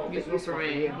 but No. useful. Useful for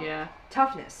me. Yeah.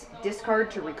 Toughness.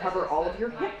 Discard to recover all of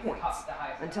your hit points.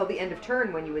 Until the end of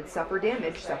turn, when you would suffer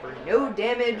damage, suffer no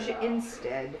damage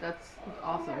instead. That's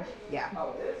awesome. Yeah.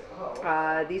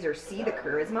 These are C, the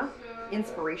charisma.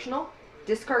 Inspirational.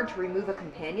 Discard to remove a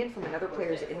companion from another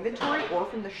player's inventory or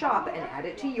from the shop and add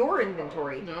it to your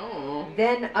inventory. No.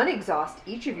 Then unexhaust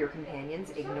each of your companions,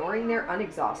 ignoring their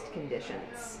unexhaust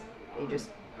conditions. You just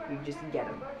get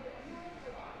them.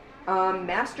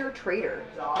 Master Trader.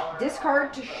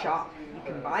 Discard to shop. You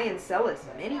can buy and sell as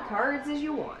many cards as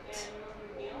you want.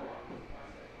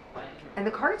 And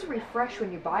the cards refresh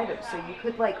when you buy them, so you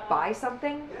could like buy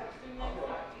something,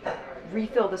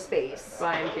 refill the space,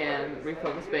 Buy again,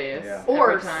 refill the space. Yeah.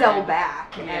 or Every time. sell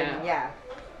back. Yeah. And yeah.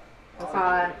 That's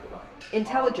actually cool.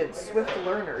 Intelligence, Swift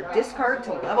Learner. Discard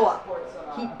to level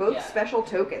up. Keep both special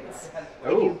tokens.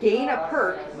 If you Oh. gain a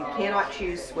perk, you cannot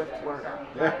choose Swift Learner.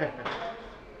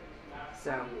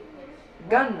 So,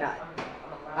 Gun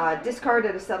Nut. Discard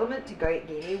at a settlement to gain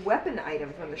a weapon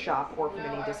item from the shop or from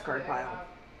any discard pile.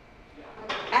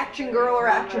 Action Girl or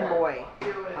Action Boy.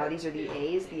 These are the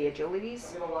A's, the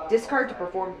agilities. Discard to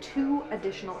perform 2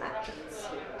 additional actions.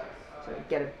 So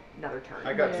get another turn.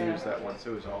 I got to Yeah. use that once.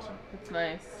 It was awesome. That's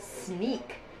nice.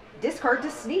 Sneak. Discard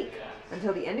to sneak.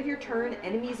 Until the end of your turn,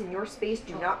 enemies in your space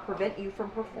do not prevent you from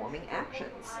performing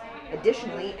actions.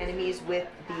 Additionally, enemies with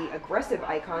the aggressive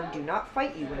icon do not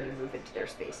fight you when you move into their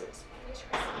spaces.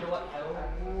 You know what?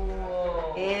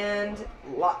 Whoa. And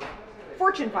luck.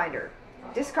 Fortune Finder.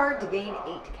 Discard to gain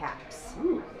 8 caps.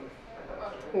 Ooh.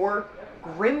 Or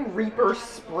Grim Reaper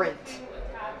Sprint.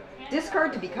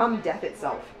 Discard to become death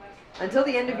itself. Until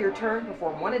the end of your turn,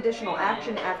 perform 1 additional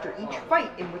action after each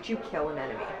fight in which you kill an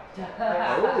enemy.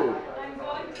 Oh.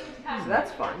 So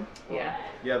that's fun. Yeah.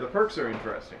 Yeah, the perks are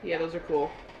interesting. Yeah, those are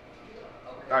cool.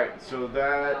 Alright, so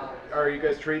that... Are you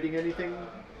guys trading anything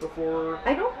before...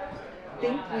 I don't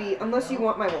think we, unless you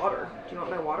want my water. Do you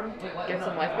want my water? Get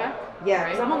some life back? Yeah,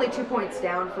 Right? because I'm only 2 points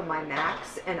down from my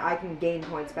max, and I can gain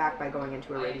points back by going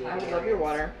into a I radiating would love your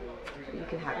water. You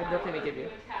can have I'd it. definitely give you.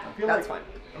 I feel That's like,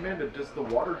 fine. Amanda, does the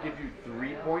water give you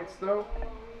 3 points, though?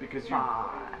 Because you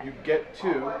 5. you get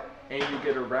 2, and you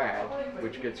get a rad,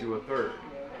 which gets you a 3rd.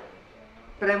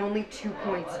 But I'm only 2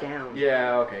 points down.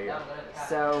 Yeah, okay, yeah.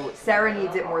 So Sarah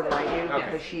needs it more than I do Okay.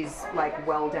 because she's like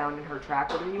well down in her track.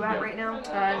 What are you at Yeah. right now?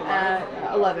 I'm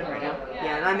at 11 right now.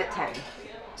 Yeah, and I'm at 10. Can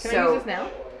so I use this now?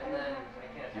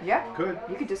 yeah, Could.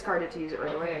 you could discard it to use it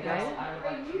right away, I guess.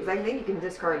 Because I think you can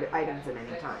discard items at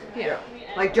any time. Yeah.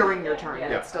 Like during your turn,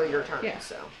 Yeah. it's still your turn. Yeah.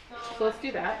 So So let's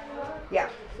do that. yeah,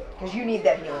 because you need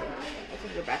that healing. Let's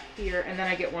just go back here, and then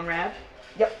I get 1 rad.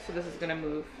 Yep, So this is gonna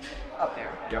move up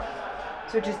there. Yep.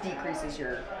 So it just decreases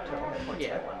your total hit points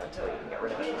Yeah. by 1 until you can get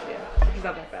rid of it. Yeah, which is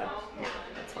not that bad. Yeah,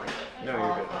 that's fine. No,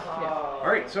 you're good. Yeah.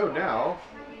 Alright, so now...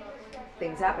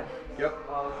 Things happen. Yep.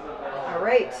 All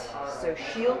right, so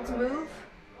shields move.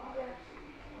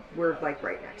 We're like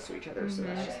right next to each other, so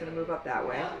that's just gonna move up that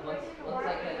way.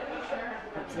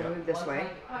 That's gonna move this way.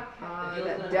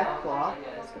 That death claw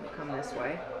is gonna come this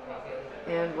way,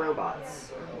 and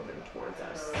robots are moving towards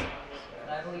us.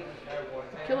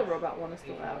 Killer robot one is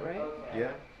still out, right?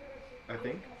 Yeah, I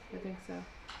think. I think so.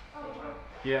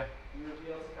 Yeah.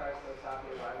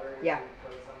 Yeah.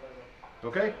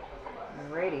 Okay,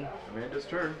 Alrighty. Amanda's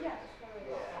turn.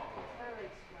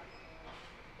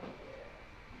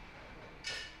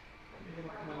 I'm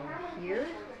gonna come here.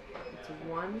 It's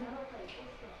 1.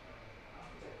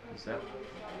 Is that...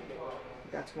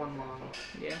 That's 1 long,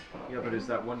 Yeah. Yeah, but is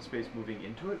that one space moving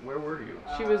into it? Where were you?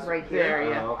 She was Right there,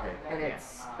 here. yeah. Oh, okay. and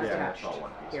it's Yeah, attached that's all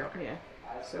one piece. here. Yeah.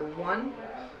 So 1,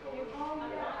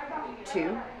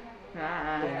 2,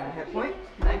 Ah, gain a hit point.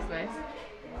 nice, nice.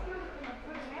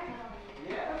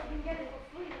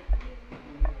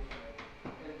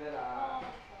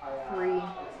 3,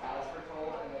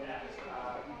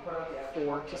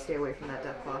 4 to stay away from that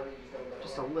death claw.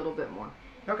 Just a little bit more.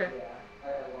 Okay.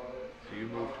 So you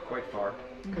moved quite far.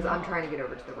 Because I'm trying to get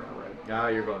over to the ring road. Ah,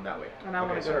 you're going that way. And I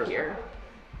want to go Sarah's here.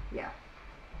 Yeah.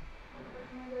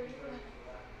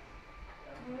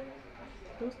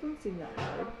 Those don't seem that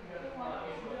hard.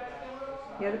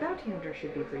 Yeah, the bounty hunter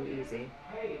should be pretty easy.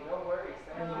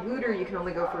 And the looter, you can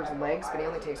only go for his legs, but he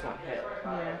only takes one hit.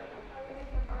 Yeah.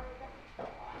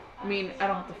 I mean, I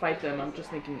don't have to fight them. I'm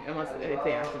just thinking, unless if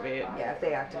they activate. Yeah, if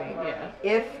they activate. Yeah.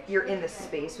 If you're in the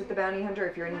space with the bounty hunter,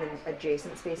 if you're in an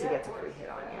adjacent space, he gets a free hit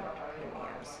on you. In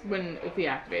the ass. If he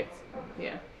activates.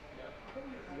 Yeah.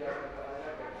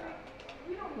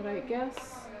 But I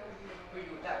guess.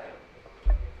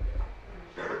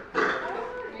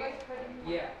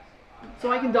 Yeah.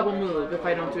 So I can double move if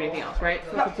I don't do anything else, right?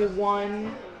 So I could do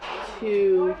 1,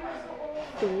 2,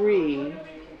 3,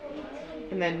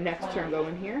 and then next turn go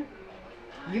in here.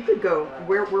 You could go.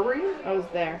 Where were you? I was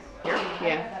there. Here.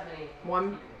 Yeah.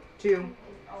 1, 2,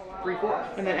 3, 4.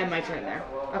 And then end my turn there.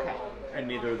 Okay. And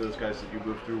neither of those guys that you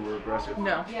moved through were aggressive?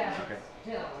 No.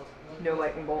 Okay. No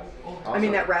lightning bolt. I Awesome.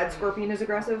 mean, that rad scorpion is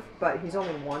aggressive, but he's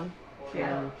only 1.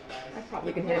 Yeah. And I probably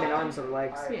you can hit him in arms or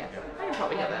legs. Yeah. I can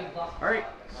probably get that. Alright,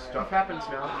 stuff happens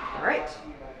now. Alright.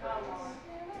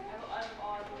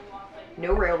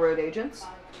 No railroad agents.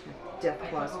 Death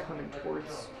Claw's coming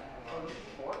towards.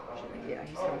 Yeah,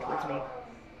 he's coming towards me.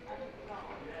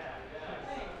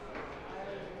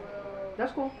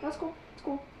 That's cool. That's cool. It's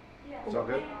cool. It's all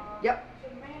good? Yep.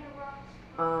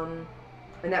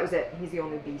 And that was it. He's the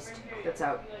only beast that's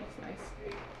out. That's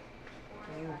nice.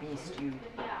 You beast, you.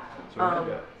 So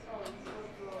Amanda,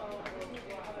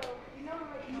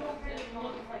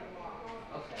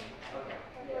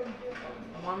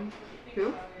 One,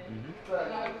 two,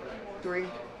 mm-hmm. 3,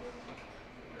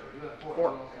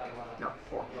 4. No,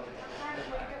 4.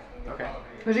 Okay.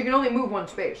 Because you can only move one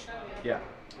space. Yeah.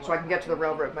 So I can get to the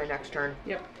railroad my next turn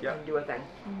Yep. Yep. and do a thing.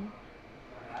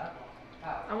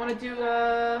 I want to do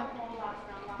the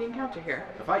encounter here.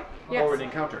 The fight? Yes. Or an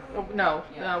encounter? Oh, no,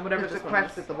 whatever It's this a one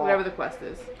quest is. at the vault. Whatever the quest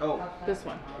is. Oh, This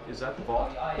one. is that the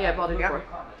vault? Yeah, Baldur Yep.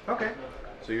 4. Okay.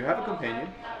 So you have a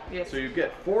companion. Yes. So you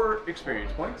get 4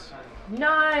 experience points.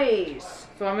 Nice!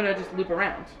 So I'm gonna just loop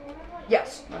around.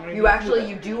 Yes. I'm gonna You go actually, through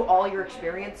you do all your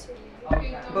experience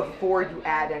before you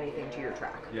add anything to your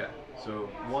track. Yeah. So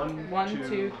 1, 1,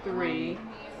 2, 3,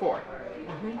 4.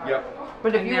 Yep.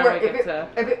 But if And you now were, I if get it, to-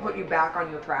 if it put you back on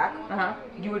your track, Uh-huh.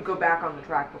 you would go back on the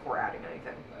track before adding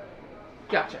anything.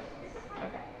 Gotcha.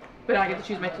 Okay. But now I get to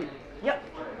choose my 2. Yep.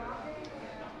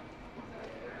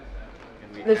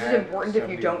 And we This is add important if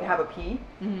you don't 71. have a P.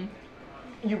 Mm-hmm.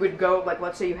 You would go, like,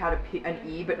 let's say you had an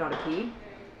E but not a P,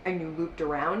 and you looped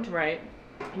around. Right.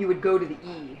 You would go to the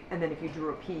E, and then if you drew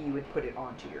a P, you would put it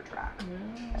onto your track.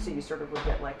 So you sort of would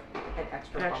get, like, an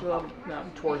extra An bump actual up no.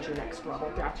 towards your next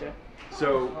level. Gotcha.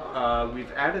 So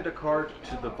we've added a card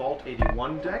to the Vault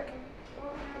 81 deck.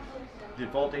 The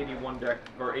Vault 81 deck,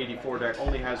 or 84 deck,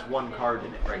 only has 1 card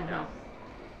in it right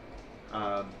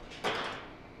now.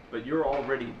 But you're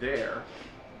already there,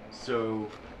 so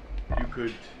you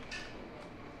could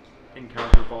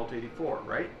encounter Vault 84,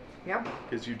 right? Yep.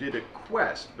 Because you did a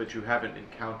quest, but you haven't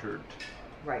encountered,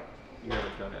 Right. you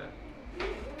haven't done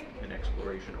an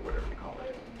exploration or whatever you call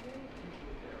it.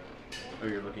 Oh,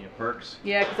 you're looking at perks?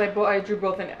 Yeah, because I drew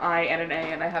both an I and an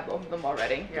A, and I have both of them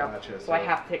already. Yeah. Gotcha. So I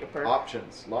have to take a perk.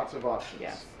 Options, lots of options.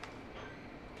 Yes.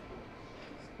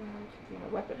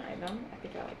 A weapon item. I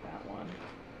think I like that one.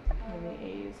 And the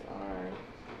A's are.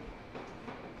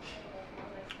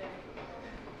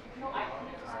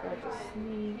 Discard the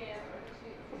sneak.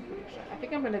 I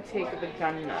think I'm gonna take the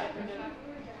gun nut.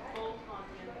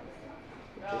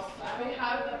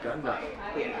 Gun nut.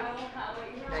 Yeah.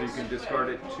 So you can discard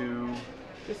it to.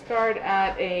 Discard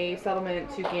at a settlement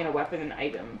to gain a weapon and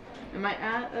item. Am I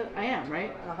at? I am,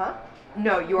 right? Uh-huh.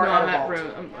 No, you are no, at I'm a at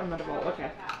vault. room. I'm at a vault.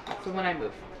 Okay. So when I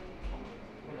move.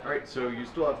 Alright, so you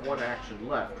still have 1 action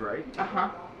left, right? Uh huh.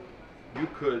 You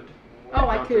could Oh,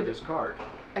 I encounter could. this card.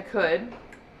 I could.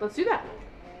 Let's do that.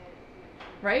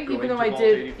 Right? Going Even though to I Vault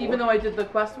did, 84? even though I did the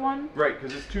quest one, Right,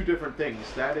 because it's 2 different things.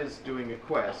 That is doing a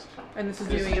quest. and this is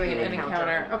This doing, is doing an an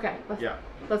encounter. encounter. Okay. Yeah.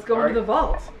 Let's go All into right. the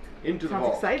vault. Into the Sounds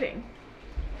vault. exciting.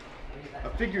 A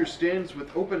figure stands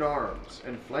with open arms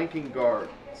and flanking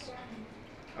guards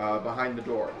behind the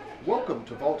door. Welcome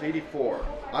to Vault 84.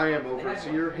 I am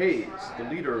Overseer Hayes, the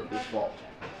leader of this vault.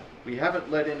 We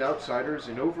haven't let in outsiders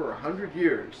in over 100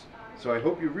 years, so I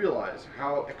hope you realize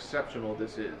how exceptional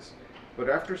this is. But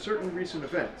after certain recent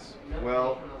events,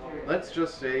 well, let's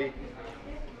just say,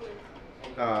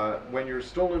 when your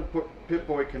stolen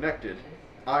Pip-Boy connected,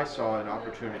 I saw an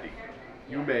opportunity.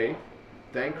 You may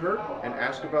thank her and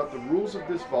ask about the rules of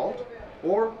this vault,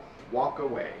 or walk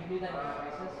away.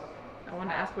 I want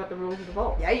to ask about the rules of the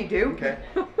vault. Yeah, you do. Okay.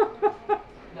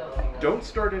 Don't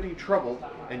start any trouble,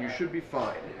 and you should be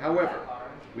fine. However,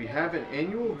 We have an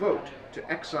annual vote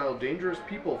to exile dangerous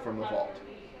people from the vault.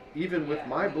 Even with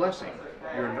my blessing,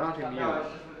 you're not immune.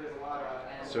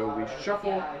 So we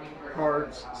shuffle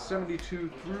cards 72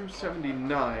 through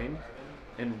 79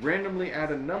 and randomly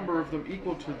add a number of them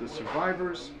equal to the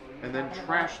survivors and then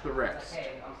trash the rest.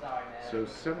 So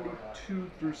 72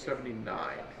 through 79.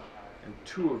 And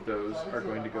 2 of those are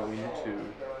going to go into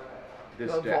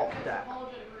this The deck. vault deck.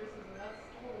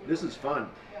 This is fun.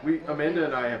 Amanda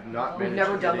and I have not We've managed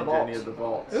never to done get the into any vaults. of the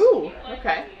vaults. Ooh,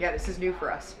 okay. Yeah, this is new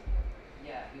for us.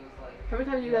 How many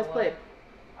times have you guys played?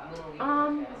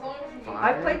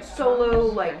 I've played solo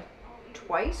like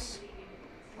twice.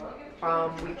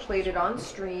 We played it on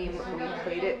stream. We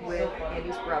played it with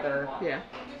Andy's brother. Yeah.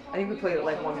 I think we played it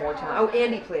like one more time. Oh,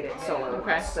 Andy played it solo.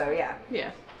 Okay. So yeah.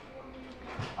 Yeah.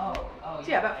 So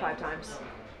yeah, about 5 times.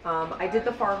 I did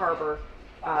the Far Harbor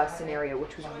scenario,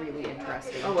 which was really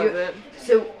interesting. Oh, was it?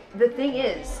 So the thing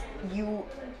is,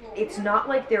 it's not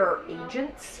like there are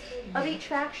agents of each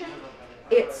faction.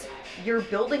 It's you're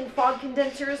building fog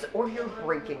condensers or you're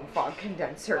breaking fog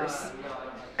condensers.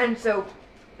 And so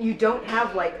you don't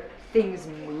have like things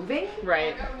moving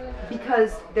Right.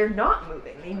 because they're not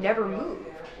moving. They never move.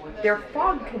 They're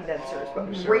fog condensers,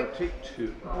 but Sarah, take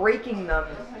 2. breaking them,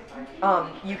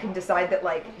 you can decide that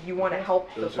like you want to help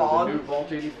the Those fog, are the new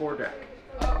Vault 84 deck.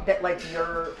 that like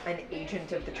you're an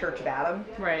agent of the Church of Adam,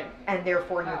 Right. and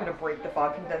therefore you're going to break the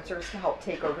fog condensers to help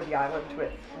take over the island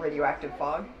with radioactive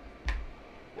fog.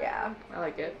 Yeah. I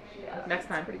like it. Yeah, Next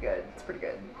time. It's pretty good. It's pretty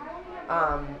good.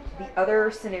 The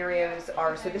other scenarios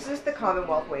are, so this is the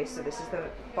Commonwealth Waste, so this is the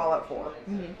Fallout 4.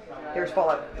 Mhm. There's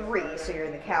Fallout 3, so you're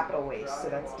in the Capital Waste, so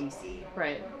that's DC,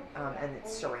 Right. and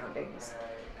its surroundings.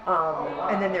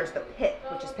 And then there's the Pit,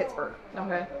 which is Pittsburgh.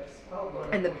 Okay.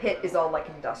 And the Pit is all like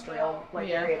industrial Yeah.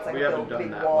 area. It's like We a haven't done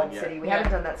big that walled one yet. city. We Yeah.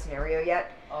 haven't done that scenario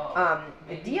yet.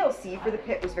 The DLC for the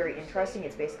Pit was very interesting.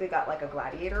 It's basically got like a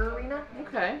gladiator arena.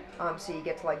 Okay. So you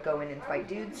get to like go in and fight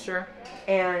dudes. Sure.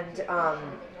 And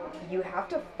you have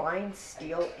to find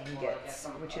steel ingots,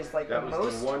 which is like That the was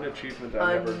most the one achievement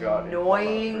I never got. in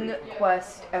annoying Fallout 3.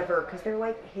 quest ever because they're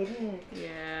like hidden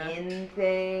Yeah. in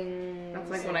things. That's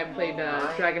like when I played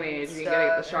and Dragon Age. You can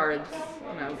get the stuff. shards.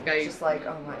 And I was It's just like,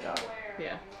 oh my god.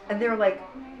 yeah. And there are like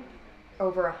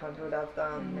over 100 of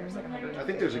them. There's like 100. I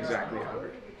think there's exactly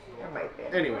 100. There might be.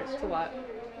 Anyways, It's a lot.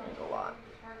 Like a lot.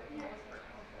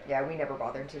 Yeah, we never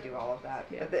bothered to do all of that.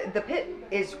 Yeah. But the Pit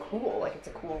is cool. Like it's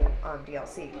a cool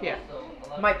DLC. Yeah.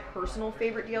 My personal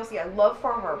favorite DLC. I love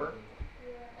Far Harbor.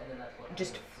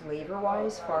 Just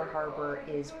flavor-wise, Far Harbor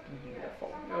is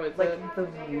beautiful. Oh, it's Like the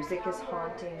music is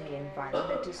haunting. The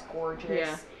environment is gorgeous.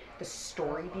 Yeah. The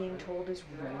story being told is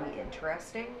really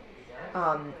interesting.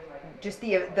 Just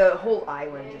the whole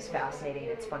island is fascinating.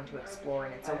 It's fun to explore,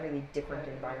 and it's a really different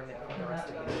environment from the rest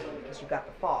of the game because you've got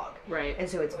the fog. Right. And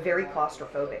so it's very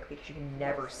claustrophobic because you can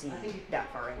never see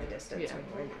that far in the distance Yeah. when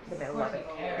you're in the middle of it.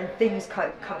 And things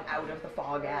come out of the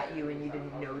fog at you, and you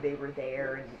didn't know they were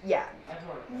there. And yeah,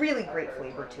 really great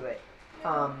flavor to it.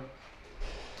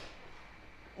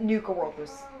 Nuka World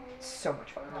was so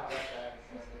much fun.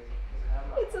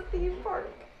 It's a theme park.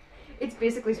 It's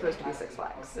basically supposed to be Six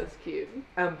Flags, That's cute.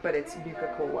 but it's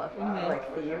Nuka-Cola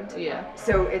like themed. Yeah.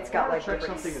 So it's got like Check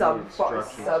different something in sub the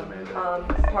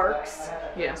instructions, parks.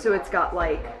 Yeah. So it's got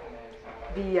like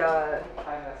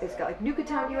it's got like Nuka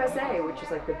Town, USA, which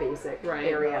is like the basic Right.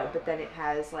 area, but then it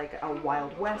has like a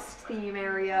Wild West theme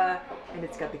area, and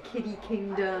it's got the Kitty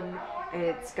Kingdom, and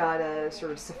it's got a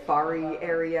sort of safari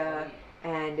area,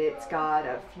 and it's got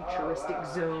a futuristic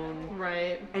zone.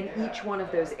 Right. And each one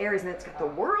of those areas, and it's got the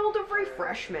World of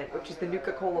Refreshment, which is the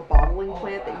Nuka-Cola bottling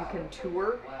plant that you can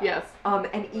tour. Yes.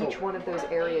 And each one of those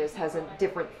areas has a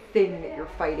different thing that you're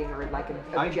fighting or like an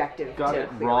objective. I got to it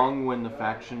clear. wrong when the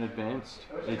faction advanced.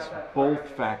 It's both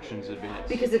factions advanced.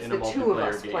 Because it's in a the two of multiplayer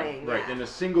us game. playing, Right, yeah. in a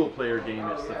single player game,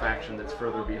 it's the faction that's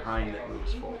further behind that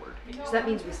moves forward. So that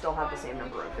means we still have the same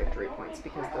number of victory points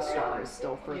because the star is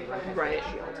still further ahead Right. of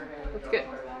the shield. That's good.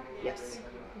 Yes.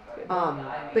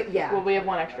 But yeah. Well, we have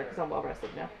one extra because I'm well rested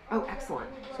now. Oh, excellent.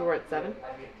 So we're at 7.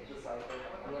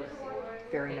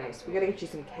 Very nice. We gotta get you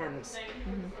some chems.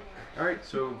 Alright,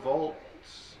 so Vault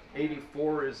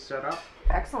 84 is set up.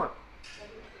 Excellent.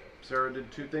 Sarah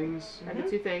did 2 things. I did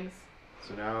 2 things.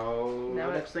 So now Now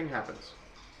the it- next thing happens.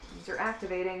 These are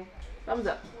activating. Thumbs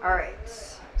up. All right,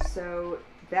 so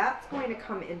that's going to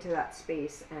come into that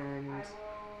space, and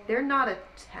they're not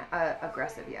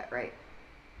aggressive yet, right?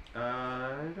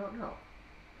 I don't know.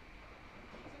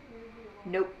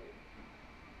 Nope.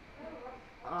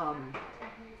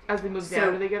 As they move So-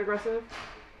 down, do they get aggressive?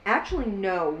 Actually,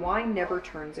 no. Y never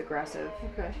turns aggressive.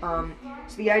 Okay.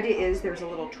 So the idea is there's a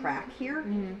little track here,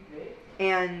 Mm-hmm.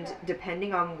 and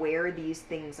depending on where these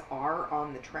things are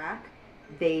on the track,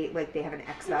 they have an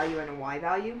X value and a Y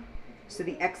value. So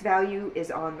the X value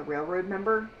is on the railroad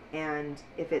member, and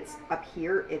if it's up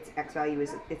here, its X value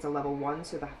is it's a level 1.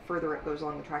 So the further it goes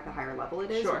along the track, the higher level it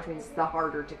is, Sure. which means the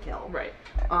harder to kill. Right.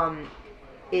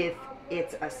 If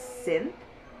it's a synth,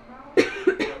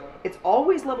 it's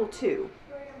always level 2,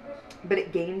 but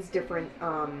it gains different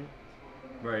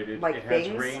Right. It like has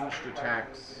things? ranged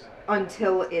attacks.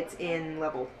 until it's in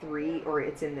level 3 or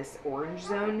it's in this orange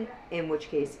zone, in which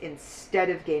case instead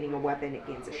of gaining a weapon it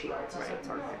gains a shield, so it's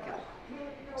harder to kill.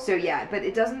 So yeah, but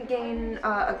it doesn't gain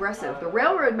aggressive. The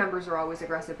railroad members are always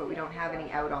aggressive, but we don't have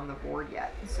any out on the board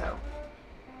yet. So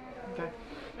Okay.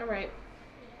 All right.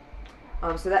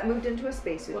 so that moved into a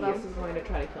space with What you. else is going to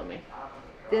try to kill me?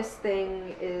 This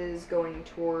thing is going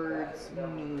towards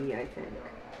me, I think.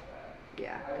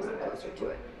 Yeah, because I'm closer to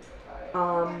it.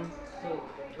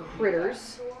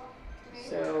 Critters.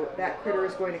 So that critter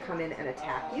is going to come in and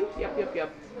attack you.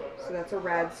 Yep. So that's a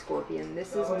rad scorpion.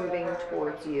 This is moving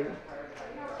towards you.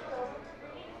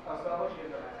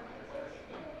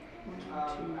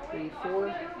 1, 2, 3, 4.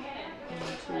 1,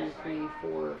 2, 3,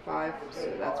 4, 5.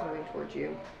 So that's moving towards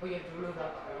you. Oh, you have to move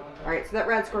up. Alright, so that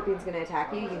rad scorpion's going to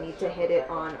attack you. You need to hit it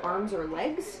on arms or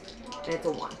legs, and it's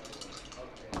a 1.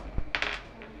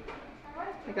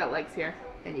 I got legs here.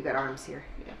 And you got arms here.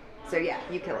 Yeah. So yeah,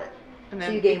 you kill it. And So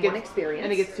you gain 1 experience.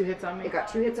 And it gets 2 hits on me. It got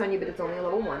 2 hits on you, but it's only a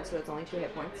level 1, so it's only 2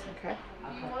 hit points. Okay.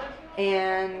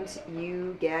 And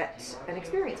you get an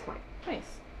experience point Nice.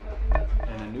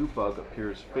 And a new bug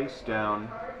appears face down.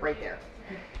 right there.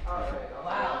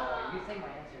 Wow, you think my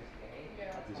answer is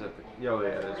gay? Is that the, oh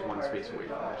yeah, there's one space away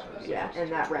from there. So Yeah,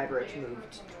 and that red roach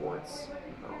moved towards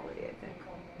Melody, I think.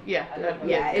 Yeah.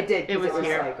 Yeah, it did. 'Cause It was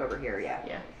here. like over here. Yeah.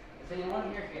 Yeah. Is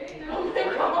anyone here gay? Oh my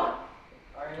god.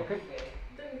 Are you Okay. gay?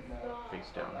 Then stop. face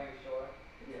down. Are you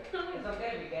sure? It's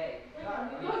okay to be gay.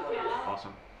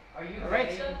 Awesome. Are you All right.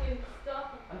 gay? Fucking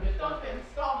stop. I'm just Stop it.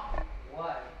 Stop.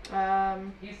 What?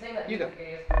 You He's saying that You he's go. the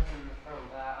gayest person in this room,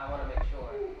 but I want to make sure.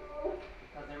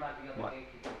 Because there might be other What? gay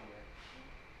people here.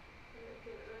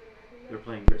 They're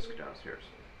playing Risk downstairs.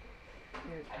 I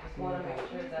just want to make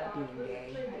sure that. Being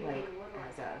gay, like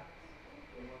as a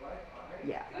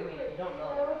yeah. I mean, you don't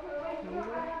know. No, we're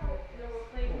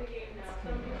playing the game now.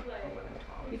 Some you play.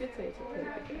 He did say it's okay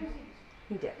to be gay.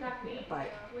 He did, Not me. but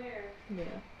Where? Yeah.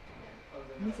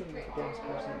 he's the gayest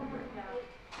person in the room.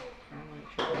 I want to make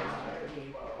sure there are other gay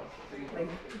people. Like,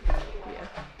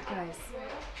 Yeah. guys,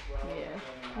 Yeah.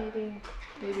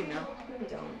 maybe no. maybe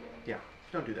don't. Yeah,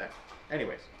 don't do that.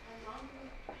 Anyways,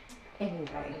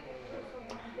 Anyway.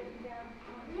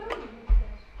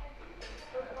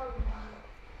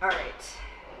 Alright.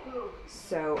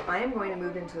 So I am going to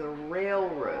move into the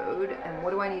railroad, and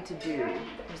what do I need to do?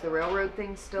 Is the railroad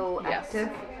thing still Yes. active?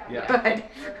 yeah.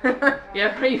 Good.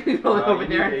 Yeah, you go over You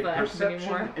there need and a flash perception,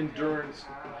 anymore. endurance,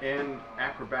 and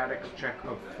acrobatics check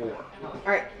of 4.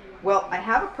 Alright. Well, I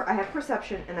have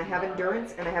perception, and I have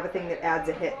endurance, and I have a thing that adds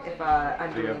a hit if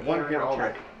I'm So you doing have an 1 hit aerial check.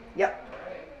 already. Yep.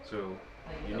 So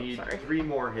you Oh, need sorry. 3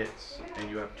 more hits, and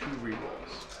you have 2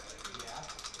 rerolls.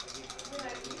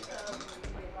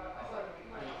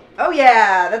 Oh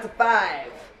yeah, that's a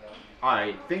 5.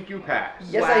 I think you pass.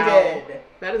 Yes, Wow. I did.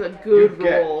 That is a good You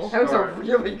get- roll. That was a Star.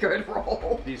 really good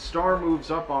roll. The star moves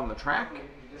up on the track.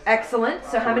 Excellent.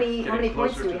 So how we're many getting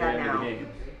points closer do we to the have end of now? the game.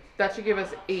 That should give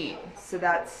us 8, So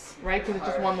that's right? Because it's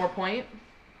just 1 more point.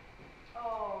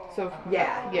 So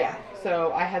yeah.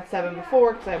 So I had 7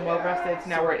 before because I'm well rested. So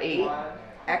now we're at 8.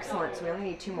 Excellent. So we only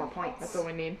need 2 more points. That's all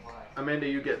we need. Amanda,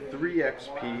 you get 3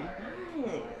 XP,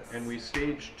 Nice. and we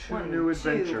stage 2 1, new 2,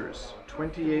 adventures.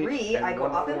 28 3. and I go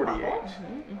up in 148.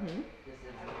 level.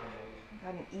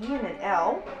 Got an E and an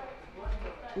L.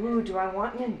 Ooh, do I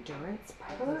want an endurance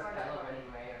perk?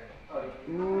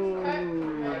 Ooh,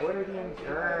 what are the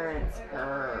endurance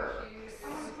perks?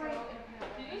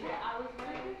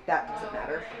 That doesn't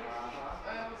matter.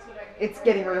 It's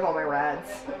getting rid of all my rads.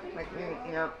 Like,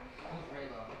 you know.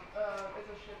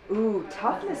 Ooh,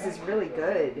 toughness is really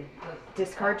good.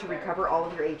 Discard to recover all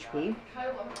of your HP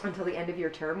until the end of your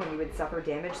turn. When you would suffer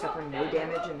no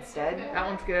damage instead. That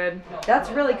one's good. That's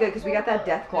really good because we got that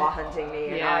death claw hunting me,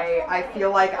 and Yeah. I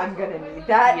feel like I'm gonna need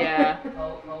that. Yeah.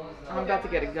 I'm about to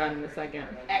get a gun in a second.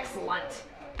 Excellent.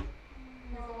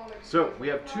 So, we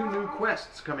have 2 new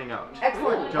quests coming out.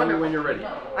 Excellent. Tell me when you're ready.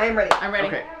 I am ready. I'm ready.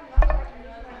 Okay.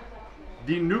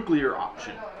 The nuclear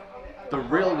option. The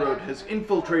railroad has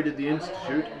infiltrated the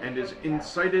Institute and has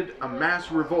incited a mass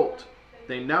revolt.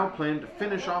 They now plan to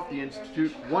finish off the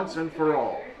Institute once and for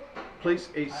all. Place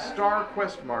a star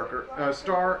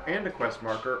and a quest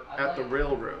marker at the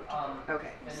railroad. Okay,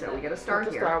 so we get a star What's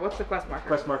the here. star? What's the quest marker?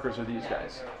 Quest markers are these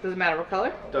guys. Does it matter what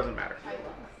color? Doesn't matter.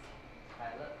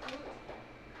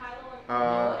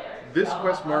 This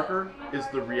quest marker is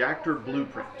the reactor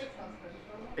blueprint.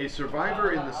 A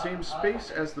survivor in the same space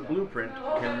as the blueprint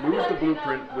can move the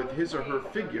blueprint with his or her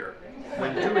figure.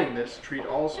 When doing this, treat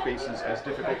all spaces as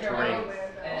difficult terrain.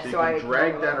 So you can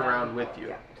drag that around with you.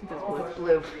 Yeah, it's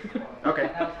blue.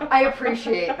 Okay. I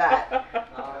appreciate that.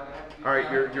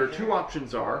 Alright, your two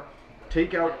options are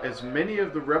take out as many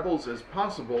of the rebels as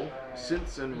possible,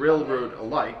 synths and railroad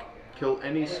alike, kill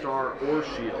any star or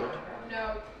shield,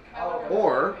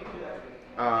 or,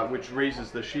 which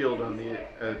raises the shield on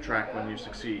the track when you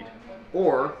succeed,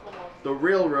 or the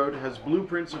railroad has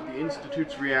blueprints of the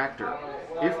Institute's reactor.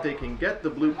 If they can get the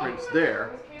blueprints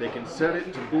there, they can set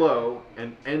it to blow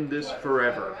and end this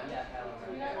forever.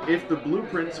 If the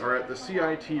blueprints are at the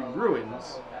CIT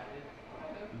ruins,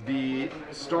 the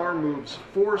star moves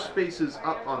 4 spaces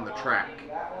up on the track.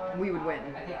 We would win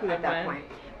would at that win. point.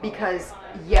 Because,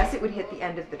 yes, it would hit the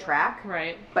end of the track,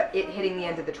 Right. but it hitting the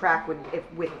end of the track would, if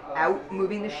without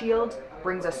moving the shield,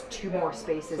 brings us 2 more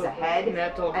spaces So ahead,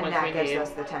 that's all the and points that we gives need. us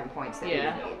the 10 points that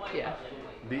Yeah. we need. Yeah.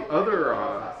 The other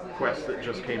quest that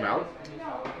just came out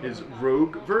is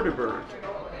Rogue Vertibird.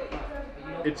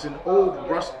 It's an old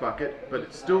rust bucket, but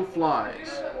it still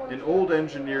flies. An old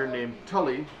engineer named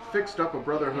Tully fixed up a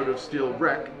Brotherhood of Steel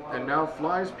wreck and now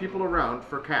flies people around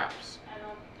for caps.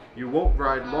 You won't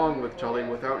ride long with Tully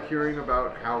without hearing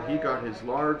about how he got his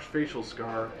large facial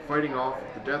scar fighting off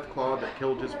the death claw that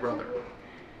killed his brother.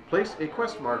 Place a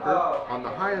quest marker on the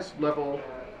highest level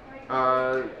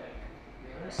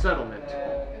settlement.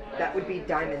 That would be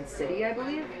Diamond City, I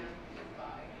believe.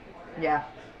 Yeah.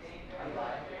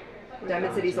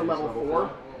 Diamond City's a level 4.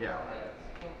 Yeah.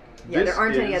 Yeah, This there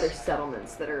aren't any is- other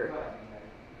settlements that are.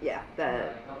 Yeah,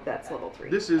 that's level 3.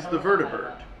 This is the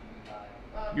Vertibird.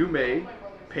 You may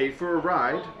pay for a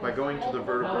ride by going to the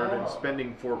Vertibird and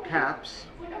spending 4 caps,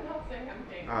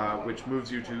 which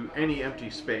moves you to any empty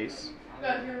space,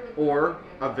 or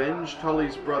avenge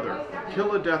Tully's brother,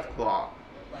 kill a Deathclaw,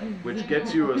 which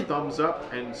gets you a thumbs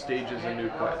up and stages a new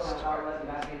quest.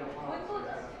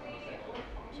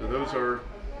 So those are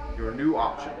your new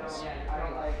options.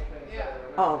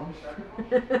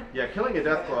 Yeah, killing a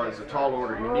Deathclaw is a tall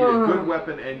order. You need a good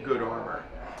weapon and good armor,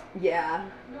 Yeah.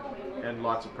 and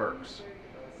lots of perks.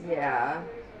 Yeah.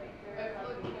 I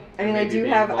And mean, I maybe do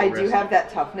being have well-rested. that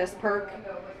toughness perk.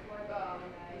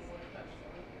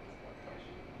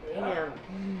 Damn.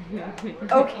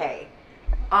 Okay.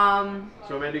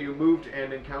 So Amanda, you moved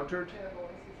and encountered?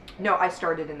 No, I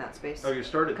started in that space. Oh, you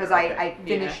started Because there, I okay.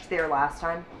 finished there last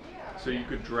time. So you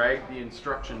could drag the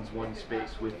instructions 1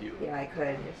 space with you. Yeah, I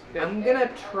could. I'm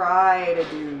gonna try to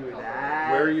do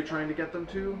that. Where are you trying to get them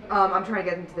to? I'm trying to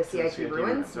get them to the CIT CIT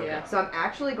ruins. okay. Yeah. So I'm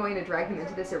actually going to drag them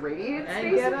into this irradiated And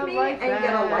space get with a me life and get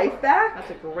a back. life back.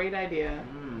 That's a great idea.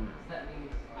 Hmm.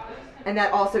 And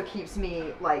that also keeps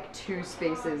me like 2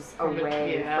 spaces From it,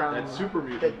 away yeah. from That super the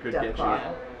mutant could get you.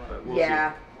 Deathclaw. But we'll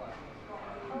Yeah.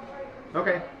 see.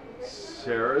 Okay.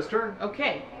 Sarah's turn.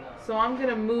 Okay. So I'm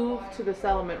gonna move to the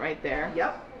settlement right there.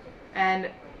 Yep.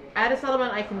 And at a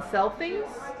settlement I can sell things.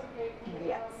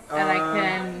 Yes. And I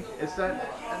can- Is that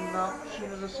an option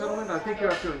as a settlement? I think you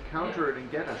have to encounter it and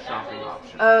get a shopping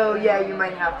option. Oh yeah, you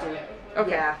might have to. Okay.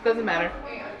 Yeah. Doesn't matter.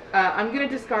 I'm gonna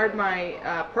discard my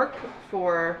perk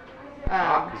for.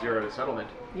 Because you're at a settlement.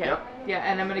 Yeah. Yep. Yeah,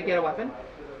 and I'm gonna get a weapon.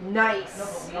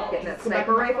 Nice. Getting that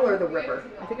sniper rifle or the Ripper?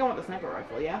 I think I want the sniper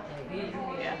rifle. Yeah.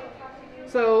 Yeah.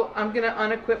 So I'm gonna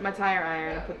unequip my tire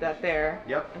iron and put that there.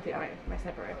 Yep. And take my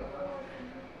sniper rifle.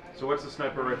 So what's the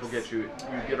sniper rifle get you?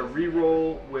 You get a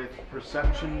reroll with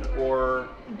perception or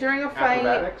During a fight,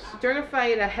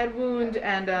 Acrobatics? a head wound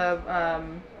and a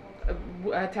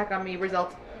attack on me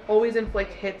results always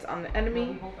inflict hits on the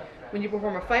enemy. When you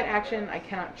perform a fight action, I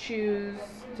cannot choose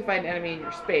to fight an enemy in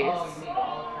your space.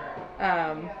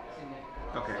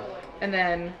 Okay. And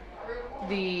then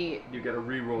the You get a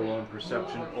reroll on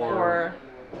perception or or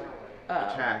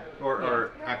attack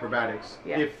or acrobatics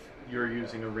Yeah. if you're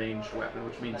using a ranged weapon,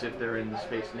 which means if they're in the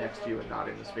space next to you and not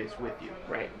in the space with you.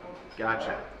 right.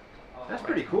 Gotcha. That's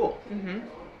pretty cool. Mhm.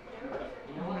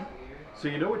 So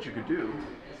you know what you could do?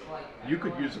 You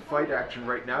could use a fight action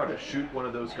right now to shoot one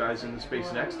of those guys in the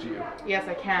space next to you. Yes,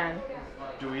 I can.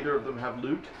 Do either of them have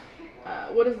loot?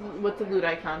 What's the loot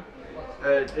icon?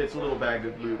 It's a little bag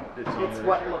of loot. It's on It's the-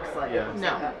 what looks like Yeah. it.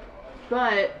 No.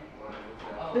 But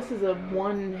this is a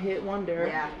one-hit wonder.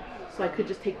 Yeah. So I could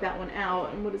just take that one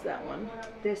out. And what is that one?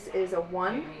 This is a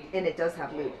 1, and it does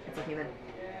have loot. It's a human.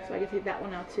 So I can take that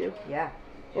one out too. Yeah.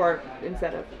 Or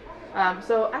instead of.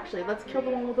 So actually, let's kill the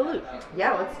one with the loot.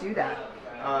 Yeah, let's do that.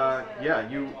 Yeah,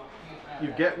 you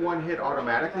get one hit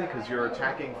automatically because you're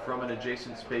attacking from an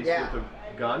adjacent space Yeah. with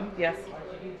a gun. Yes.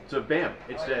 So bam,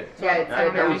 it's dead. Yeah, it's that,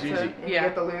 so that was nice. easy. And you Yeah.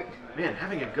 get the loot. Man,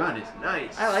 having a gun is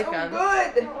nice. I like So guns.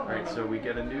 good! Alright, so we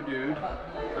get a new dude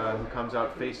who comes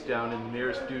out face down in the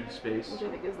nearest dude space, Which I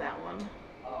think is that one.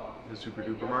 the Super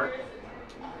Duper Mart.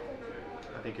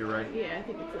 I think you're right. Yeah, I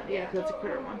think it's that. Yeah, 'cause that's a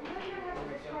critter one.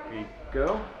 Here you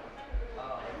go.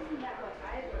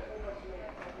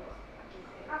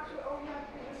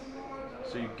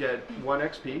 So you get 1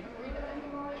 XP,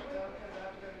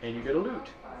 and you get a loot.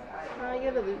 I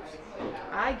get a loot.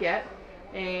 I get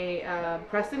a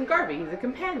Preston Garvey. He's a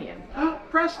companion.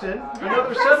 Preston,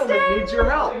 another settlement needs your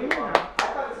help.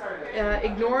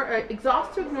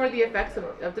 Exhaust to ignore the effects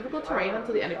of difficult terrain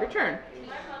until the end of your turn.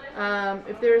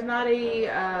 If there is not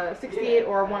a 68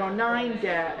 or 109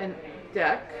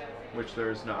 deck, Which there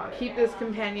is not. keep this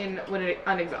companion when it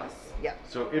unexhausts. Yeah.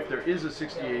 So if there is a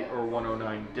 68 or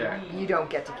 109 deck, You don't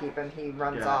get to keep him. He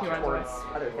runs Yeah. off He runs towards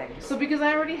away. other things. So because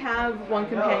I already have one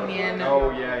companion.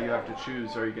 oh yeah, you have to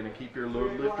choose. Are you going to keep your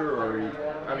load lifter, or are you,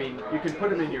 I mean, you can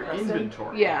put him in your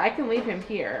inventory. Yeah, I can leave him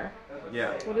here.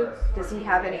 Yeah. What is? Does he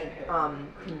have any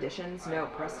conditions? No,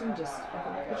 Preston just.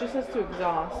 It just says to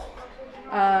exhaust.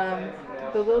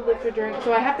 The load lifter during.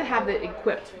 So I have to have it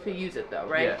equipped to use it though,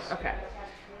 right? Yes. Okay.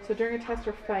 So during a test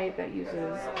or fight that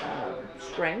uses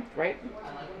strength, right?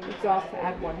 Exhaust to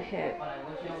add 1 hit.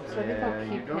 So I think Yeah, I'll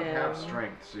you keep don't him. have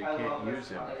strength, so you can't use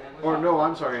him. Or no,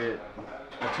 I'm sorry,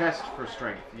 a test for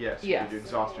strength. Yes, you Yes. could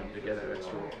exhaust him to get an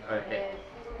extra hit.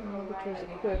 Which is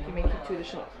equipped. You may keep 2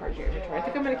 additional cards in your inventory. I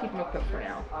think I'm going to keep him equipped for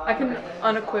now. I can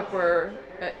unequip or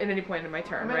at any point in my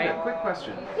turn, Amanda, right? quick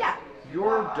question. Yeah.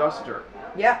 Your duster,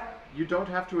 Yeah. you don't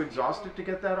have to exhaust it to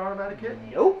get that automatic hit?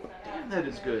 Nope. Damn, that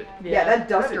is good. Yeah, that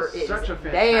duster That is is such a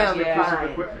damn fantastic piece of fine.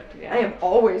 equipment. Yeah. I am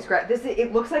always this.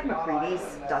 It looks like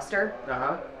McCready's duster.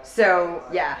 Uh-huh. So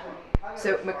yeah.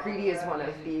 So McCready is one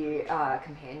of the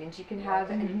companions you can have,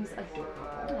 and he's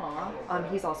adorable. Aw.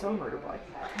 He's also a murder boy.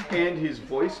 And he's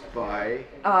voiced by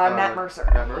Matt Mercer.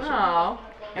 Matt Mercer. Oh.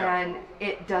 Yeah. And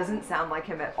it doesn't sound like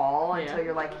him at all Yeah. until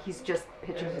you're like, he's just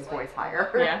pitching his voice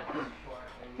higher. Yeah.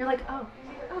 You're like, oh,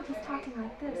 he's talking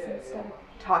like this instead of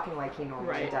talking like he normally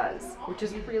Right. does, which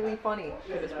is really funny.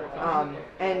 It is pretty fun.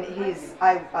 And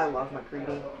I love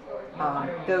McCready.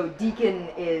 Though Deacon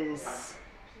is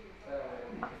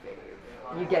my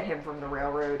fave. You get him from the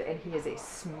railroad, and he is a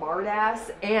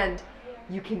smartass, and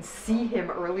you can see him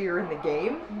earlier in the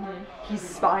game. He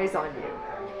spies on you.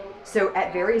 So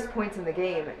at various points in the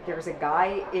game, there's a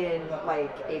guy in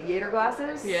like aviator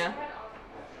glasses. Yeah.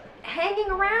 Hanging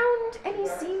around, and he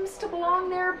seems to belong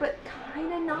there, but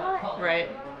kind of not. Right.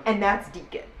 And that's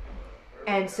Deacon.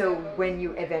 And so when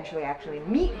you eventually actually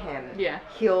meet him, Yeah.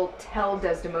 he'll tell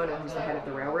Desdemona, who's the head of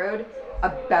the railroad,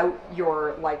 about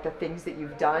your, like, the things that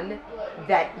you've done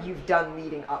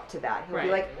leading up to that. He'll be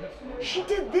Right. like, she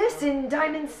did this in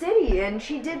Diamond City, and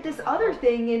she did this other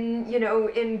thing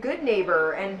in Good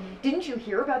Neighbor, and didn't you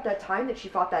hear about that time that she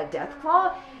fought that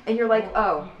Deathclaw? And you're like,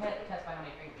 oh, You can't test by how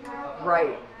many drinks you have.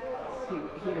 right.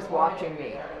 He was watching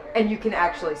me. And you can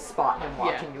actually spot him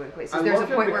watching Yeah. you in places. I There's love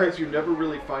a him point where because you never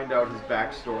really find out his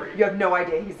backstory. you have no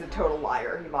idea he's a total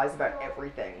liar. He lies about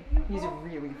everything. He's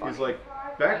really funny. He's like,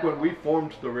 back when we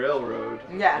formed the railroad.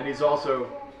 Yeah. And he's also,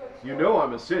 I'm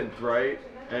a synth, right?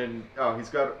 And he's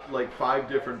got like 5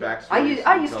 different backstories.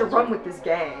 I used to run with this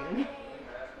gang.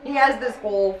 He has this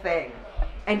whole thing.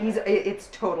 And it's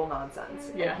total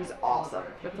nonsense. Yeah. And he's awesome.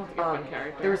 That sounds like a fun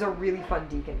character. There was a really fun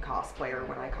Deacon cosplayer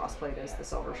when I cosplayed as the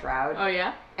Silver Shroud. Oh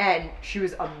yeah. And she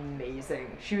was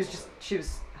amazing. She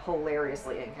was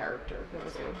hilariously in character. It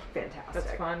was fantastic.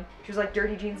 That's fun. She was like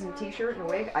dirty jeans and a t-shirt and a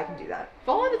wig. I can do that.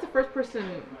 Fallout is a first-person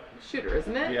shooter,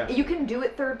 isn't it? Yeah. You can do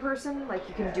it third person, like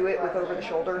you can do it with over the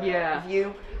shoulder Yeah.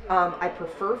 view. I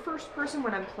prefer first person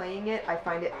when I'm playing it. I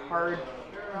find it hard.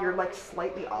 You're like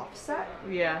slightly offset,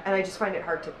 Yeah. and I just find it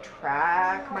hard to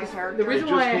track my character. The reason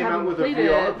They just why I came out haven't with a played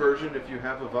VR it- version if you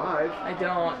have a Vive. I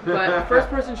don't. But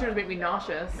first-person shooters make me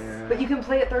nauseous. Yeah. But you can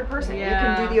play it third person. You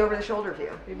Yeah. can do the over the shoulder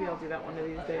view. Maybe I'll do that one of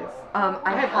these days. I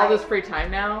I have all this free time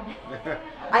now.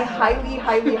 I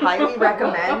highly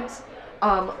recommend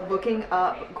looking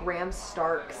up Graham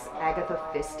Stark's Agatha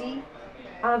Christie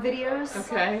videos.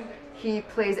 Okay. He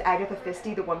plays Agatha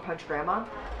Christie, the One Punch Grandma.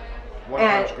 One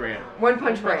And- Punch Grand. One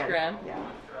Punch One Punch Grand. Grand. Yeah.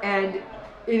 And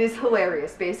it is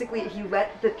hilarious. Basically, he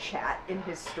let the chat in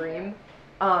his stream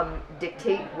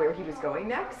dictate where he was going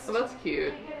next. Oh, that's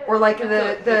cute. Or like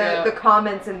That's the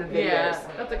comments in the videos. Yeah,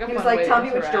 that's like a He was fun like, way tell to me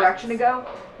which interact. direction to go.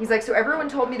 He's like, so everyone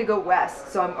told me to go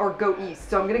west, or go east,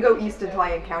 so I'm gonna go east until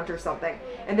I encounter something.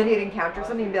 And then he'd encounter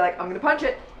something and be like, I'm gonna punch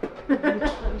it.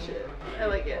 I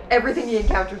like it. Everything he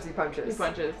encounters, he punches. He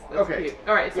punches. That's Okay. cute.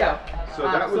 All right, so. Yeah. So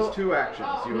that was so- 2 actions.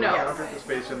 You No. encountered the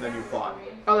space and then you fought.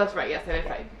 Oh, that's right. Yes, I did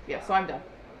fight. Yeah, so I'm done.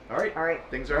 All right. All right.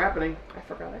 Things are happening. I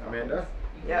forgot. I fought. Amanda.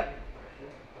 Yep.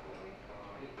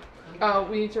 Oh,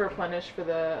 we need to replenish for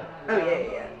the. Oh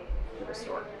yeah. For the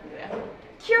store. Yeah.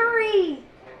 Curie!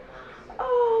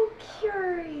 Oh,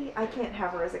 Curie! I can't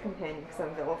have her as a companion because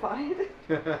I'm vilified.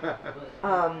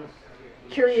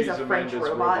 Curie is She's a French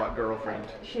Amanda's robot. girlfriend.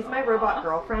 She's my robot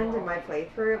girlfriend in my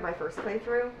playthrough, my first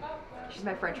playthrough. She's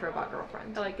my French robot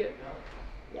girlfriend. I like it.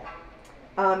 Yeah.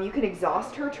 You can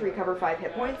exhaust her to recover 5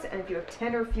 hit points, and if you have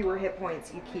 10 or fewer hit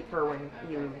points, you keep her when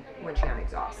she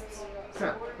unexhausts.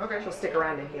 Huh, okay. She'll stick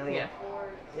around and heal you Yeah.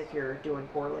 if you're doing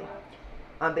poorly.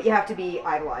 But you have to be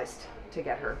idolized to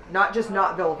get her. Not just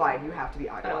not vilified, you have to be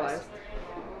idolized.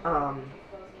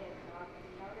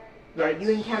 Yeah, you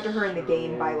encounter her in the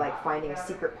game by like finding a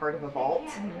secret part of a vault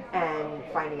and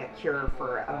finding a cure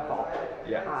for a vault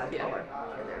Yeah. dweller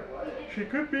in there. She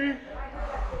could be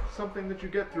something that you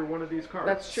get through one of these cards.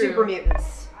 That's true. Super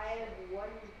mutants.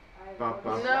 Bump,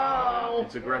 bump. No.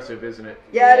 It's aggressive, isn't it?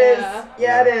 Yeah, it is. Yeah.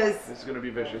 Yeah, it is. This is going to be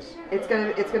vicious. It's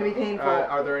gonna be painful.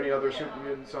 Are there any other super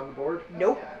mutants on the board?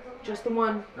 Nope, just the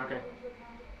one. Okay.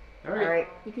 All right.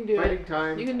 You can do Fighting it.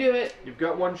 time. You can do it. You've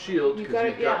got 1 shield You've because got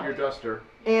you've it, got yeah. your duster.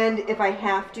 And if I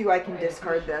have to, I can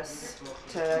discard this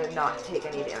to not take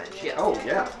any damage. Yes. Oh,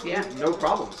 yeah. Yeah. No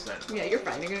problems then. Yeah, you're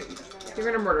fine. You're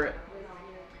gonna murder it.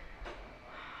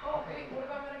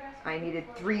 I needed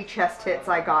 3 chest hits.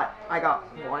 I got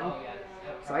 1,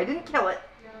 so I didn't kill it.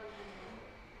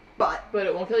 But But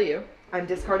it won't kill you. I'm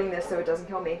discarding this so it doesn't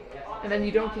kill me. And then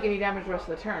you don't take any damage the rest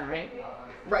of the turn, right?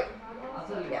 Right.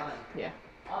 Yeah. Yeah.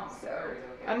 So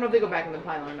I don't know if they go back in the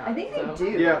pile or not. I think so.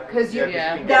 they do. Yeah. Because you.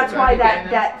 Yeah. can That's get why it back.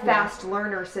 that fast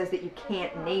learner says that you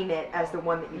can't name it as the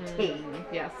one that you take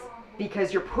Yes.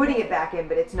 because you're putting it back in,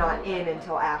 but it's not in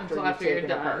until after Until you've after you're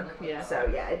taken a done, perk. yeah. So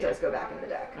yeah, it does go back in the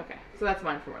deck. Okay. So that's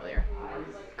mine from earlier.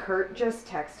 Kurt just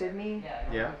texted me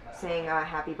Yeah. saying,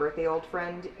 happy birthday, old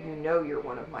friend. You know you're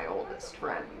one of my oldest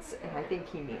friends. And I think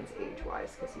he means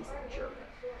age-wise because he's a jerk.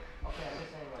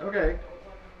 Okay.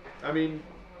 I mean,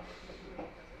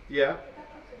 yeah.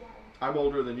 I'm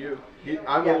older than you.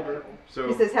 I'm Yeah. older, so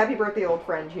He says, happy birthday, old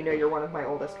friend. You know you're one of my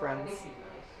oldest friends.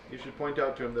 you should point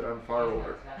out to him that I'm far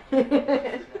older.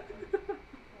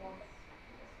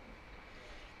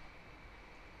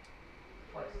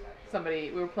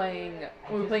 We were playing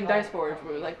Dice Forge.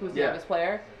 We were like, who's the Yeah. youngest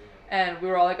player? And we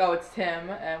were all like, oh, it's Tim.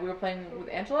 And we were playing with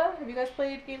Angela. Have you guys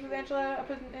played games with Angela? Up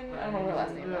in I don't know what her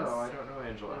last name No, is. I don't know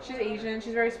Angela. She's Asian.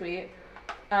 She's very sweet.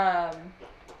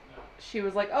 She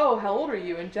was like, "Oh, how old are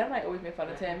you?" And Jen and I always made fun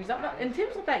of Tim. He's not, and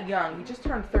Tim's not that young. He just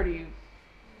turned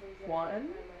 31.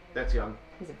 That's young.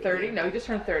 He's a baby. 30? No, he just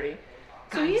turned 30.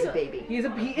 God, he's a baby. He is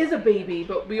a baby,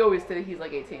 but we always say he's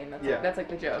like 18. That's Yeah. that's like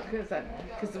the joke,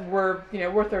 because we're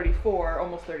 34,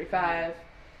 almost 35.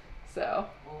 So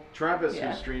Travis,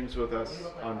 Yeah. who streams with us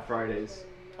on Fridays,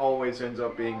 always ends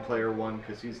up being player 1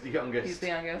 because he's the youngest. he's the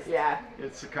youngest. Yeah.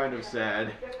 It's kind of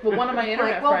sad. But one of my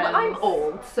internet Like, well, friends. I'm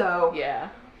old, so. Yeah.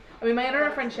 I mean, my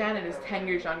internet friend Shannon is 10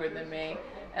 years younger than me.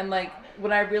 And, like,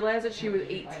 when I realized that she was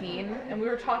 18 and we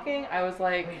were talking, I was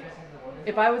like,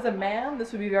 if I was a man,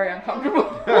 this would be very uncomfortable.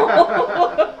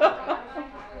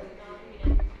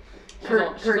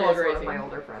 Kurt she's is older, one of 18. my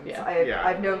older friends. Yeah. Yeah.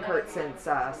 I've known Kurt since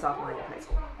sophomore year of high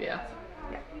school. Yeah.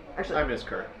 Yeah. Actually, I miss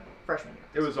Kurt. freshman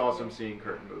year. It was awesome seeing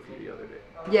Kurt and Mookie the other day.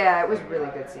 Yeah, it was really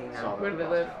good seeing Saw them. Where do they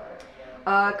live?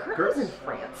 Kurt Kurt's- lives in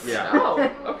France. Yeah. Oh,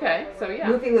 okay. So, yeah.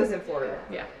 Luffy lives in Florida.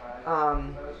 Yeah.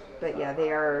 But yeah,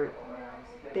 they're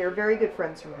very good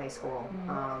friends from high school.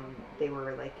 They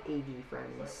were like AV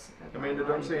friends. Amanda,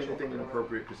 don't say anything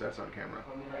inappropriate because that's on camera.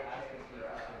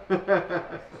 I'm not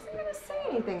gonna say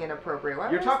anything inappropriate.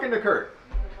 Why You're would I talking to Kurt.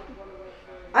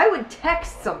 I would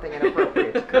text something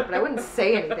inappropriate to Kurt, but I wouldn't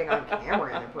say anything on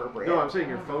camera inappropriate. No, I'm saying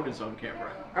your phone is on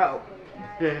camera. Oh.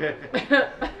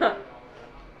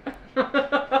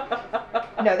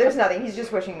 No, there's nothing. He's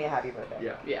just wishing me a happy birthday.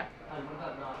 Yeah. Yeah.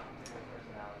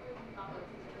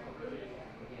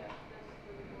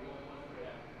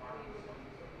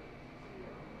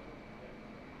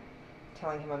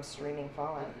 Telling him I'm streaming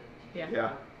Fallout. Yeah.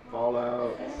 Yeah.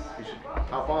 Fallout. You should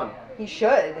hop on. He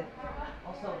should.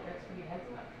 Also, that's pretty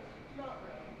handsome.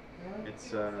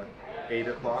 It's 8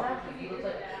 o'clock. He looks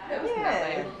like Yeah.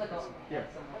 he looks like a Yeah.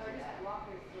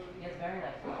 he has very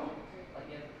nice. Like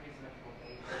he has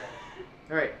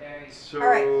Alright, Very- so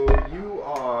Alright. you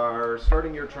are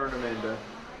starting your turn, Amanda.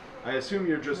 I assume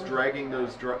you're just dragging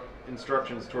those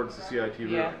instructions towards the CIT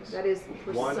Yeah. ruins. That is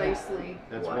One. precisely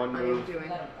That's what one I am move.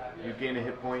 doing. You gain a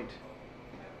hit point.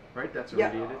 Right? That's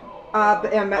Yep. irradiated? But I'm Oh,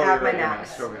 at you're my right, you're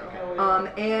max. maxed.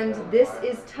 Okay. And this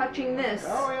is touching this.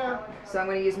 Oh, yeah. So I'm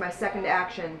going to use my second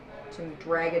action to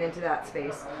drag it into that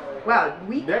space. Wow,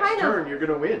 we Next kind turn, of, you're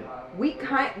going to win.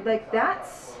 like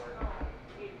that's,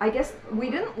 I guess we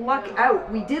didn't luck out.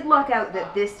 We did luck out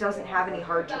that this doesn't have any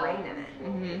hard terrain in it.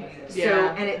 Mm-hmm. So,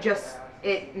 Yeah. and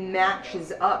it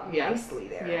matches up Yeah. nicely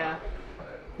there. Yeah.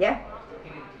 Yeah.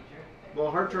 Well,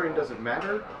 hard terrain doesn't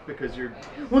matter because you're.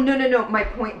 Well, no. My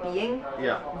point being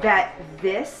Yeah. that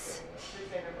this,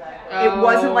 Oh. it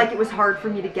wasn't like it was hard for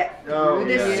me to get through Oh,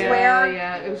 this yeah. square.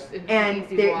 Yeah. It was an And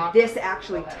easy there, walk. this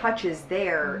actually touches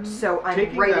there, so I'm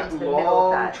Taking right that into the middle of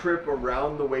long that. trip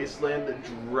around the wasteland that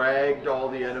dragged all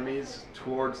the enemies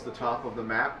towards the top of the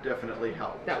map definitely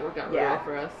helped. That worked out really Yeah. well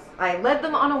for us. I led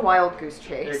them on a wild goose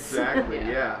chase. Exactly,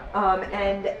 Yeah. yeah.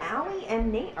 And Allie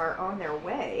and Nate are on their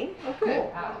way. Oh,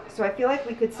 cool. So I feel like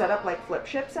we could set up like flip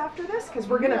ships after this because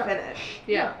we're gonna Yeah. finish,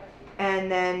 Yeah.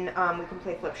 and then we can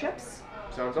play flip ships,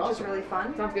 Sounds which is awesome. really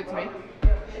fun. Sounds good to me.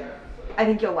 I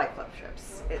think you'll like flip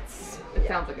ships. It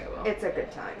sounds like I will. It's a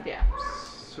good time. Yeah.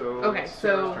 So, Okay, Sarah's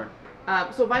so turn.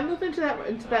 so if I move into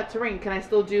that terrain, can I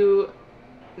still do?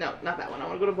 No, not that one. I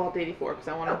want to go to Vault 84 because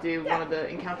I want to Oh, do yeah. one of the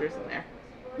encounters in there.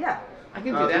 Yeah. I can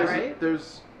do that, there's, right?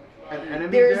 There's an enemy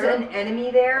There's there. an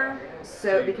enemy there,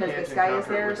 so you because can't this guy is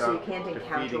encounter there, it so you without can't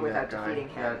encounter defeating without that guy. defeating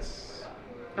him. That's.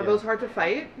 Are yeah. those hard to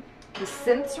fight? The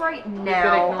synths right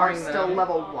now are ignoring still them.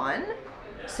 level 1,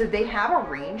 so they have a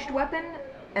ranged weapon,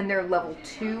 and they're level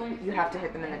 2. You have to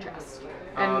hit them in the chest.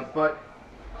 But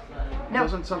No.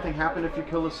 doesn't something happen if you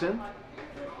kill a synth?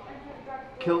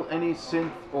 Kill any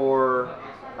synth or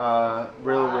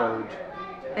railroad.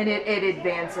 And it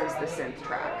advances the synth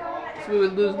track. So we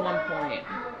would lose 1 point,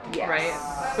 Yes.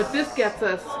 right? But this gets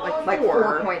us like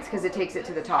 4 points because it takes it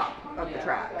to the top of the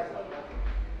track.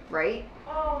 Right?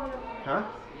 Huh?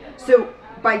 So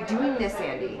by doing this,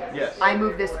 Andy, Yes. I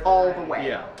move this all the way.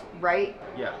 Yeah. Right?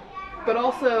 Yeah. But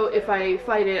also, if I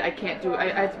fight it, I can't do. I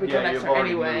have to wait till Yeah, next you've turn already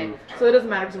anyway. moved. So it doesn't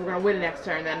matter because we're gonna win next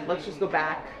turn. Then let's just go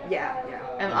back Yeah.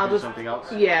 and And I'll do just something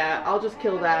else? Yeah, I'll just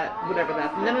kill that whatever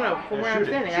that. No. From Yeah, where I'm shoot it.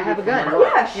 standing, I Shoot have it a from gun. where Oh you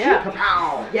are. yeah, shoot. Yeah.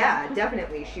 Kapow! Yeah,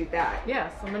 definitely shoot that.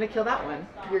 Yes, I'm gonna kill that one.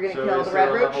 You're gonna So kill is the there red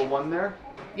a roach? level 1 there?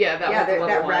 Yeah, that Yeah, one's a level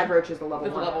that one. rad roach is the level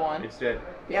It's a 1. level 1. It's dead.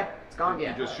 Yeah, it's gone.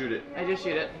 Yeah. You just shoot it. I just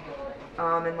shoot it.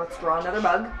 And let's draw another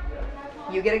bug.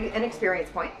 You get an experience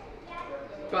point.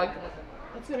 Bug.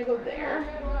 That's gonna go there.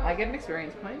 I get an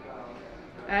experience point.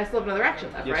 And I still have another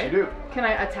action left, Yes, right? you do. Can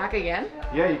I attack again?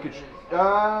 Yeah, you could.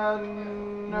 No.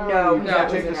 No, You no, can't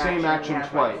it take was the an same action, action yeah.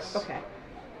 twice. Okay.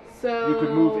 So You could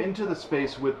move into the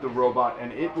space with the robot,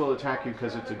 and it will attack you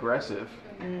because it's aggressive.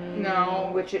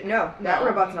 No. That No.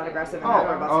 robot's not aggressive, and that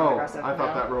robot's not aggressive. I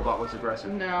thought No. that robot was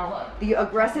aggressive. No. The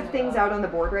aggressive things out on the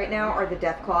board right now are the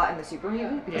Death Claw and the Super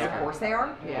Mutant, because Yeah. of course they are.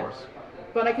 Of Yeah. course.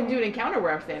 But I can do an encounter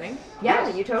where I'm standing. Yeah,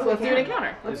 Yes. you So totally let's do can. an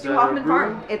encounter. Let's Is do that a Hoffman Farm.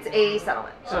 ruin? It's a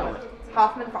settlement. Settlement.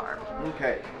 Hoffman Farm.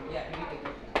 Okay. Yeah, you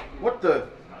can. What the?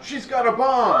 She's got a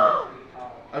bomb!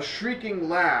 A shrieking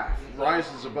laugh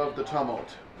rises above the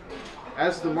tumult.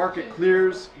 As the market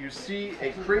clears, you see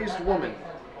a crazed woman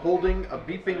holding a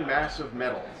beeping mass of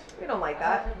metal. We don't like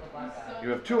that. You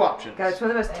have two options. God, it's one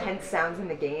of the most tense sounds in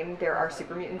the game. There are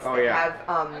super mutants Oh, that yeah.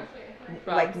 have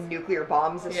like nuclear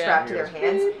bombs strapped to their Yes.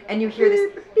 hands, and you hear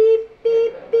this beep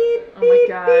beep beep Oh my beep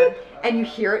God. beep, and you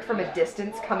hear it from a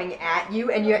distance coming at you,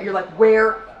 and you're like,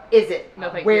 where is it? No,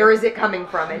 thank Where you. is it coming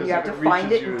from? And Because you have if to it find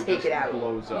reaches it you, and take just it out.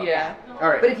 blows up. Yeah. All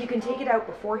right. But if you can take it out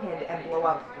beforehand and blow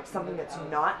up something that's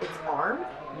not its arm,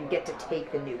 you get to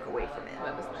take the nuke away from it.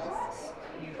 That was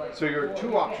nice. So your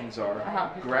two options are Uh-huh.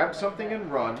 grab something and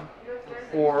run,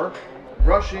 or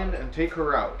rush in and take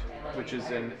her out, which is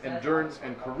an endurance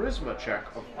and charisma check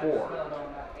of 4.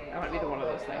 I want either one of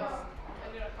those things.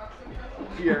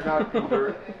 You're not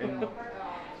and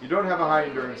you don't have a high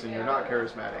endurance and you're not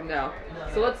charismatic. No.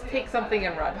 So let's take something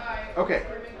and run. Okay.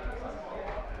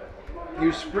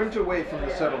 You sprint away from the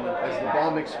settlement as the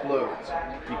bomb explodes.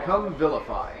 Become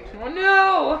vilified. Oh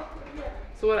no!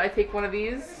 So what? I take one of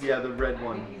these. Yeah, the red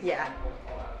one. Yeah.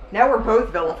 Now we're both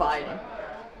vilified.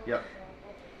 Yep.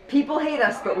 People hate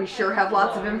us, but we sure have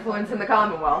lots of influence in the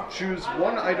Commonwealth. Choose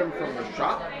one item from the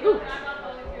shop. Ooh.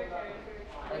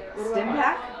 Stim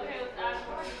pack?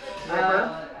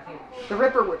 Ripper. The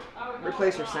Ripper would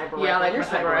Replace your sniper rifle. Yeah, like your my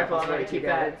sniper rifle. I'm way gonna too keep good.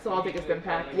 that. So I'll take a stim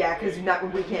pack. Yeah, because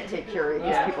we can't take Curie because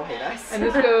Yeah. people hate us. And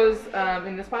this goes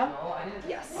in this pile. No, I didn't.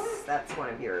 Yes, that's one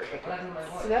of your That's equipment. my Is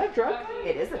voice. that a drug?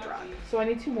 It is a drug. So I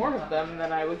need 2 more of them,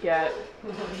 then I would get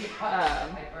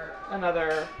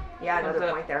another. Yeah, another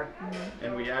What's point there.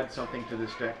 And we add something to this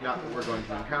deck, not that we're going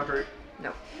to encounter it.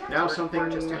 No. Now We're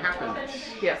something just happens.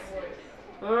 Yes.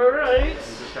 All right. We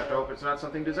just have to hope it's not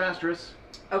something disastrous.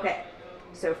 Okay,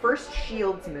 so first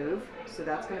shields move, so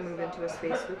that's going to move into a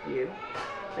space with you.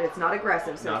 But it's not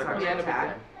aggressive, so Not it's not aggressive. going to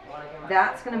Yeah, no attack.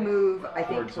 That's going to move, I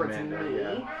think, Towards towards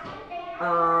Amanda,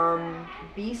 me.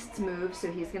 Beasts move,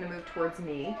 so he's going to move towards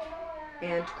me.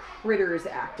 And critters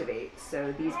activate,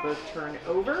 so these both turn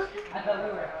over. I thought we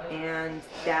were. And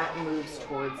that moves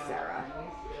towards Sarah.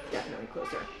 Definitely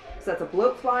closer. So that's a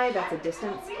bloatfly, that's a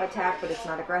distance attack, but it's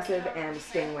not aggressive, and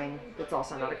stingwing, that's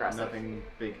also not aggressive. Nothing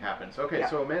big happens. Okay, Yeah.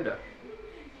 so Amanda,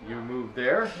 you move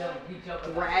there. No, he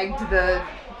jumped. Dragged the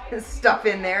stuff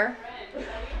in there.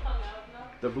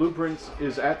 The blueprints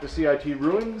is at the CIT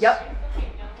ruins. Yep.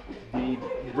 The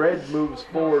red moves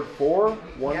forward 4.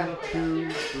 1, Yep. 2,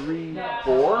 3,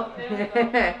 4.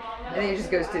 And then he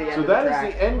just goes to the end So of that the is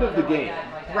track. the end of the game.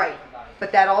 Right.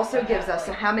 But that also gives us,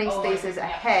 so how many spaces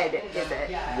ahead is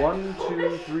it? 1,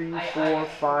 2, 3, 4,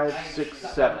 5, 6,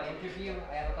 7. Interview.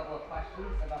 I have a couple of questions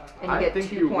about. And you I get think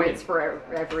 2 you points win. for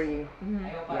every, I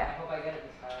hope I Yeah. hope I get it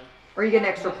this time. or you get an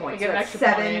extra point. You get So an that's extra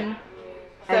 7, point.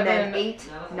 and then 7. 8,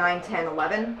 9, 10,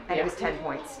 11, and Yeah. it was 10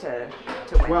 points to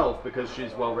win. 12 because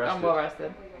she's well rested. I'm well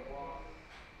rested.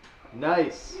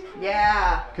 Nice.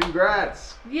 Yeah.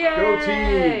 Congrats. Yay! Go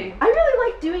team. I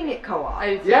really like doing it co-op.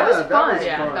 I- that Yeah, was that fun. was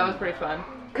Yeah, fun. that was pretty fun.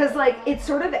 Cause like it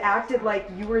sort of acted like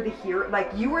you were the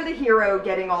hero,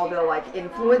 getting all the like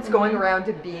influence going around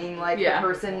to being like Yeah. the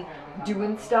person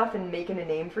doing stuff and making a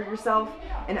name for yourself.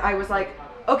 And I was like,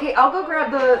 okay, I'll go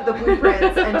grab the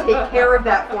blueprints and take care of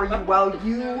that for you while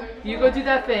you. You go do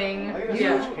that thing.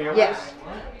 Yeah. Cameras. Yes,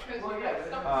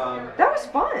 that was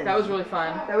fun. That was really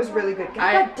fun. That was really good. God,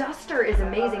 I- that duster is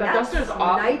amazing. That That duster's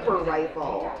awesome. sniper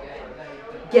rifle.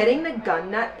 Getting the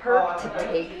gun nut perk to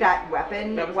take that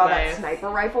weapon That was while nice. that sniper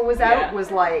rifle was out Yeah.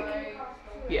 was like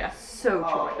Yeah. so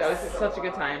choice. That was such a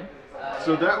good time.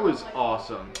 So that was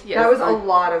awesome. Yes. That was a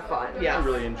lot of fun. Yeah. I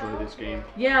really enjoy this game.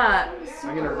 Yeah.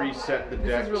 I'm gonna reset the This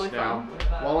is decks really now.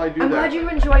 fun. While I do I'm that, glad you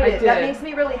enjoyed I it. That did. makes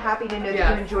me really happy to know that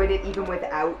Yeah. you enjoyed it even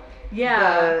without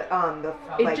Yeah. the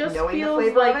It like just knowing the feels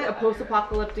flavor like of a it.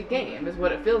 post-apocalyptic game, is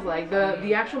what it feels like.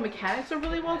 The actual mechanics are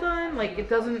really well done. Like it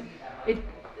doesn't.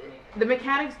 The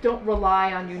mechanics don't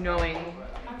rely on you knowing.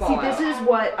 See, Fallout. this is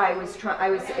what I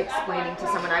was explaining to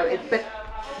someone. But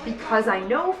because I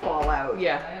know Fallout,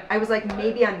 Yeah. I was like,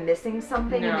 maybe I'm missing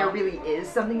something, and No. there really is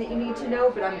something that you need to know.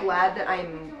 But I'm glad that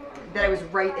I was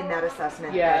right in that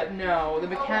assessment. Yeah. that- No. The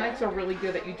mechanics are really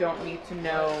good that you don't need to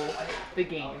know the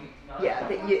game. Yeah,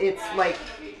 it's like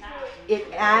it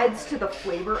adds to the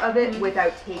flavor of it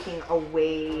without taking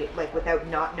away, like without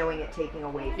not knowing it taking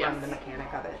away from Yes. the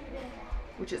mechanic of it,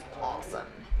 which is awesome.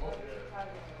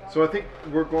 so I think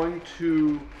we're going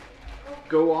to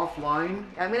go offline.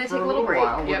 I'm gonna for take a little break.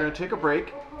 while. We're Yep. gonna take a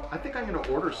break. I think I'm gonna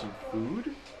order some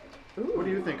food. Ooh. What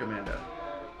do you think, Amanda?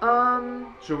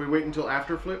 Should we wait until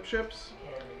after Flip ships?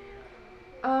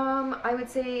 I would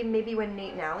say maybe when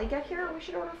Nate and Allie get here, we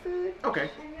should order food, Okay.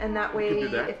 and that We can way, do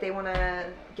that. if they want to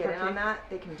get in on Perfect. that,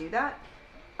 they can do that.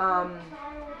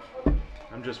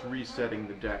 I'm just resetting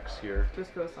the decks here.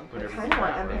 Just go someplace. I Whatever. kind of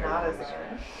want empanadas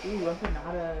again. Ooh,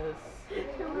 empanadas.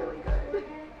 They're really good.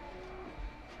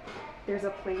 There's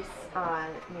a place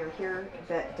near here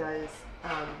that does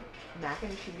mac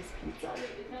and cheese pizza.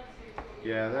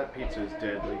 Yeah, that pizza is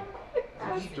deadly.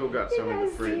 I've still got some in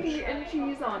the fridge. and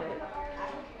cheese on it.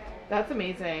 That's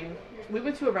amazing. We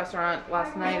went to a restaurant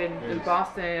last night in Yes.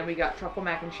 Boston, and we got truffle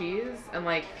mac and cheese, and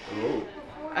like Oh.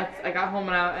 I got home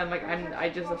and like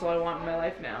that's all I want in my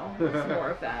life now. It's more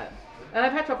of that. And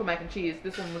I've had truffle mac and cheese.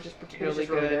 This one was just particularly just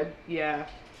really good. good. Yeah.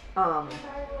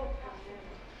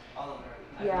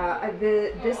 Yeah,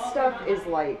 this stuff is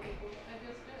like,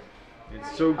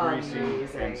 It's so greasy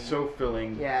Amazing. and so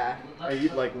filling. yeah. I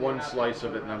eat like one slice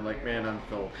of it and I'm like, man, I'm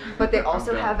full. But they I'm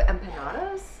also done. have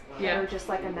empanadas. Yeah. They're just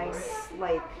like a nice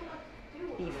like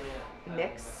beef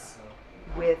mix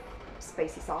with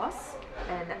spicy sauce,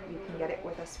 and you can get it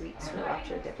with a sweet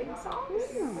sriracha dipping sauce.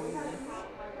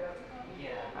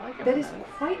 I like That is empanadas.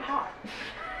 quite hot.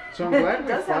 So I'm glad It we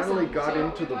does have finally some- got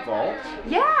into the vault.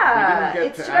 Yeah, We didn't get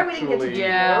it's to too bad we didn't get to actually do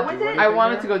Yeah, more with do it. anything I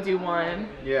wanted there. to go do one.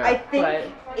 Yeah. I think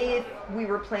But- if we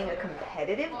were playing a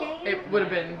competitive game, It would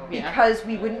have been because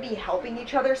we wouldn't be helping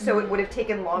each other, so it would have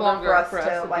taken longer, for us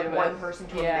to like do one it. person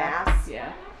to Yeah. amass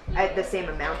Yeah. at the same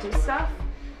amount of stuff,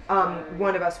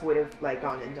 one of us would have like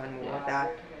gone and done more of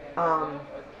that.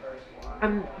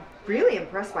 I'm really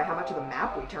impressed by how much of the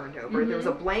map we turned over. There was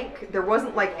a blank. There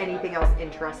wasn't like anything else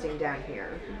interesting down here.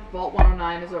 Vault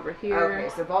 109 is over here. Okay,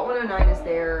 so Vault 109 is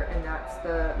there, and that's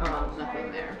the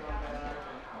Nothing there.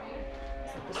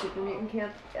 is that the super mutant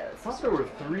camp. Yeah, I that's thought there were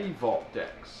 3 vault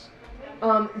decks.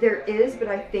 there is, but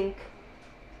I think.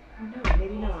 Oh no,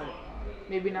 maybe not.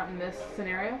 Maybe not in this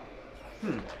scenario.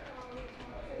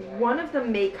 One of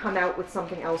them may come out with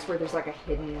something else where there's like a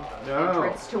hidden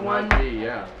entrance to one. Might be,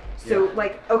 yeah. So Yeah.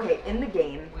 like, okay, in the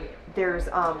game, there's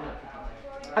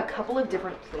a couple of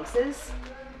different places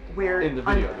where In the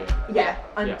video game. yeah,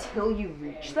 until you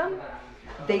reach them,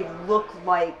 they look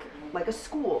like a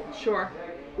school Sure.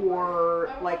 or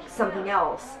like something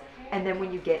else. And then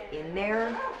when you get in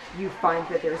there, you find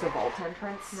that there's a vault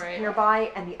entrance Right.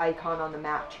 nearby, and the icon on the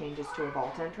map changes to a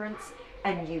vault entrance,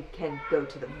 and you can go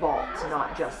to the vault,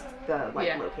 not just the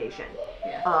Yeah. location.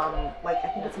 Yeah. Like I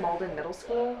think it's Malden Middle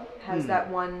School has that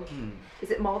one. Is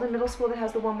it Malden Middle School that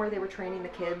has the one where they were training the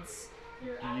kids?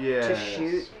 Yes.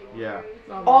 shoot. Yeah.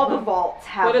 All the vaults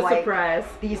have What a like surprise.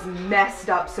 these messed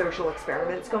up social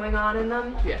experiments going on in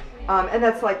them. Yeah. And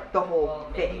that's like the whole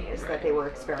thing is that they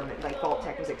were like Vault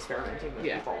Tech was experimenting with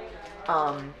Yeah. people.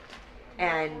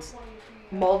 And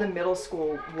Malden Middle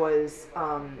School was,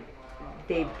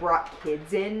 they brought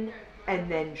kids in and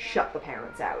then shut the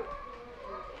parents out.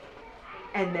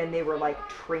 And then they were like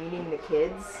training the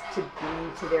kids to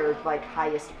be to their like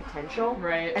highest potential.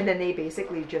 Right. And then they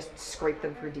basically just scrape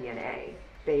them for DNA.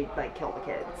 They like kill the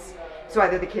kids. So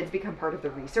either the kids become part of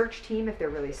the research team if they're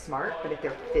really smart, but if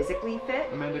they're physically fit,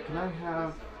 Amanda, can I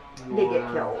have they get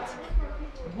your killed.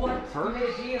 What?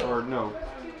 perks? Or no?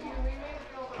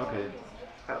 Okay.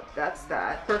 Oh, that's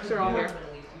that. Perks are all here.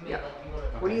 Yeah.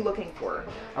 What are you looking for?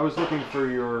 I was looking for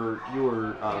your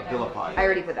vilify. I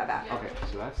already put that back. Okay,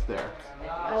 so that's there.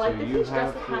 I like So that you he's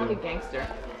dressed have kind of to- like a gangster.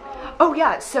 Oh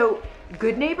yeah, so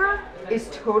Good Neighbor is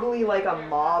totally like a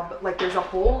mob. Like there's a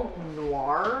whole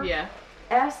noir Yeah.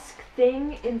 esque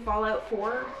thing in Fallout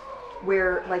 4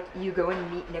 where like you go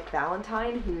and meet Nick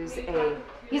Valentine,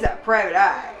 he's a private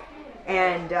eye,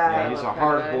 and Yeah, he's a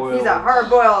hard-boiled. he's a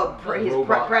hard-boiled he's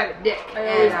robot. private dick. I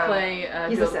always And, play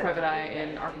he's a Jill's Sith. Private Eye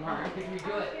in Arkham Horror.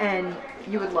 And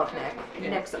you would love Nick. Yeah.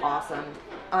 Nick's awesome.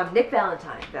 Nick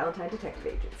Valentine, Valentine Detective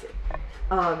Agency.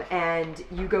 And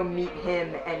you go meet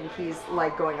him, and he's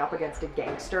like going up against a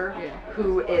gangster Yeah.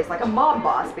 who is like a mob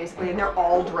boss, basically, and they're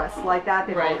all dressed like that.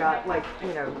 They've all Right. got like,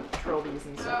 trilbies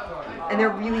and stuff. And they're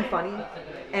really funny.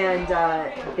 And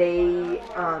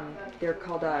they're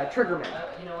called Triggermen.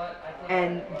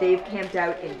 And they've camped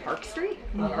out in Park Street,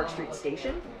 in Park Street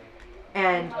Station.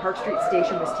 And Park Street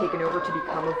Station was taken over to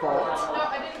become a vault.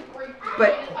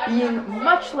 But being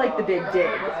much like the Big Dig,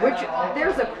 which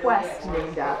there's a quest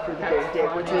named after the Big Dig,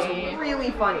 which is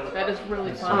really funny. That is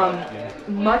really funny.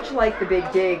 Much like the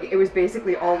Big Dig, it was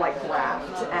basically all like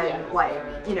graft and like,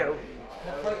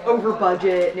 over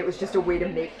budget, and it was just a way to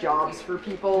make jobs for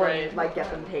people Right. and like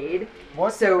get them paid.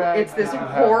 What So bag it's this did you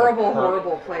have horrible, the perk-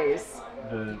 horrible place.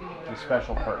 The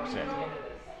special perks in.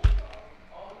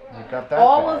 You got that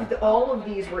bag. All of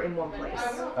these were in one place.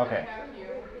 Okay.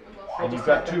 I And just you've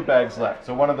got had 2 them. bags left.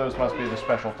 So one of those must be the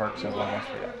special perks and one must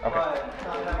be that.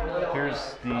 Okay.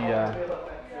 Here's the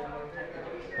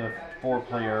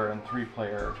 4-player and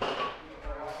 3-player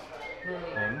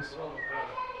things.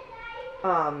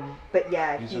 But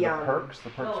yeah, These he are the perks. The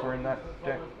perks were in that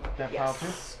pile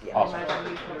Yes. too? Yeah. Awesome.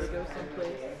 Imagine you probably go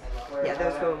someplace. Yeah,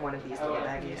 those go in one of these little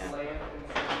baggies.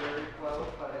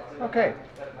 Okay.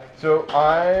 So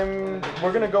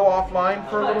we're gonna go offline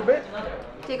for a little bit.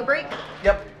 Take a break.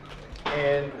 Yep.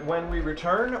 And when we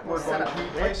return, we're Set going up to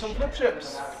flip play some flip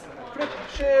ships. Flip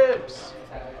ships.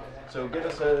 So give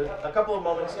us a couple of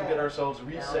moments to get ourselves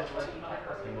reset.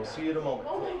 And we'll see you in a moment,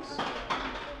 folks.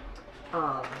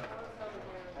 Um,